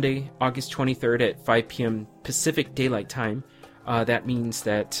Sunday, August 23rd at 5 p.m. Pacific Daylight Time. That means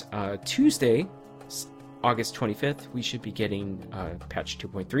that Tuesday, August 25th, we should be getting patch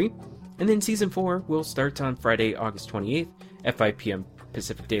 2.3. And then Season 4 will start on Friday, August 28th at 5 p.m.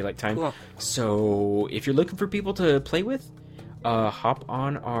 Pacific Daylight Time. Cool. So if you're looking for people to play with, hop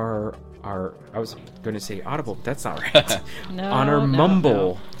on our I was going to say Audible, but that's not right. On our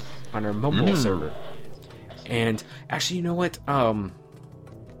Mumble server. And actually, you know what?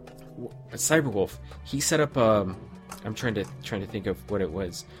 Cyberwolf, he set up. I'm trying to think of what it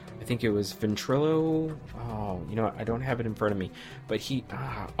was. I think it was Ventrilo. Oh, I don't have it in front of me. But he,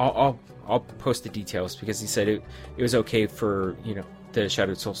 I'll post the details because he said it was okay for the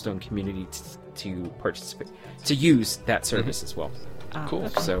Shattered Soulstone community to participate, to use that service as well. Cool.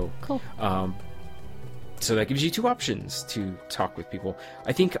 Okay. So cool. So that gives you two options to talk with people.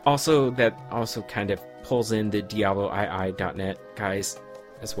 I think also that also kind of pulls in the DiabloII.net guys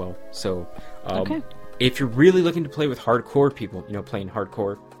as well. So if you're really looking to play with hardcore people, playing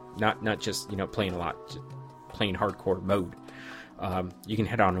hardcore, not just playing a lot, just playing hardcore mode, you can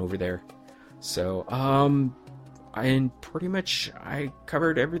head on over there. So and pretty much I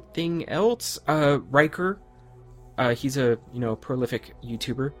covered everything else. Riker, he's a prolific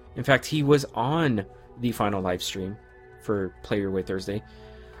YouTuber. In fact, he was on the final live stream for Play Your Way Thursday.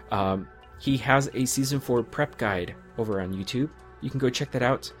 He has a Season 4 prep guide over on YouTube. You can go check that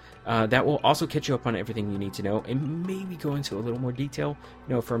out. That will also catch you up on everything you need to know and maybe go into a little more detail,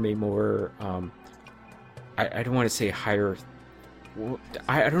 from a more, I don't want to say higher,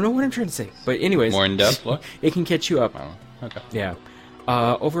 I don't know what I'm trying to say, but anyways. More in-depth look? It can catch you up. Oh, okay. Yeah.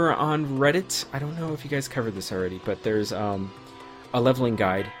 Over on Reddit, I don't know if you guys covered this already, but there's a leveling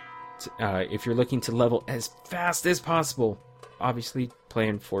guide. If you're looking to level as fast as possible, obviously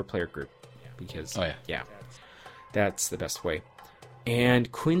playing 4-player group, because that's the best way.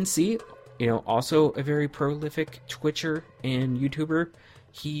 And Quincy, also a very prolific Twitcher and YouTuber,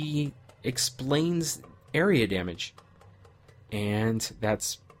 he explains area damage, and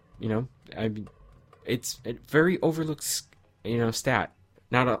that's it's a very overlooked stat.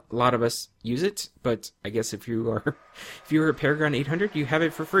 Not a lot of us use it, but I guess if you are a Paragon 800, you have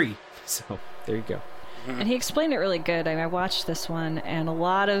it for free. So there you go. And he explained it really good. I watched this one, and a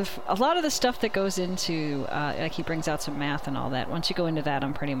lot of the stuff that goes into like he brings out some math and all that. Once you go into that,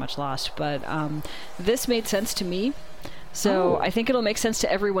 I'm pretty much lost. But this made sense to me, so I think it'll make sense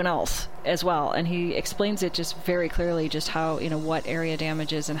to everyone else as well. And he explains it just very clearly, just how what area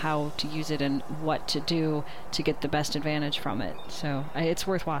damage is and how to use it and what to do to get the best advantage from it. So it's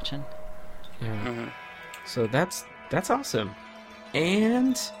worth watching. Yeah. So that's awesome.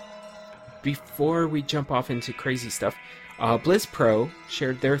 And before we jump off into crazy stuff, Blizz Pro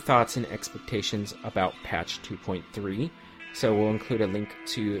shared their thoughts and expectations about patch 2.3. So we'll include a link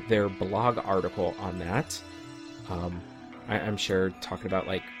to their blog article on that. I'm sure talking about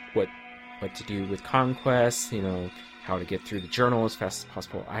like what to do with conquest, how to get through the journal as fast as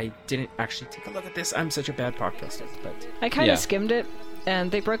possible. I didn't actually take a look at this. I'm such a bad podcaster, but I kind of skimmed it,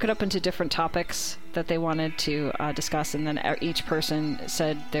 and they broke it up into different topics that they wanted to discuss, and then each person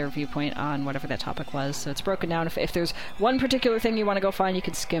said their viewpoint on whatever that topic was. So it's broken down. If there's one particular thing you want to go find, you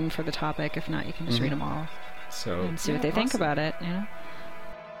can skim for the topic. If not, you can just read them all. So and see what they think about it.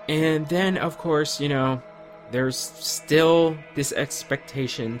 And then, of course, there's still this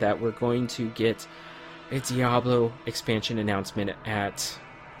expectation that we're going to get a Diablo expansion announcement at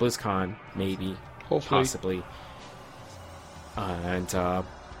BlizzCon, maybe, hopefully, possibly. And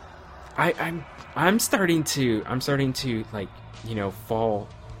I'm starting to like fall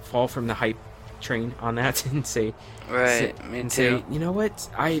from the hype train on that and say, me too. Say, you know what,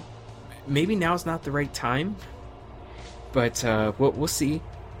 maybe now's not the right time, but we'll see.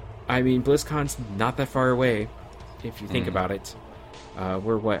 I mean, BlizzCon's not that far away, if you think about it.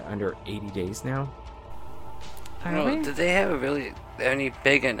 We're under 80 days now. Did they have any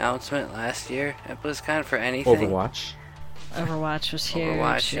big announcement last year at BlizzCon for anything? Overwatch was huge.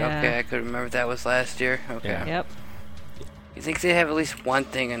 Overwatch, yeah. Okay, I could remember that was last year. Okay. Yeah. Yep. You think they have at least one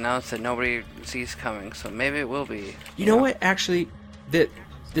thing announced that nobody sees coming, so maybe it will be. You know what? Actually,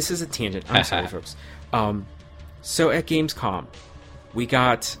 this is a tangent. I'm sorry, folks. So at Gamescom, we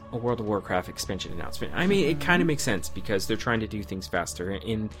got a World of Warcraft expansion announcement. I mean, it kind of makes sense because they're trying to do things faster.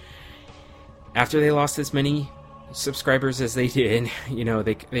 And after they lost as many subscribers as they did,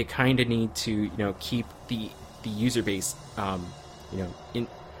 they kind of need to, keep the user base,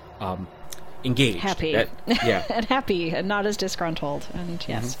 engaged. Happy. And happy and not as disgruntled. And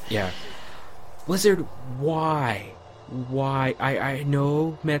yes. Yeah. Blizzard, why? I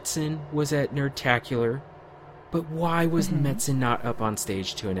know Metzen was at Nerdtacular, but why was Metzen not up on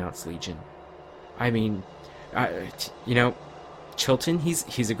stage to announce Legion? I mean, Chilton,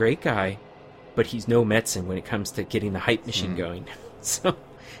 he's a great guy, but he's no Metzen when it comes to getting the hype machine going. So,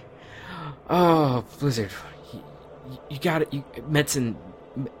 Blizzard, you got it. Metzen,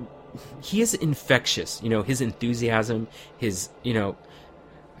 he is infectious. His enthusiasm, he is,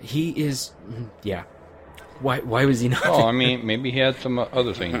 Why was he not? Oh, I mean, maybe he had some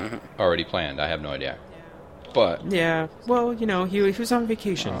other thing already planned. I have no idea. But yeah, well, he was on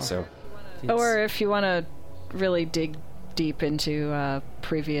vacation, so. Or if you want to really dig deep into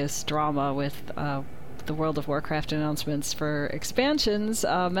previous drama with the World of Warcraft announcements for expansions,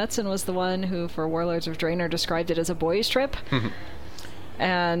 Metzen was the one who, for Warlords of Draenor, described it as a boys' trip.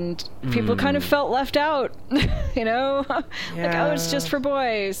 And people kind of felt left out, like, oh, it's just for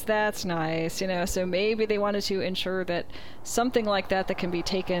boys. That's nice, So maybe they wanted to ensure that something like that can be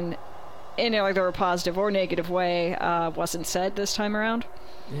taken in either a positive or negative way wasn't said this time around.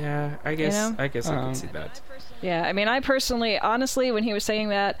 Yeah, I guess I can see that. Yeah, I mean, I personally, honestly, when he was saying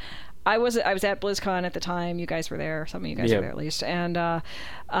that, I was at BlizzCon at the time. You guys were there. Some of you guys were there at least. And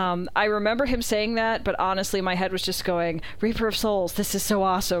I remember him saying that, but honestly, my head was just going, Reaper of Souls, this is so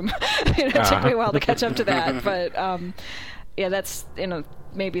awesome. It took me a while to catch up to that. But, that's,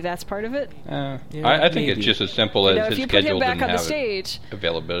 maybe that's part of it. I think it's just as simple as his schedule didn't have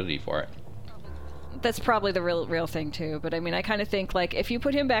availability for it. That's probably the real thing, too. But, I mean, I kind of think, like, if you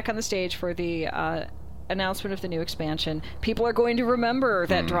put him back on the stage for the announcement of the new expansion, people are going to remember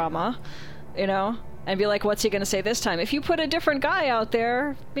that drama, and be like, what's he going to say this time? If you put a different guy out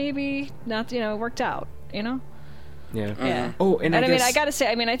there, maybe not, worked out, Yeah. Yeah. Oh, and I mean, guess... I gotta say,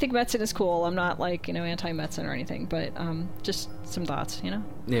 I think Metzen is cool. I'm not like, anti-Metzen or anything, but just some thoughts,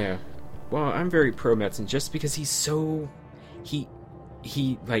 Yeah. Well, I'm very pro Metzen just because he's so... He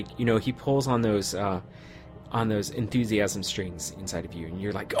like, he pulls on those enthusiasm strings inside of you, and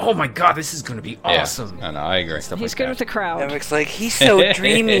you're like, oh my god, this is going to be awesome. Yeah. No, I agree. Stuff He's like good that. with the crowd. Nevic's like, he's so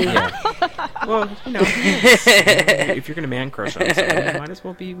dreamy. Well, if you're going to man crush on someone, you might as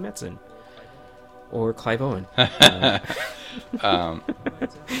well be Metzen. Or Clive Owen.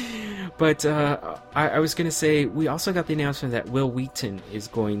 But I was going to say, we also got the announcement that Will Wheaton is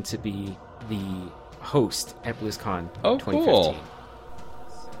going to be the host at BlizzCon 2015. Cool.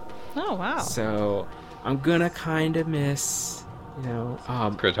 Oh, wow. So I'm going to kind of miss,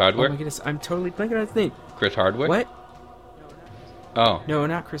 Chris Hardwick? Oh my goodness, I'm totally blanking on his name. Chris Hardwick? What? Oh. No,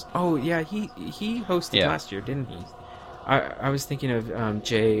 not Chris. Oh, yeah, he hosted last year, didn't he? I was thinking of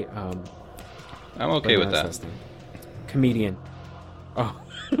Jay... I'm okay with that. Comedian. Oh.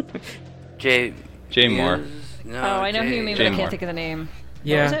 Jay Moore. No, I know who you mean, but I can't Moore. think of the name.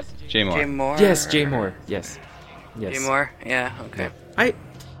 Yeah. What was it? Jay Moore. Jay Moore. Yes, Jay Moore. Yes. Jay Moore. Yeah. Okay.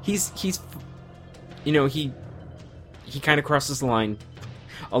 He's he kind of crosses the line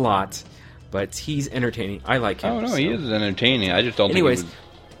a lot, but he's entertaining. I like him. Oh no, so. he is entertaining. I just don't Anyways. think he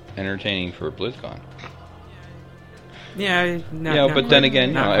was entertaining for BlizzCon. Yeah, but then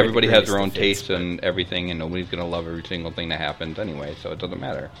again, everybody has their own taste tastes and everything, and nobody's gonna love every single thing that happens anyway, so it doesn't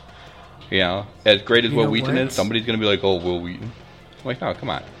matter. As great as Will Wheaton is, somebody's gonna be like, "Oh, Will Wheaton." I'm like, no, come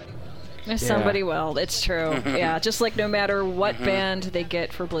on. Somebody will. It's true. Yeah, just like no matter what band they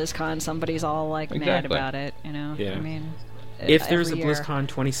get for BlizzCon, somebody's all like mad about it. Yeah. I mean, if there's a every year. BlizzCon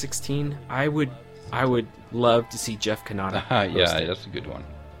 2016, I would love to see Jeff Kanata. Yeah, that's a good one.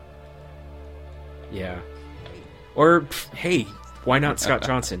 Yeah. Or hey, why not Scott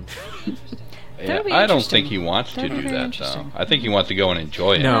Johnson? That'd be I don't interesting. think he wants to That'd be do very that, though. interesting. I think he wants to go and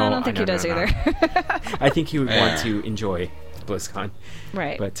enjoy it. No, I don't think he does either. I think he would want to enjoy BlizzCon.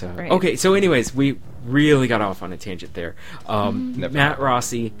 Right. But right. okay, so anyways, we really got off on a tangent there. Matt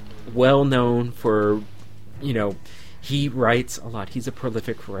Rossi, well known for, he writes a lot. He's a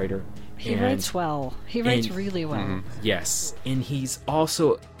prolific writer. He writes well. He writes really well. Yes, and he's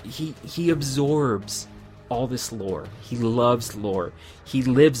also he absorbs all this lore. He loves lore. He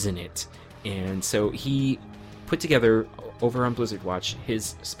lives in it. And so he put together over on Blizzard Watch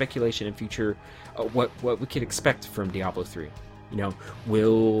his speculation and future what we could expect from Diablo 3.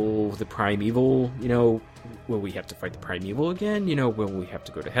 Will the Primeval, will we have to fight the Primeval again? Will we have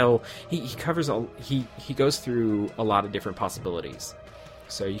to go to hell? He covers he goes through a lot of different possibilities.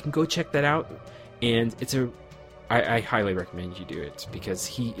 So you can go check that out, and I highly recommend you do it because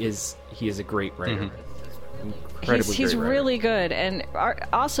he is a great writer. Incredibly He's great writer. really good, and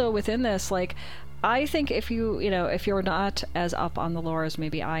also within this, like, I think if you're not as up on the lore as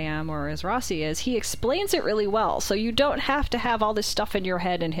maybe I am or as Rossi is, he explains it really well. So you don't have to have all this stuff in your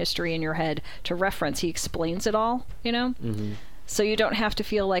head and history in your head to reference. He explains it all, So you don't have to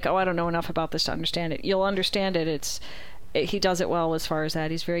feel like, oh, I don't know enough about this to understand it. You'll understand it. He does it well as far as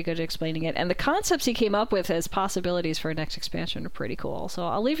that. He's very good at explaining it. And the concepts he came up with as possibilities for a next expansion are pretty cool. So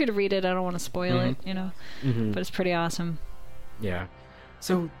I'll leave you to read it. I don't want to spoil it, but it's pretty awesome. Yeah.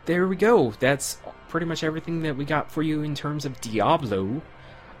 So there we go. That's pretty much everything that we got for you in terms of Diablo.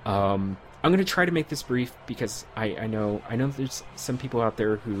 I'm going to try to make this brief because I know there's some people out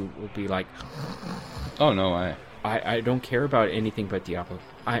there who will be like, oh no, I don't care about anything but Diablo.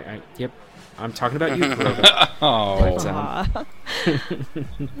 Yep. I'm talking about you, Kuroda. Oh.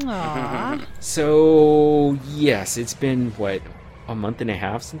 Aww. So yes, it's been a month and a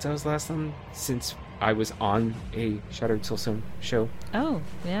half since I was on a Shattered Soulstone show. Oh,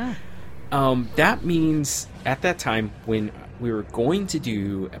 yeah. That means at that time when we were going to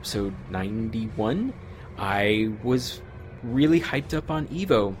do episode 91, I was really hyped up on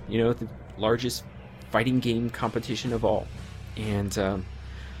EVO, the largest fighting game competition of all. And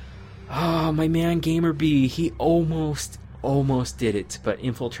my man Gamer B, he almost did it, but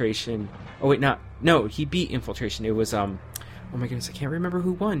Infiltration. Oh wait, no, he beat Infiltration. It was oh my goodness, I can't remember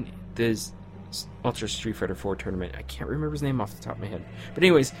who won this Ultra Street Fighter 4 tournament. I can't remember his name off the top of my head. But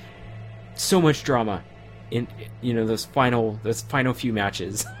anyways, so much drama in those final few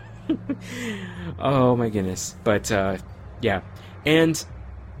matches. Oh my goodness. But yeah. And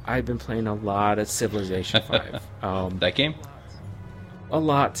I've been playing a lot of Civilization 5. That game? A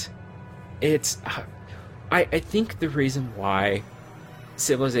lot. It's I think the reason why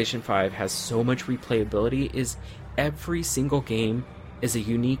Civilization 5 has so much replayability is every single game is a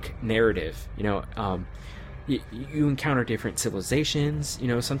unique narrative. You encounter different civilizations.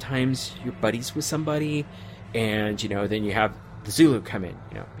 Sometimes you're buddies with somebody. And, you know, then you have the Zulu come in,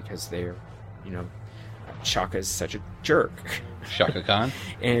 you know, because they're, you know, Shaka's such a jerk. Shaka Khan.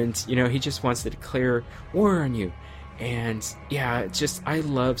 And, you know, he just wants to declare war on you. And, yeah, it's just, I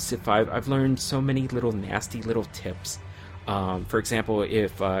love Civ 5. I've learned so many little nasty little tips. For example,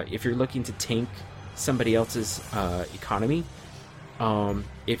 if you're looking to tank somebody else's economy,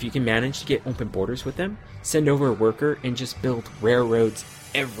 if you can manage to get open borders with them, send over a worker and just build railroads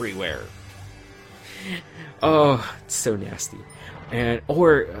everywhere. Oh, it's so nasty. And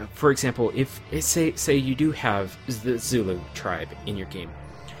for example, if say you do have the Zulu tribe in your game,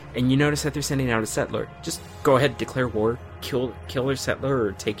 and you notice that they're sending out a settler, just go ahead and declare war, kill their settler,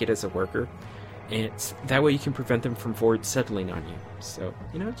 or take it as a worker, and that way you can prevent them from forward settling on you. So,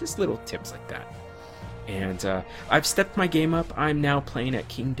 you know, just little tips like that. And I've stepped my game up. I'm now playing at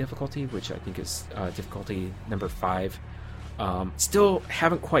King difficulty, which I think is difficulty number 5. Still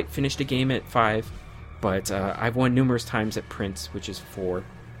haven't quite finished a game at 5, but I've won numerous times at Prince, which is 4.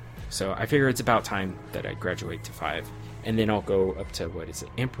 So I figure it's about time that I graduate to 5. And then I'll go up to, what is it,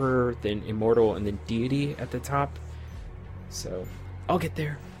 Emperor, then Immortal, and then Deity at the top. So I'll get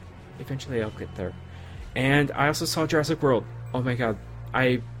there. Eventually I'll get there. And I also saw Jurassic World. Oh my god.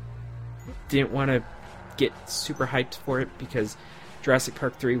 I didn't want to get super hyped for it because Jurassic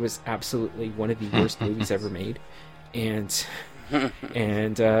Park 3 was absolutely one of the worst movies ever made. And so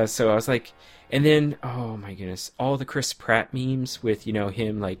I was like, and then, oh my goodness, all the Chris Pratt memes with, you know,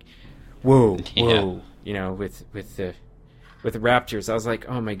 him like, whoa, you know, with the raptors. I was like,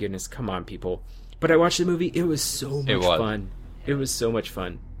 oh my goodness, come on, people. But I watched the movie. It was so much fun. It was so much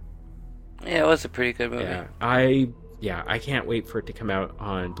fun. Yeah, it was a pretty good movie. Yeah, I can't wait for it to come out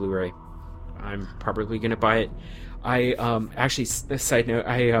on Blu-ray. I'm probably gonna buy it. I actually, a side note,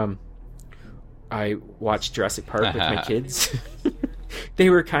 I watched Jurassic Park with my kids. They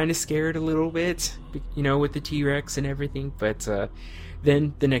were kind of scared a little bit, you know, with the T-Rex and everything. But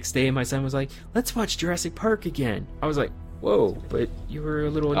then the next day, my son was like, "Let's watch Jurassic Park again." I was like, "Whoa!" But you were a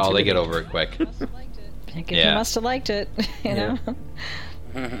little intimidated. Oh, they get over it quick. I think you must have liked it, you know.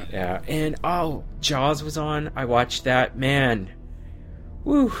 Yeah, and Jaws was on. I watched that. Man,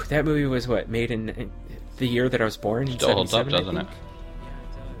 woo! That movie was made in the year that I was born. Still holds up, doesn't it?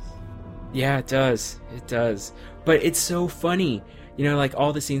 Yeah, it does. It does. But it's so funny. You know, like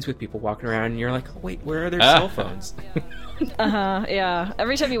all the scenes with people walking around, and you're like, oh, wait, where are their cell phones? Yeah.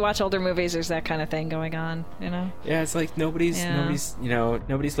 Every time you watch older movies, there's that kind of thing going on, you know? Yeah, it's like nobody's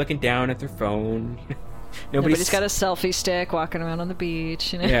looking down at their phone. Nobody's got a selfie stick walking around on the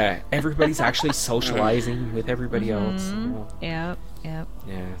beach, you know? Yeah, everybody's actually socializing with everybody else. You know? Yep.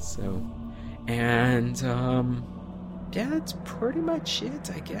 Yeah, so... And, yeah, that's pretty much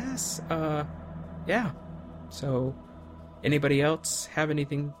it, I guess. Yeah. So, anybody else have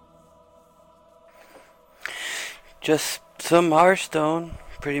anything? Just some Hearthstone,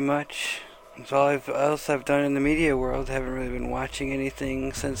 pretty much. That's all else I've done in the media world. I haven't really been watching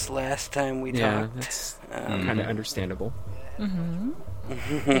anything since last time we talked. Yeah, that's kind of understandable.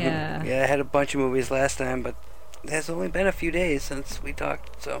 Yeah. Yeah, I had a bunch of movies last time, but it has only been a few days since we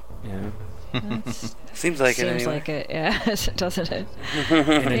talked, so... Yeah. Seems like it, yeah, doesn't it?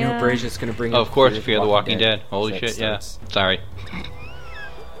 And I know Brazia's going to bring of course, Fear the Walking Dead. Holy shit, yeah. Sorry.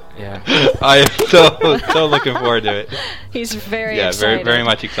 Yeah. I am so looking forward to it. He's very excited. Yeah, very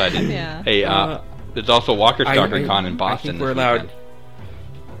much excited. Yeah. Hey, there's also Walker Stalker Con in Boston. I think we're allowed.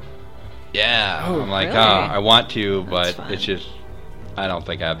 Yeah. Oh, I'm like, really? I want to, but it's just, I don't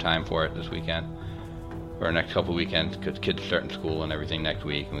think I have time for it this weekend. Or next couple weekends, because kids starting school and everything next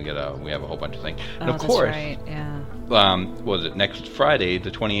week, and we have a whole bunch of things. And of course, right. Yeah. Was it next Friday, the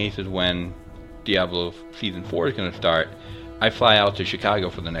 28th, is when Diablo Season 4 is going to start. I fly out to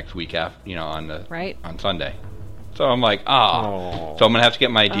Chicago for the next week after, on Sunday. So I'm like, so I'm going to have to get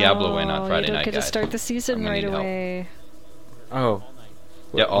my Diablo in on Friday night, you don't get to start the season right away. Oh.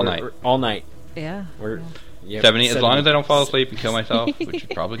 Yeah, all night. All night. Yeah. 70, as long as I don't fall asleep and kill myself, which is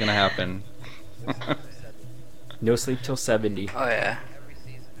probably going to happen. No sleep till 70. Oh yeah,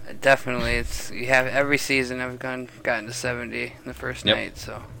 definitely. You have every season I've gotten to 70 the first night,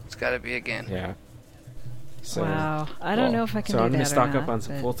 so it's got to be again. Yeah. So, wow, I don't know if I can do that. So I'm going to stock up on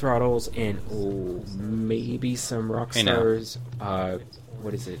some Full Throttles and maybe some Rockstars.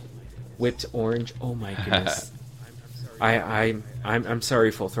 What is it? Whipped Orange. Oh my goodness. I'm sorry,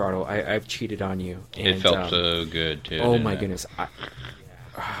 Full Throttle. I've cheated on you. And, it felt so good too. Oh my goodness.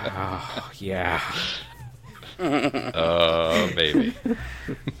 Yeah. Oh, baby.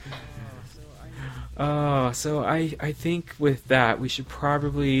 So I think with that we should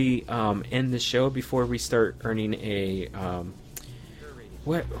probably end the show before we start earning a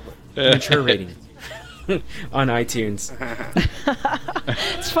mature rating. on iTunes.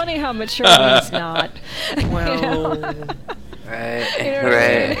 It's funny how mature means not. Well, Right, You know what I'm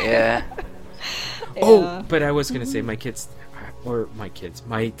saying? yeah. oh, but I was gonna say my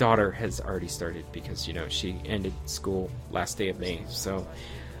daughter has already started because she ended school last day of May, so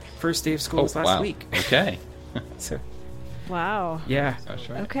first day of school was last week. Okay. So Wow. yeah, That's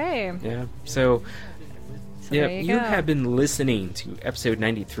right. Okay. yeah. So yeah, there you you go. have been listening to episode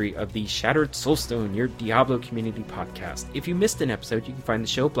 93 of the Shattered Soulstone, your Diablo community podcast. If you missed an episode, you can find the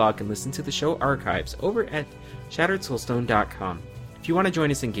show blog and listen to the show archives over at shatteredsoulstone.com. If you want to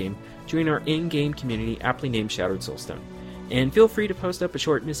join us in-game, join our in-game community aptly named Shattered Soulstone. And feel free to post up a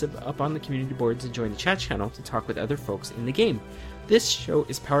short missive up on the community boards and join the chat channel to talk with other folks in the game. This show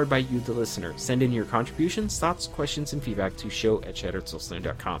is powered by you, the listener. Send in your contributions, thoughts, questions, and feedback to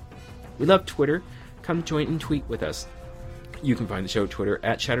show@shatteredsoulstone.com. We love Twitter. Come join and tweet with us. You can find the show Twitter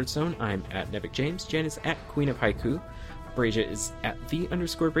at Shatteredstone. I'm at Nevic James. Jen is at Queen of Haiku. Brasia is at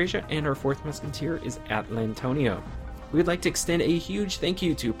 _Brasia, and our fourth musketeer is at Lantonio. We would like to extend a huge thank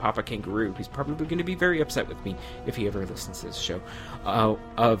you to Papa Kangaroo, who's probably going to be very upset with me if he ever listens to this show.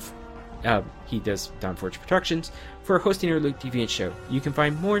 He does Dawnforge Productions, for hosting our Luke Deviant show. You can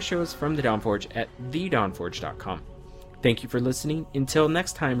find more shows from the Dawnforge at thedawnforge.com. Thank you for listening. Until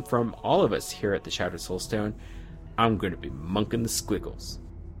next time, from all of us here at the Shattered Soulstone, I'm going to be monking the squiggles.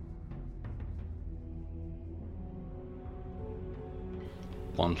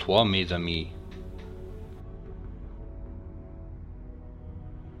 Bonsoir, mes amis.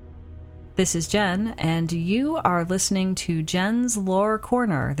 This is Jen, and you are listening to Jen's Lore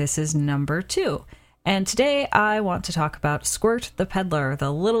Corner. This is number 2. And today I want to talk about Squirt the Peddler,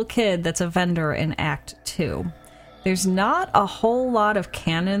 the little kid that's a vendor in Act 2. There's not a whole lot of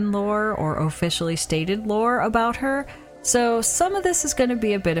canon lore or officially stated lore about her, so some of this is going to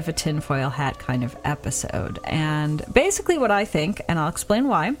be a bit of a tinfoil hat kind of episode. And basically what I think, and I'll explain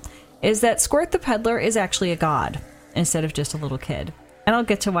why, is that Squirt the Peddler is actually a god instead of just a little kid. And I'll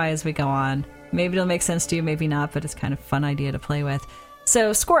get to why as we go on. Maybe it'll make sense to you, maybe not, but it's kind of a fun idea to play with.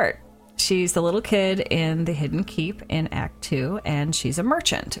 So Squirt, she's the little kid in the Hidden Keep in Act 2, and she's a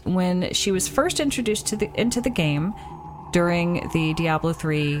merchant. When she was first introduced into the game during the Diablo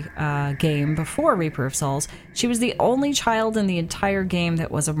 3 game before Reaper of Souls, she was the only child in the entire game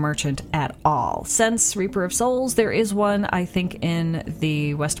that was a merchant at all. Since Reaper of Souls, there is one, I think, in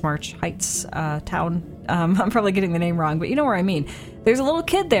the Westmarch Heights town. I'm probably getting the name wrong, but you know where I mean. There's a little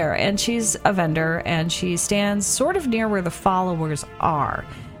kid there, and she's a vendor, and she stands sort of near where the followers are.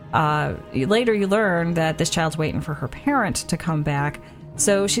 Later you learn that this child's waiting for her parent to come back,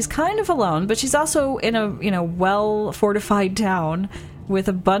 so she's kind of alone, but she's also in a well-fortified town with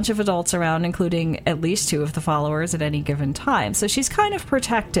a bunch of adults around, including at least 2 of the followers at any given time, so she's kind of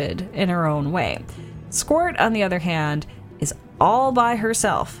protected in her own way. Squirt, on the other hand, is all by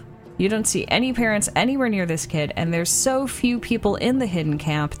herself. You don't see any parents anywhere near this kid, and there's so few people in the hidden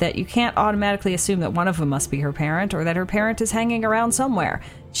camp that you can't automatically assume that one of them must be her parent or that her parent is hanging around somewhere.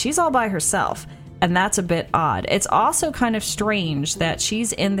 She's all by herself, and that's a bit odd. It's also kind of strange that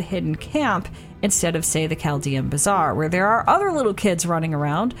she's in the hidden camp instead of, say, the Chaldean Bazaar, where there are other little kids running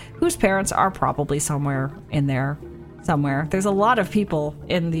around whose parents are probably somewhere in there somewhere. There's a lot of people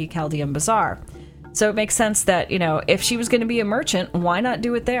in the Chaldean Bazaar. So it makes sense that, if she was going to be a merchant, why not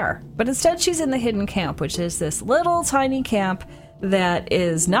do it there? But instead she's in the hidden camp, which is this little tiny camp that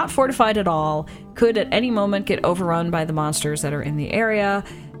is not fortified at all, could at any moment get overrun by the monsters that are in the area.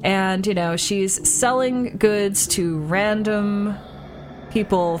 And, she's selling goods to random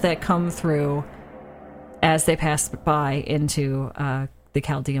people that come through as they pass by into the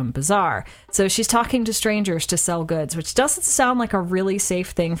Chaldean Bazaar. So she's talking to strangers to sell goods, which doesn't sound like a really safe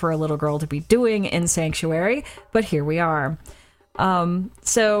thing for a little girl to be doing in Sanctuary, but here we are.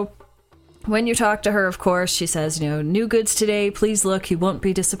 So when you talk to her, of course, she says, new goods today, please look, you won't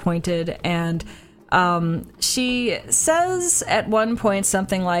be disappointed. And she says at one point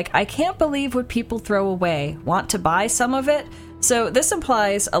something like, I can't believe what people throw away. Want to buy some of it? So this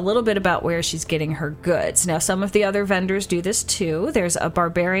implies a little bit about where she's getting her goods. Now, some of the other vendors do this too. There's a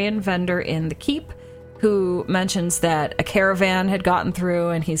barbarian vendor in the Keep who mentions that a caravan had gotten through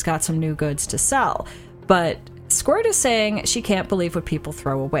and he's got some new goods to sell. But Squirt is saying she can't believe what people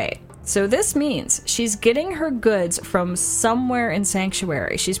throw away. So this means she's getting her goods from somewhere in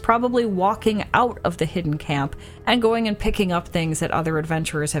Sanctuary. She's probably walking out of the hidden camp and going and picking up things that other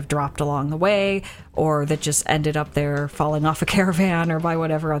adventurers have dropped along the way, or that just ended up there falling off a caravan or by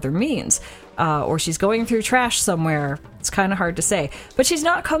whatever other means. Or she's going through trash somewhere. It's kind of hard to say. But she's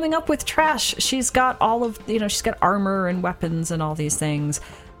not coming up with trash. She's got all of, she's got armor and weapons and all these things.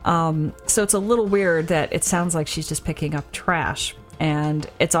 So it's a little weird that it sounds like she's just picking up trash. And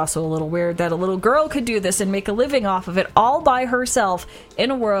it's also a little weird that a little girl could do this and make a living off of it all by herself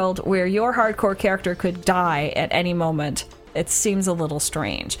in a world where your hardcore character could die at any moment. It seems a little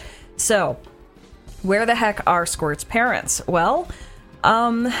strange. So, where the heck are Squirt's parents? Well,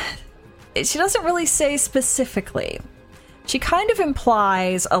 she doesn't really say specifically. She kind of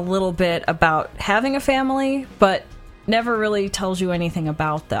implies a little bit about having a family, but never really tells you anything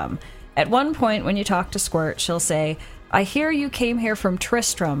about them. At one point, when you talk to Squirt, she'll say, "I hear you came here from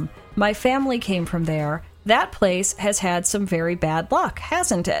Tristram. My family came from there. That place has had some very bad luck,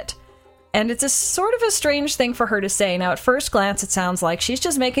 hasn't it?" And it's a sort of a strange thing for her to say. Now, at first glance, it sounds like she's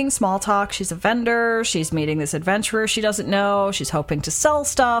just making small talk. She's a vendor. She's meeting this adventurer she doesn't know. She's hoping to sell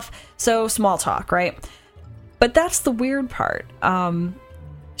stuff. So, small talk, right? But that's the weird part.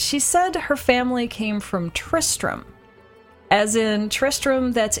 She said her family came from Tristram. As in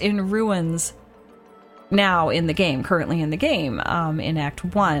Tristram that's in ruins now in the game, currently in the game, in Act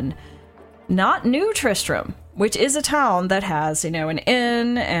 1. Not New Tristram, which is a town that has, an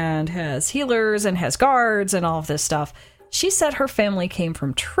inn and has healers and has guards and all of this stuff. She said her family came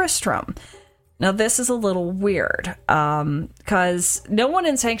from Tristram. Now, this is a little weird, because no one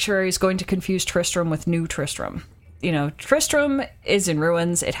in Sanctuary is going to confuse Tristram with New Tristram. Tristram is in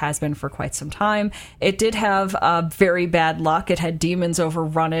ruins. It has been for quite some time. It did have very bad luck. It had demons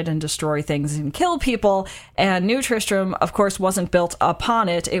overrun it and destroy things and kill people. And New Tristram, of course, wasn't built upon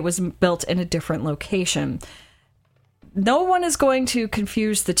it. It was built in a different location. No one is going to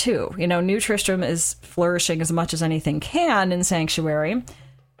confuse the two. New Tristram is flourishing as much as anything can in Sanctuary.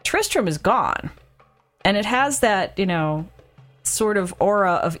 Tristram is gone. And it has that, sort of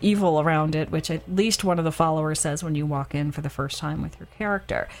aura of evil around it, which at least one of the followers says when you walk in for the first time with your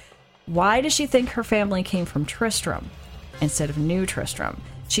character. Why does she think her family came from Tristram instead of New Tristram?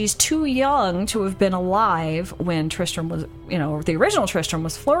 She's too young to have been alive when Tristram was, the original Tristram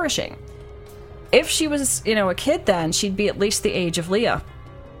was flourishing. If she was, a kid then, she'd be at least the age of Leah.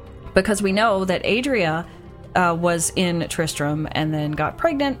 Because we know that Adria was in Tristram and then got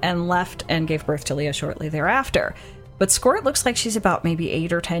pregnant and left and gave birth to Leah shortly thereafter. But Squirt looks like she's about maybe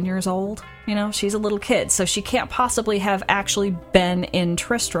 8 or 10 years old. She's a little kid, so she can't possibly have actually been in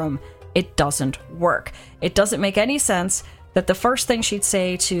Tristram. It doesn't work. It doesn't make any sense that the first thing she'd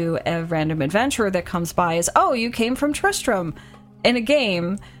say to a random adventurer that comes by is, "Oh, you came from Tristram," in a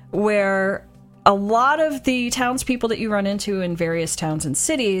game where a lot of the townspeople that you run into in various towns and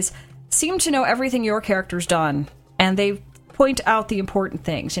cities seem to know everything your character's done, and they point out the important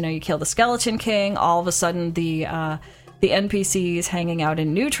things. You kill the Skeleton King, all of a sudden the NPCs hanging out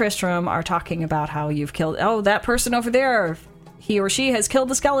in New Tristram are talking about how you've killed, that person over there, he or she has killed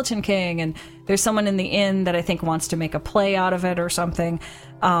the Skeleton King, and there's someone in the inn that I think wants to make a play out of it or something.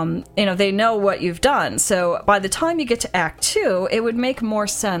 They know what you've done. So by the time you get to Act 2, it would make more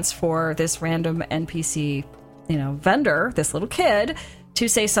sense for this random NPC, vendor, this little kid, to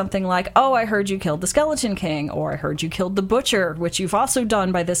say something like, "Oh, I heard you killed the Skeleton King," or "I heard you killed the Butcher," which you've also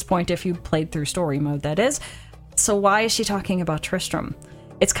done by this point if you played through story mode, that is. So why is she talking about Tristram?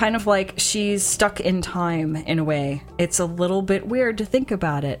 It's kind of like she's stuck in time in a way. It's a little bit weird to think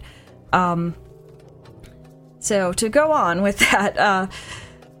about it. So to go on with that,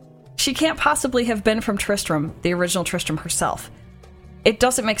 she can't possibly have been from Tristram, the original Tristram herself. It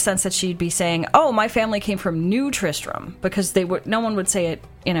doesn't make sense that she'd be saying, "Oh, my family came from New Tristram," because no one would say it,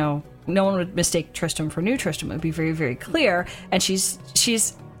 no one would mistake Tristram for New Tristram. It would be very, very clear. And she's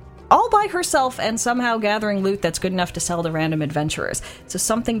all by herself and somehow gathering loot that's good enough to sell to random adventurers. So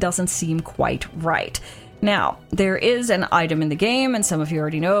something doesn't seem quite right. Now, there is an item in the game, and some of you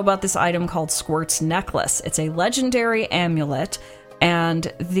already know about this item called Squirt's Necklace. It's a legendary amulet,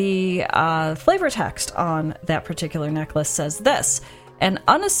 and the flavor text on that particular necklace says this: "An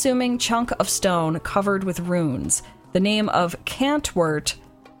unassuming chunk of stone covered with runes. The name of Cantwirt,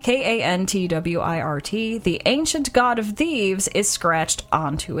 Kantwirt, the ancient god of thieves, is scratched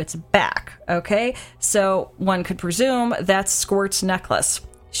onto its back." Okay, so one could presume that's Squirt's necklace.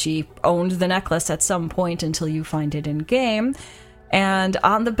 She owned the necklace at some point until you find it in game. And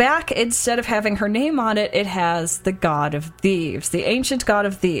on the back, instead of having her name on it, it has the God of Thieves, the ancient God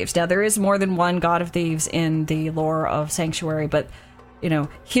of Thieves. Now, there is more than one God of Thieves in the lore of Sanctuary, but,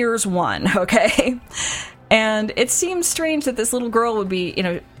 here's one, okay? And it seems strange that this little girl would be,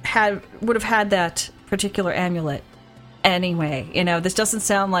 would have had that particular amulet anyway. This doesn't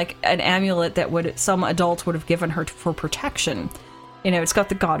sound like an amulet that some adult would have given her for protection. It's got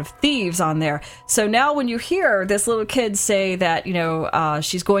the God of Thieves on there. So now when you hear this little kid say that,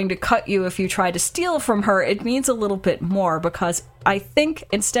 she's going to cut you if you try to steal from her, it means a little bit more, because I think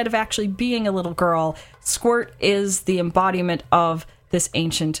instead of actually being a little girl, Squirt is the embodiment of this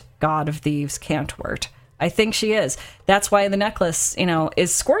ancient God of Thieves, Cantwort. I think she is. That's why the necklace,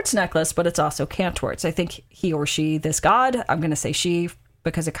 is Squirt's necklace, but it's also Cantwort's. I think he or she, this god, I'm going to say she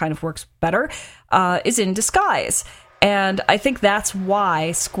because it kind of works better, is in disguise. And I think that's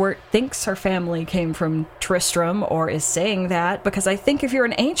why Squirt thinks her family came from Tristram, or is saying that, because I think if you're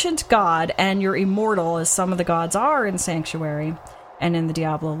an ancient god and you're immortal, as some of the gods are in Sanctuary and in the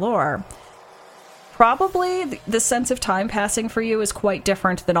Diablo lore, probably the sense of time passing for you is quite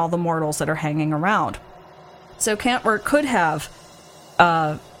different than all the mortals that are hanging around. So Cantwort could have,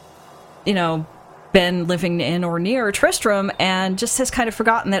 been living in or near Tristram and just has kind of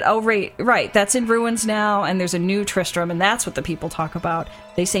forgotten that, right, that's in ruins now, and there's a new Tristram, and that's what the people talk about.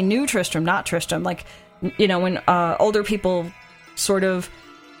 They say new Tristram, not Tristram. Like, when older people sort of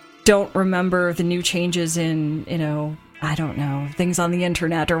don't remember the new changes in, I don't know, things on the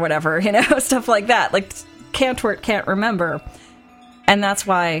internet or whatever, stuff like that. Like, Cantwort can't remember. And that's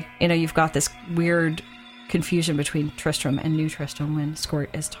why, you've got this weird confusion between Tristram and New Tristram when Squirt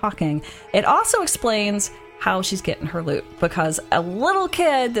is talking. It also explains how she's getting her loot, because a little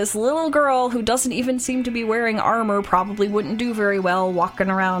kid, this little girl who doesn't even seem to be wearing armor, probably wouldn't do very well walking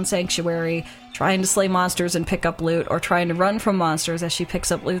around Sanctuary trying to slay monsters and pick up loot, or trying to run from monsters as she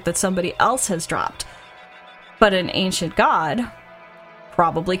picks up loot that somebody else has dropped. But an ancient god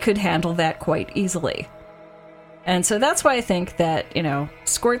probably could handle that quite easily. And so that's why I think that,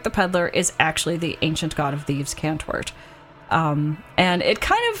 Squirt the Peddler is actually the ancient God of Thieves, Cantwort. And it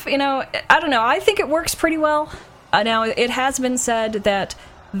kind of, I don't know, I think it works pretty well. Now, it has been said that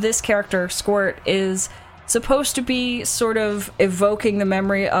this character, Squirt, is supposed to be sort of evoking the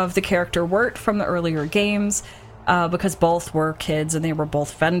memory of the character Wirt from the earlier games, because both were kids and they were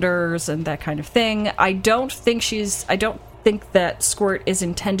both vendors and that kind of thing. I don't think that Squirt is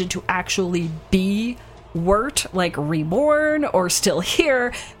intended to actually be Wirt, like reborn or still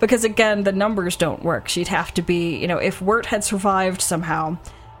here, because again, the numbers don't work. She'd have to be, if Wirt had survived somehow,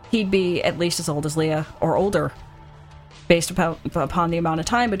 he'd be at least as old as Leah, or older, based upon the amount of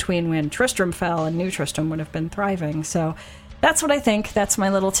time between when Tristram fell and New Tristram would have been thriving. So that's what I think. That's my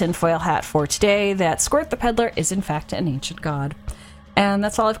little tinfoil hat for today, that Squirt the Peddler is in fact an ancient god. And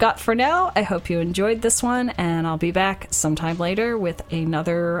that's all I've got for now. I hope you enjoyed this one, and I'll be back sometime later with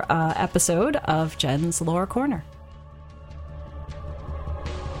another episode of Jen's Lore Corner.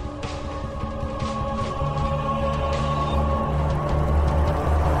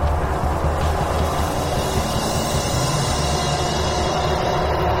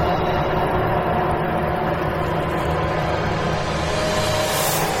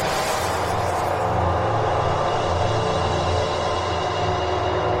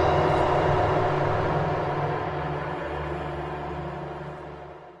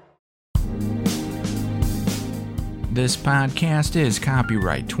 This podcast is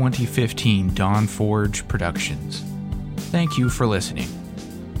copyright 2015 Dawnforge Productions. Thank you for listening.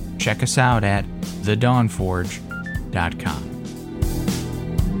 Check us out at thedawnforge.com.